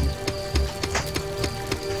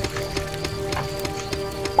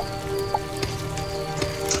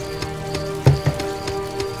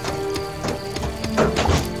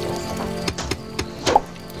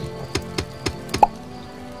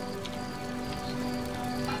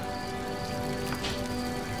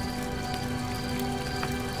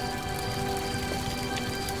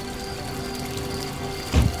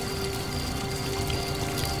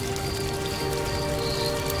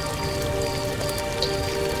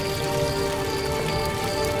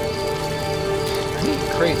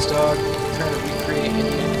 Crates, dog. I'm trying to recreate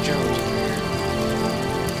Indiana Jones over here.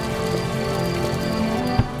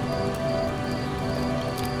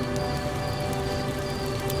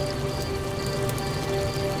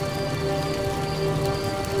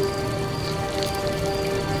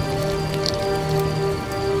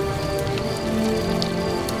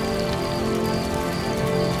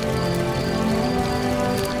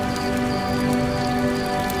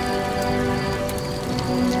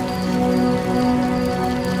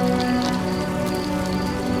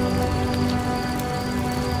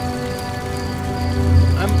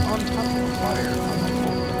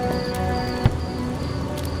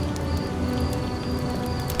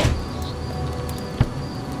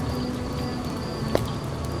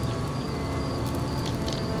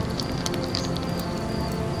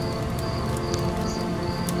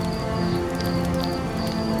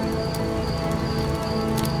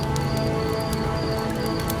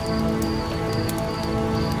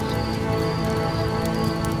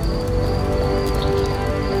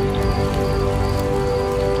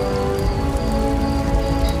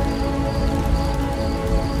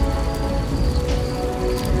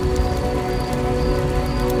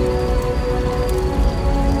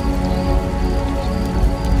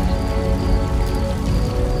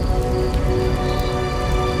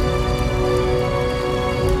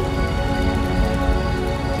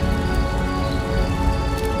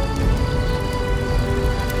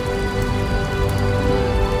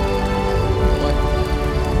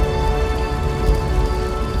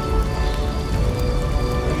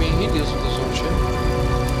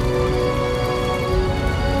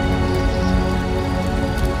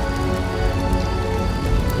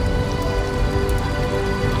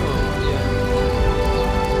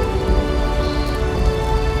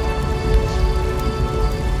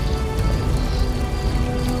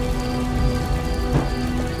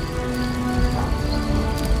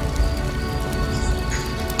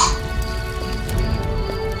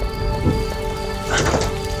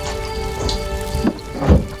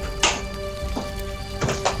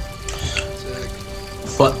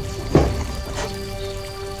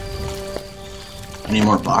 Any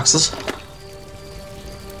more boxes?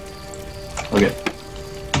 Okay.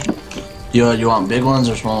 You want big ones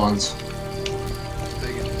or small ones?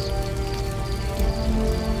 Big ones.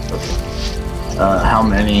 How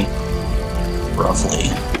many? Roughly.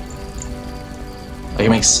 I can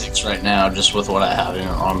make 6 right now just with what I have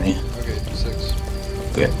on me. Okay, 6.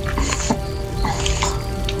 Okay.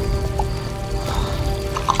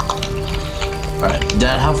 Alright,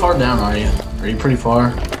 Dad, how far down are you? Are you pretty far?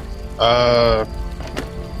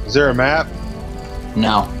 Is there a map?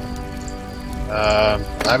 No.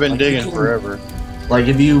 I've been digging forever. Like,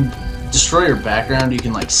 if you destroy your background, you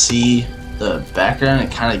can, like, see the background.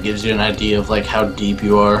 It kind of gives you an idea of, like, how deep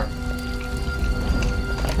you are.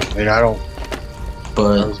 I mean, I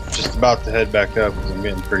But was just about to head back up because I'm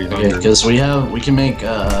getting pretty hungry. okay, because we can make,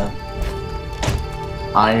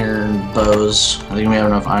 iron bows. I think we have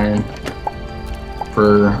enough iron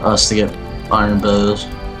for us to get iron bows.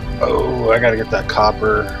 Oh, I gotta get that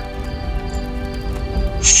copper.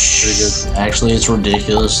 Pretty good. Actually, it's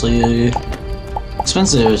ridiculously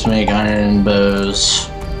expensive to make iron bows.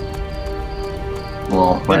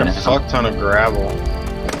 Well, right And a now. fuck ton of gravel.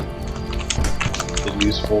 Is it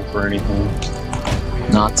useful for anything?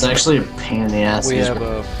 No, it's actually a pain in the ass. We to use have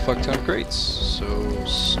a fuck ton of crates, so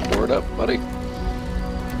store it up, buddy.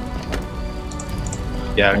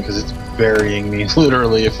 Yeah, because it's burying me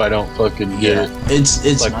literally if I don't fucking get it.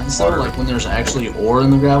 It's like nice though, water. like when there's actually ore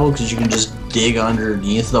in the gravel, because you can just dig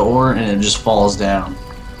underneath the ore and it just falls down.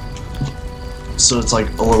 So it's like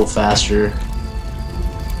a little faster.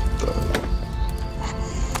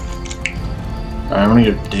 Alright, I'm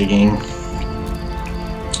gonna go digging.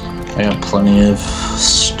 I got plenty of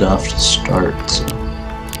stuff to start. So.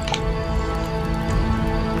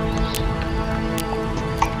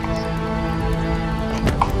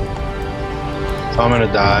 So I'm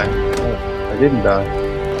gonna die. Oh, I didn't die.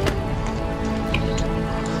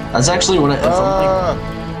 That's actually what I.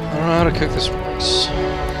 I don't know how to cook this rice.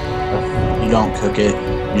 You don't cook it,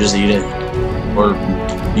 you just eat it. Or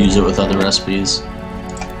use it with other recipes.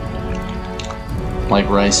 Like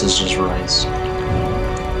rice is just rice.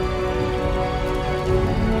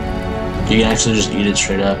 You can actually just eat it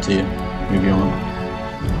straight up too, if you want.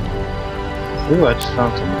 Ooh, I just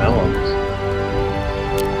found some melons.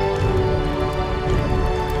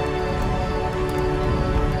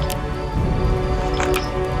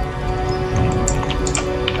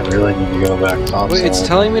 I really need to go back topside. Wait, it's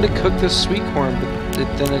telling me to cook this sweet corn, but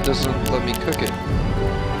then it doesn't let me cook it.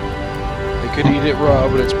 I could eat it raw,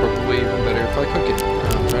 but it's probably even better if I cook it.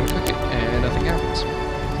 I'm trying to cook it, and nothing happens.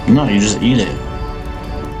 No, you just eat it.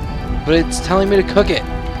 But it's telling me to cook it.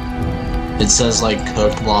 It says like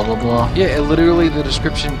cooked blah blah blah. Yeah, literally the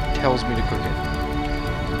description tells me to cook it.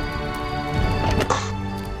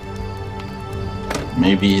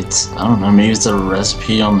 Maybe it's, I don't know, maybe it's a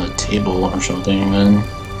recipe on the table or something then.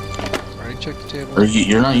 Already checked the table. Or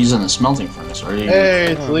you're not using a smelting furnace, are you?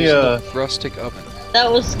 Hey, it's No, I'm Leah. using a rustic oven.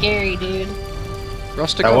 That was scary, dude.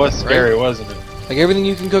 Rustic That oven, was scary, right? wasn't it? Like everything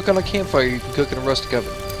you can cook on a campfire, you can cook in a rustic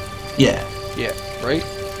oven. Yeah. Yeah, right?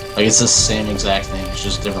 Like it's the same exact thing, it's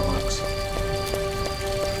just different looks.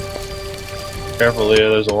 Careful, Leah.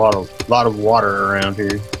 There's a lot of water around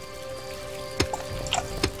here.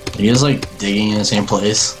 Are you guys like digging in the same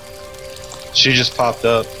place? She just popped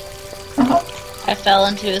up. I fell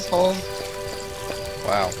into his hole.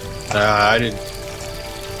 Wow. I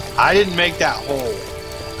didn't make that hole.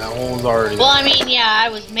 That hole was already Well, there. I mean, yeah, I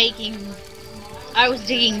was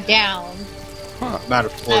digging down. Huh. I'm out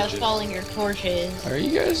of I was torches. following your torches. Are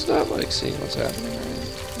you guys not like seeing what's happening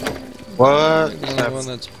right now? What? I'm the only one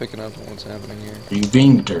that's picking up on what's happening here. Are you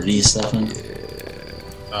being dirty, Stefan?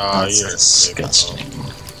 Oh, That's you're disgusting.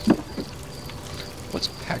 What's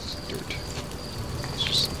packed dirt? It's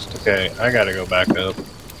just some stuff. Okay, I gotta go back up.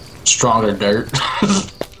 Stronger dirt.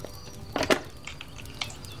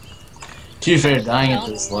 To be fair, dying at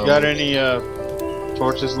this You level. got any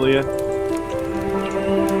torches, Leah?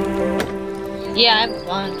 Yeah, I have a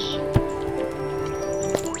bunch.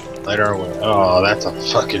 Light our way. Oh, that's a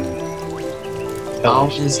fucking. Oh,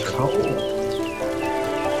 it's cold.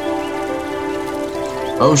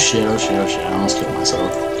 Oh shit, oh shit, oh shit. I almost killed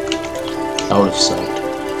myself. That would have sucked.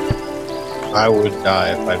 I would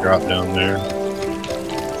die if I dropped down there.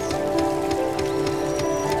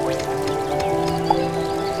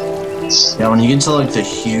 Yeah, when you get to like the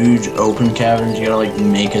huge open caverns, you gotta like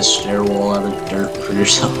make a stairwell out of dirt for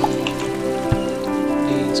yourself.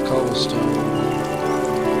 Needs cobblestone.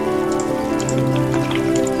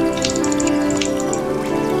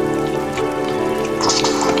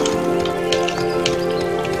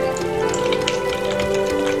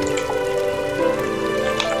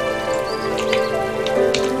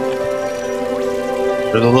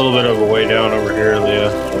 There's a little bit of a way down over here, Leah,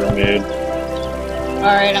 that I made.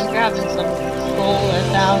 Alright, I'm grabbing some coal I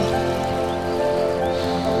found.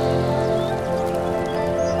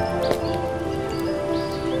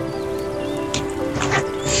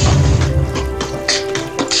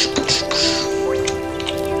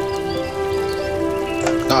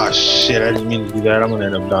 Ah, shit, I didn't mean to do that. I'm gonna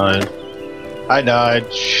end up dying. I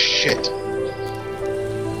died. Shit.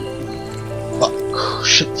 Fuck.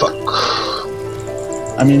 Shit, fuck.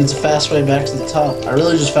 I mean, it's a fast way back to the top. I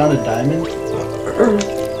really just found a diamond.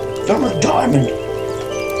 Found a diamond!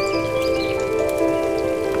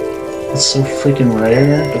 It's so freaking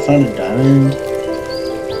rare to find a diamond.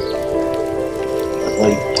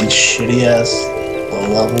 Like, these shitty ass low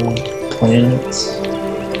level planets.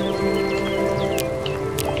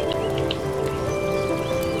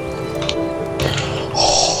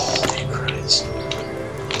 Holy Christ.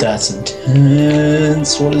 That's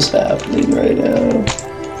intense. What is happening right now?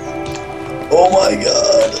 Oh my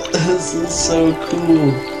god, this is so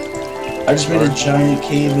cool. I just made a giant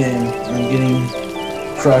cave in, and I'm getting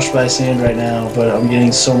crushed by sand right now, but I'm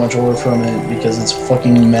getting so much ore from it because it's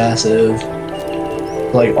fucking massive.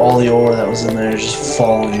 Like, all the ore that was in there is just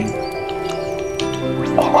falling.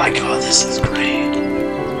 Oh my god, this is great.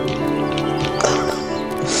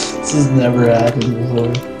 This has never happened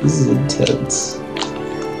before. This is intense.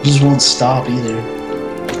 It just won't stop either.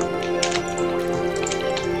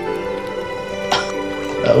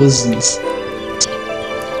 That was insane.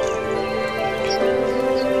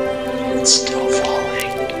 It's still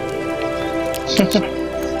falling.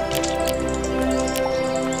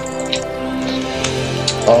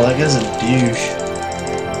 Oh, that guy's a douche.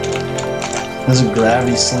 There's a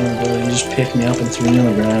gravity slam ability. He just picked me up and threw me on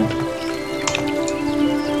the ground.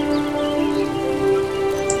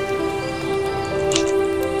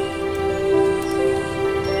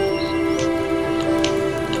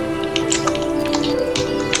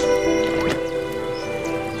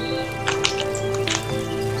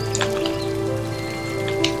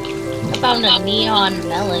 I found a neon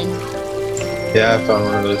melon. Yeah, I found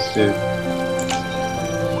one of those too.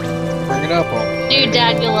 Bring it up, Paul. Dude,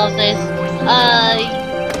 Dad, you'll love this.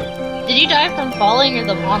 Did you die from falling or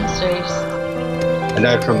the monsters? I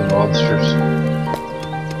died from the monsters.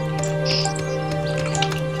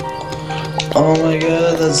 Oh my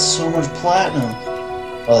god, that's so much platinum.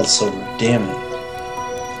 Oh, that's silver. Damn it.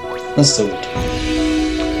 That's silver.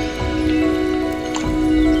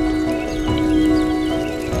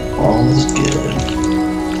 All is good.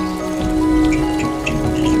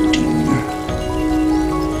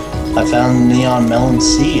 I found neon melon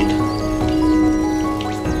seed.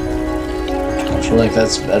 I feel like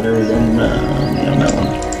that's better than neon melon.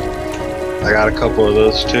 I got a couple of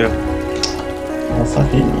those too. Oh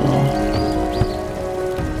fucking no.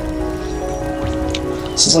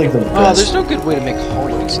 This is like the best. Oh, there's no good way to make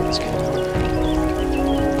hallways in this game.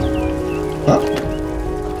 Huh?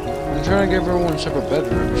 I'm trying to give everyone separate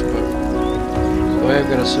bedrooms, but the way I've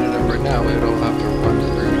got to set it up right now, we would all have to run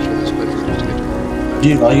through each other's bedrooms to get to our own bed.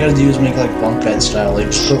 Dude, all you gotta do is make like bunk bed style, like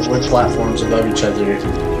just put wood platforms above each other,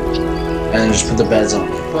 and then just put the beds on.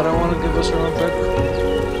 But I want to give us our own bedroom.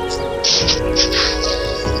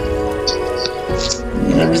 I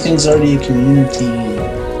mean, everything's already a community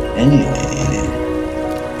anyway.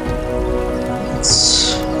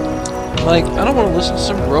 It's... Like, I don't want to listen to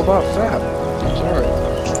some robot fab. Sorry.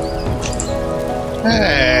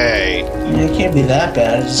 Hey! I mean, it can't be that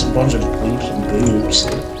bad, it's just a bunch of bleeps and boobs. I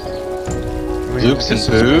mean, Loops and this is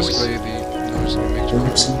boobs? basically the noise that makes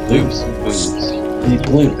Loops and Loops and boots. bleep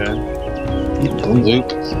bloop. Okay. Bleep bloop. Loop.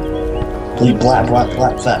 Bleep blap blap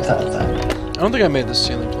blap fat fat fat. I don't think I made this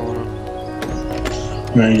ceiling tall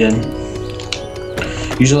enough. No, you didn't.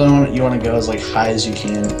 Usually you want to go as like high as you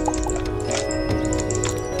can.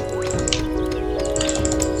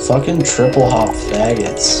 Fucking triple hop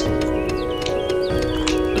faggots.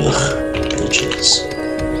 Ugh, bitches.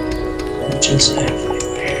 Bitches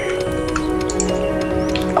everywhere.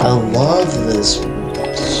 I love this.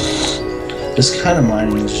 This kind of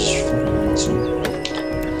mining is just fucking awesome.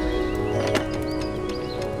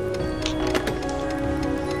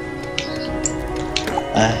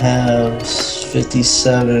 I have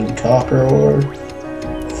 57 copper ore,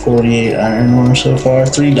 48 iron ore so far,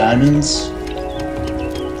 3 diamonds.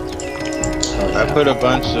 I put a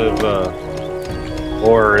bunch of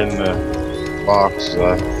ore in the box.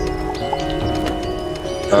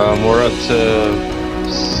 We're up to,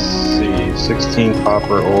 let's see, 16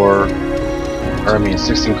 copper ore. Or I mean,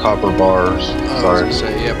 16 copper bars. I was Sorry. gonna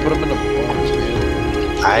say, yeah, put them in the bars,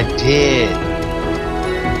 man. I did.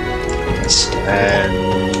 And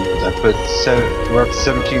I put we're up to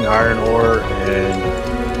 17 iron ore and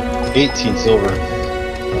 18 silver.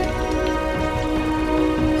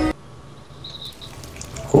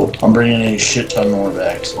 Cool. I'm bringing a shit ton more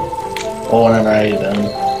back. So. Oh, whenever I get done,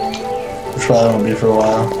 which probably won't be for a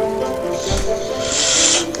while.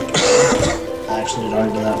 Actually, not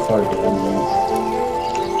even that far down yet.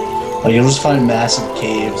 Like you'll just find massive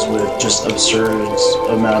caves with just absurd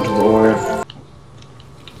amount of ore.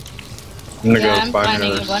 I'm I'm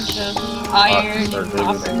finding a bunch of iron and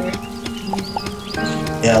copper.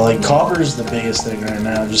 Yeah, like copper is the biggest thing right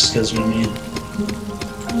now, just because we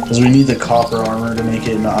need the copper armor to make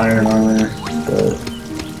it into iron armor. But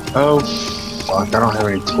oh fuck! I don't have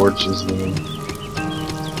any torches.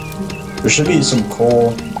 There should be some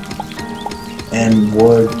coal and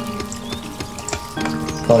wood.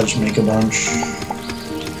 Probably just make a bunch.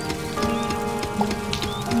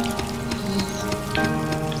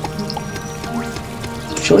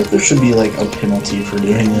 I feel like there should be like a penalty for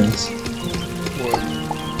doing this. What?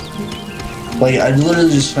 Like I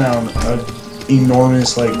literally just found an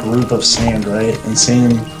enormous like group of sand, right? And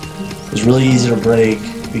sand is really easy to break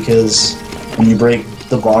because when you break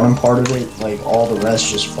the bottom part of it, like all the rest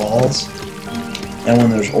just falls. And when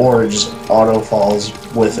there's ore, it just auto falls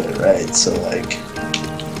with it, right? So like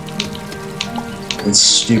it's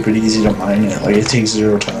stupid easy to mine it. Like it takes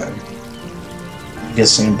 0 time. I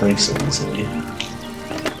guess sand breaks so easily.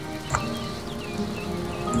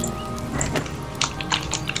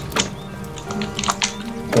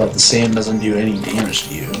 But the sand doesn't do any damage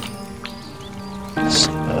to you.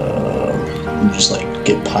 So, you just like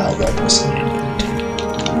get piled up with sand.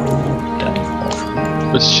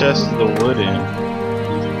 Which chest is the wood in?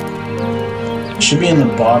 It should be in the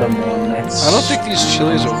bottom one next. I don't think these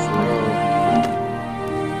chilies will grow.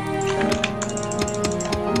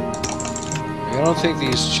 I don't think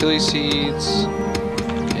these chili seeds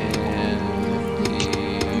and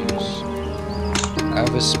these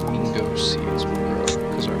Avasmingo seeds will grow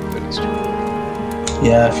because our bed is too low.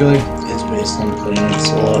 Yeah, I feel like it's based on planets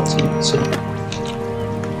a lot too, so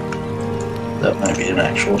that might be an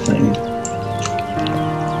actual thing.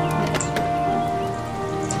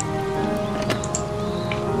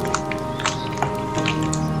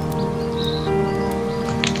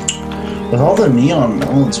 With all the neon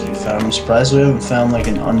melons we found, I'm surprised we haven't found like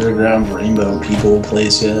an underground rainbow people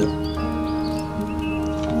place yet.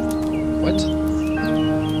 What?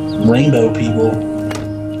 Rainbow people.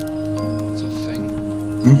 That's a thing.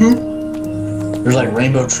 Mm-hmm. There's like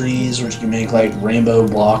rainbow trees which you can make like rainbow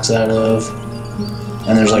blocks out of.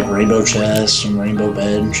 And there's like rainbow chests and rainbow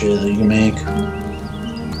bed and shit that you can make.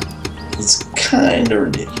 It's kinda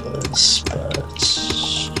ridiculous, but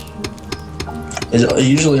it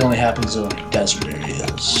usually only happens in like desert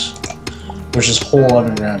areas. Which is whole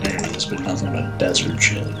underground areas, but nothing but desert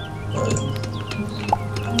shit. But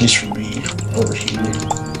at least for me, over here.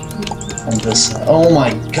 On this side. Oh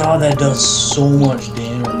my god, that does so much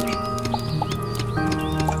damage.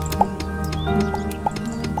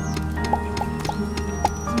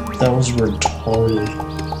 That was retarded.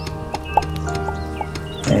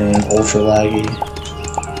 And ultra laggy.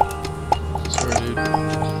 Sorry, dude.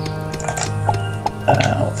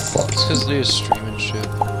 Ow, fuck. It's because they just stream and shit.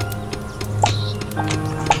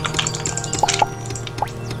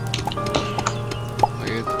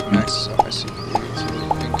 Like, it maxes out my CPU. So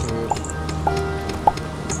I think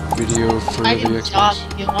video for I the can Xbox. talk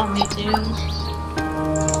if you want me to.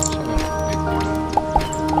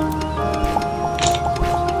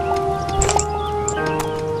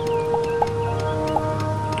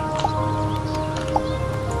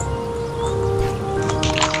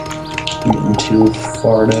 Getting too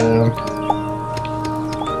far down.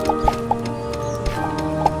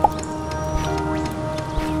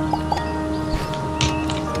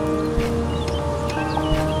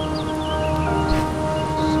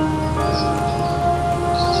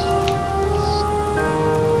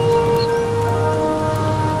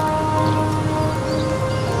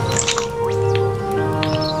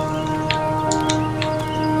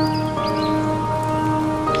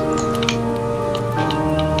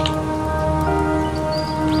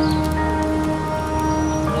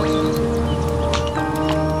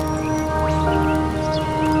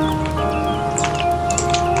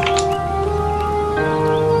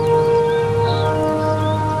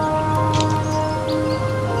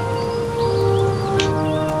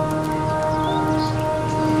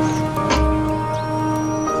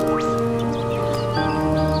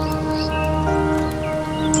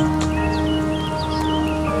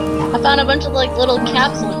 I found a bunch of like little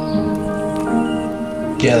capsules.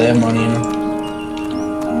 Yeah, they have money in them.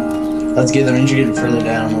 That's good, that means you're getting further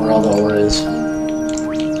down where all the ore is.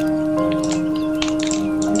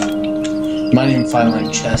 You might even find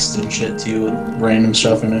like chests and shit too with random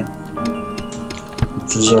stuff in it,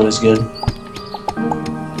 which is always good.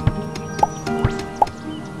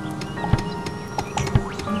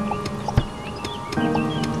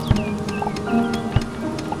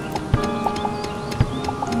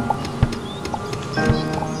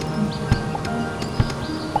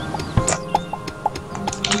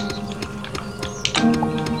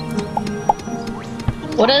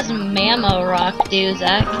 What does Mammo Rock do,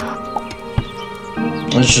 Zach?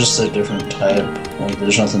 It's just a different type. Like,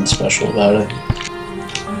 there's nothing special about it.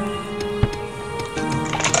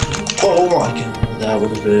 Oh my god, that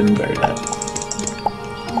would have been very bad.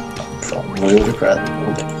 Probably would have grabbed a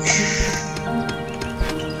little bit.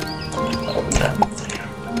 Oh, damn.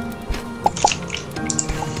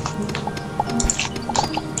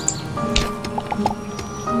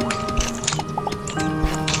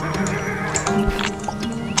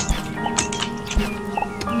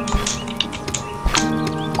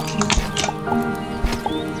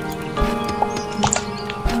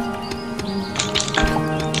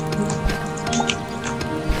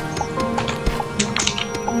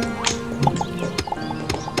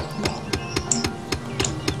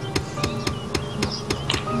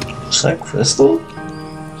 Is that crystal?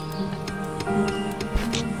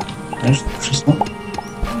 There's crystal?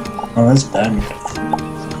 Oh, that's bad.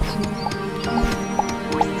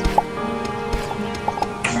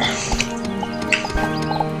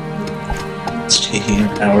 It's taking an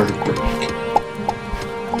hour to break.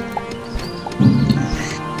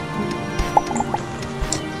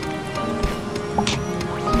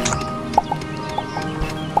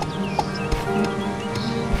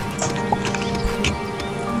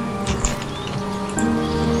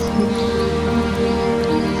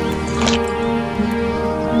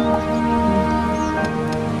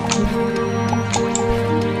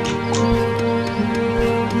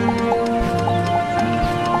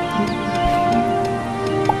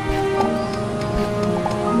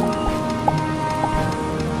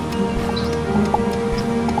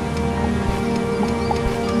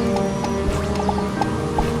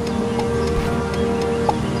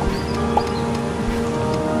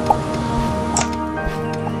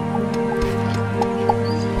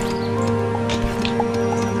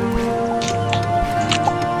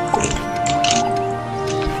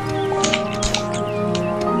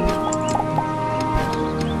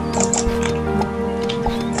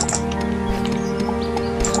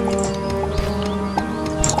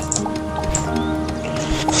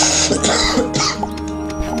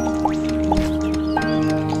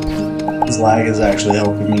 This lag is actually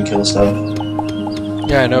helping me kill stuff.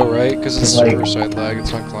 Yeah, I know, right? Because it's like, server side lag,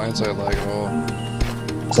 it's not client side lag at all.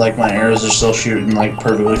 It's like my arrows are still shooting like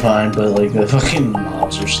perfectly fine, but like the fucking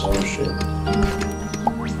mobs are slow as shit.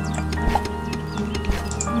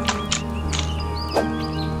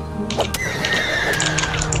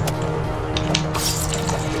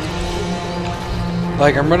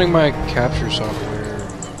 Like, I'm running my capture software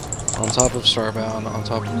on top of Starbound, on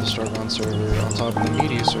top of the Starbound server, on top of the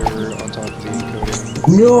media server, on top of the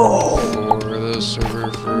encoding. No! For the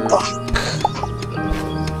server for the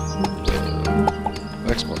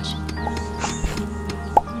Xbox.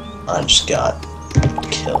 I just got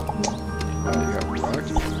killed. You got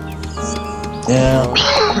rocked? Yeah.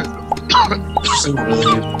 Just a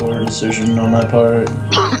really poor decision on my part.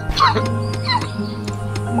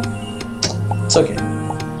 It's okay.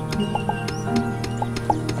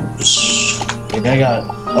 I got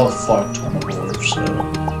a fuck ton of ore, so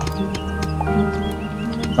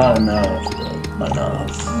not enough, but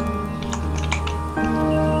enough.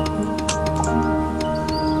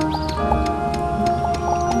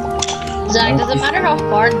 Zach, does it matter how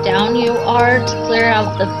far down you are to clear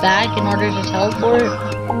out the back in order to teleport?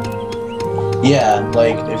 Yeah,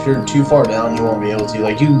 like if you're too far down, you won't be able to.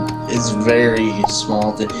 Like it's very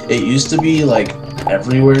small. It used to be like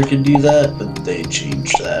everywhere could do that, but they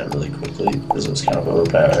changed that really quickly because it was kind of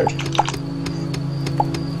overpowered.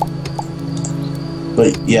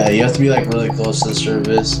 But yeah, you have to be like really close to the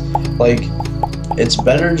surface. Like, it's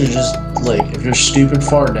better to just like if you're stupid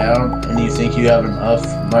far down and you think you have enough,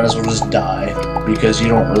 might as well just die because you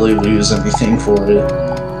don't really lose anything for it.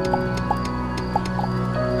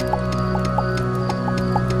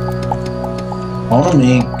 I want to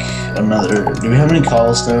make another. Do we have any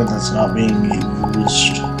cobblestone that's not being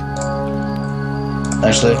used?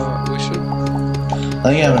 Actually, We should. I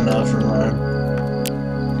think I have enough for mine.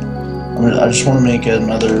 I just want to make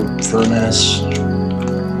another furnace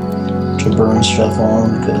to burn stuff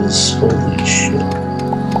on because holy shit.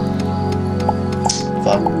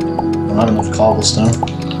 Fuck. I don't have enough cobblestone.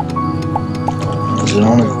 Because I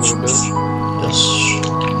don't want to. Yes.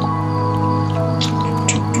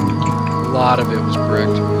 lot of it was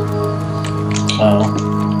bricked. Oh.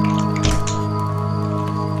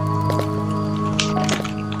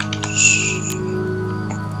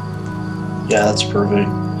 Yeah, that's perfect.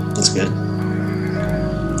 That's good.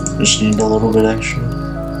 Just need a little bit extra. I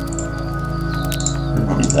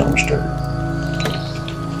don't need that much dirt.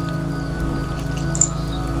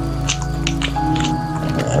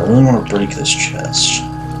 I really want to break this chest.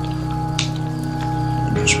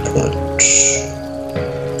 And just put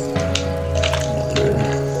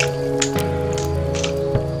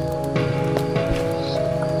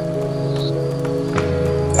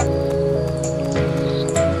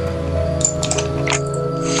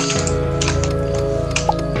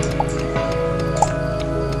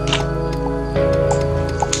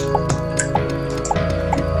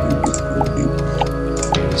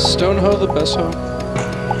Stone hoe the best hoe?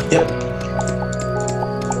 Yep.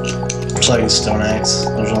 It's like a stone axe.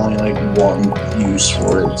 There's only like one use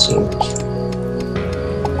for it, so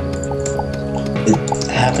it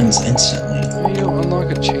happens instantly. Maybe you'll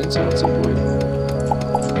unlock a chainsaw at some point.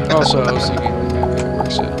 Also, I was thinking maybe it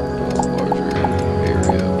works at a larger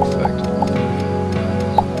area effect.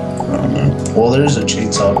 I don't know. Well, there's a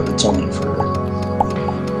chainsaw, but it's only for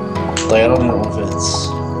like I don't know if it's. I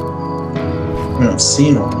mean, I've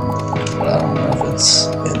seen them. But I don't know if it's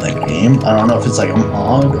in the game. I don't know if it's like a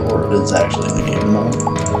mod or if it's actually in the game mod.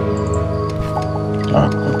 I'm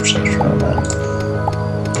not 100% sure on that.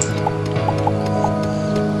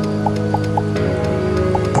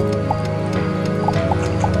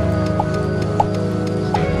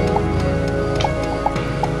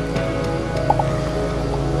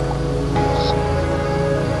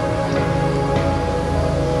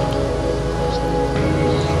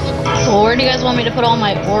 Well, where do you guys want me to put all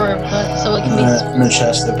my ore so it can be... In the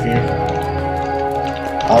chest up here.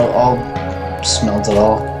 I'll smelt it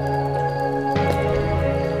all.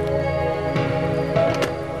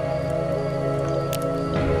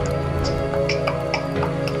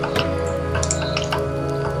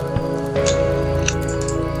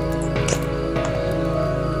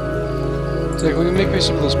 Like, will you make me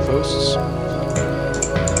some of those posts?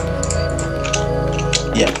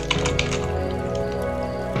 Yeah.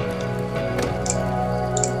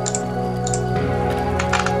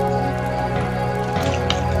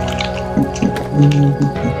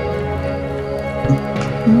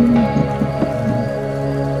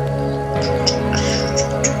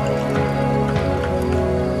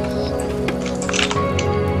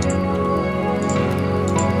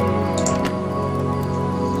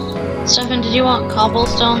 Stefan, did you want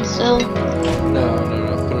cobblestone still? No.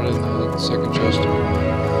 Put it in the second chest.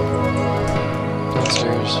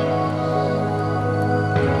 Downstairs.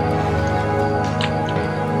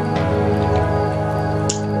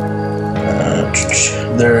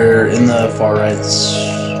 They're in the far right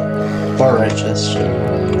chest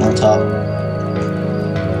on top.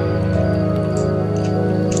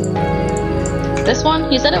 This one?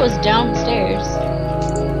 He said it was downstairs.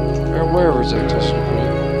 Or wherever Zectus.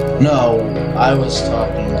 No, I was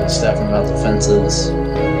talking to Stefan about the fences.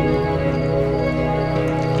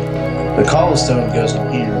 The cobblestone goes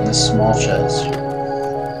in here in this small chest.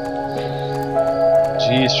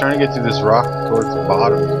 Jeez, trying to get through this rock towards the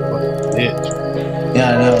bottom is a fucking bitch.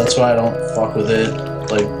 Yeah, I know, that's why I don't fuck with it.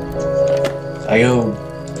 Like, I go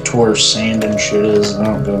to where sand and shit is, and I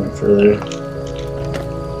don't go any further.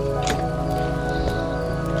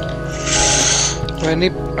 I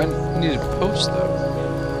need a post though.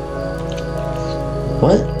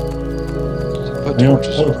 What? Put You don't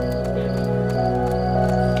torches. post.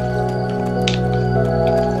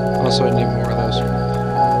 Also, I need more of those.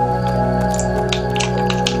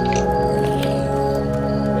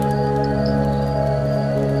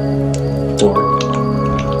 Door.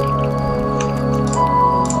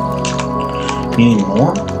 You need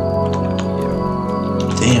more?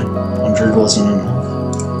 Damn, 100 wasn't enough.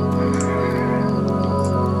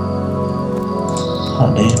 Oh,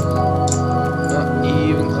 damn. Not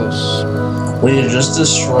even close. Well, you just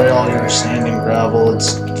destroy all your sand and gravel,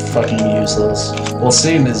 it's fucking useless. Well,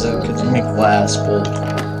 sand isn't, because you make glass, but...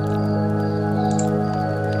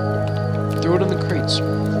 Throw it in the crates.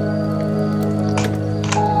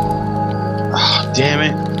 Damn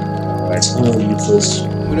it. It's really useless.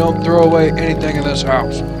 We don't throw away anything in this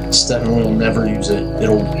house. Stefan will never use it.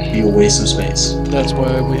 It'll be a waste of space. That's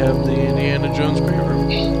why we have the Indiana Jones crate room.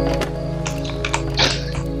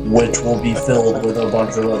 Which will be filled with a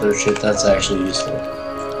bunch of other shit that's actually useful.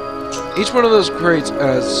 Each one of those crates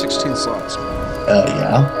has 16 slots.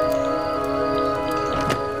 Yeah.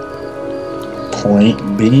 Point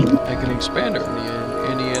B. I can expand it in the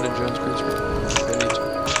Indiana Jones crates room if I need to.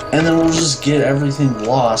 And then we'll just get everything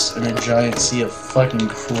lost in a giant sea of fucking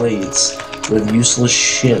crates with useless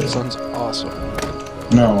shit. That sounds awesome.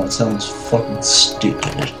 No, it sounds fucking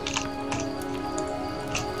stupid.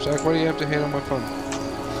 Zach, why do you have to hate on my fun?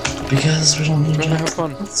 Because we don't need I'm trying to have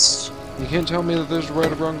fun. It's... You can't tell me that there's a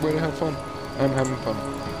right or wrong way to have fun. I'm having fun.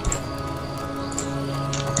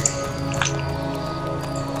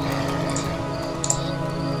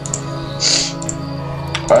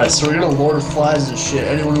 Alright, so we're gonna Lord of Flies this shit.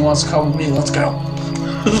 Anyone who wants to come with me, let's go.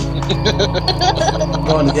 I'm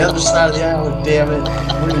going to the other side of the island, damn it.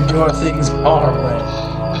 We're gonna do our things our way.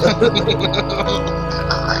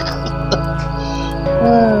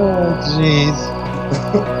 Oh, jeez.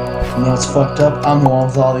 You know what's fucked up? I'm the one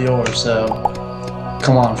with all the ore, so...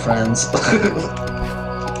 Come on, friends.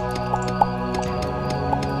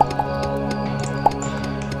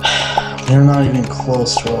 They're not even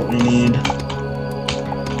close to what we need.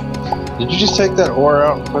 Did you just take that ore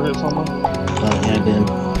out and put it somewhere? Oh, yeah, I did.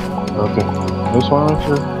 Okay. Just want to make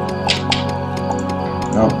sure.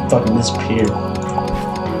 No, it fucking disappeared.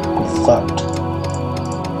 We're fucked.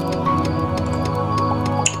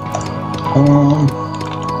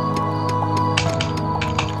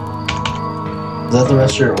 Is that the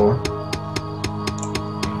rest of your ore?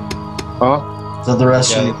 Huh? Is that the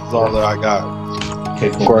rest Yeah, of your that's all that I got. Okay,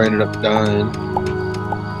 cool. Before I ended up dying.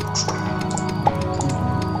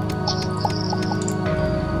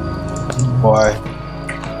 Why?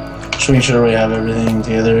 Just making sure we have everything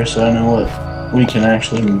together so I know what we can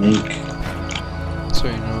actually make. So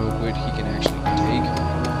you know what he can actually take.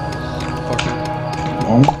 Fucker.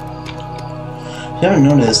 Well, if you haven't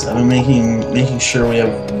noticed, I've been making sure we have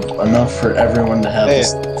enough for everyone to have Hey,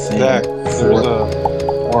 this thing. Zach, there's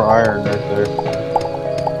more iron right there.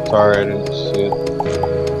 Sorry, I didn't see it.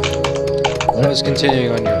 I was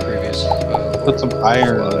continuing on your previous. Put some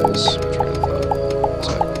iron in flies. this. Train of thought.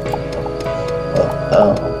 So,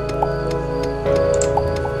 Okay.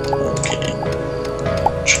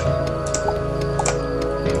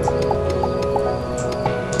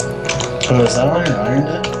 Oh, is that all your iron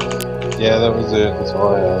deck? Yeah, that was it. That's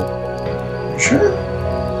all I had. Sure.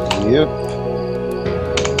 Yep.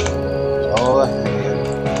 That's all I had.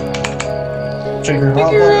 Trigger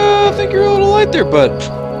I think you're a little light there, bud. I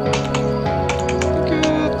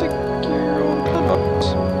think you're on limits.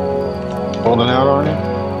 Holding out on you?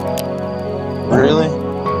 Really? I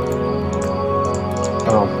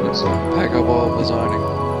don't think so. Pack up all lasagna.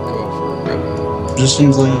 Go for a rip. Just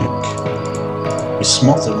seems like we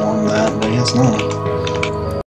smelted one of that, but I guess not.